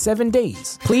expire in 7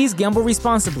 days. Please gamble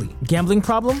responsibly. Gambling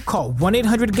problem? Call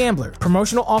 1-800-GAMBLER.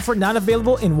 Promotional offer not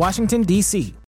available in Washington, D.C.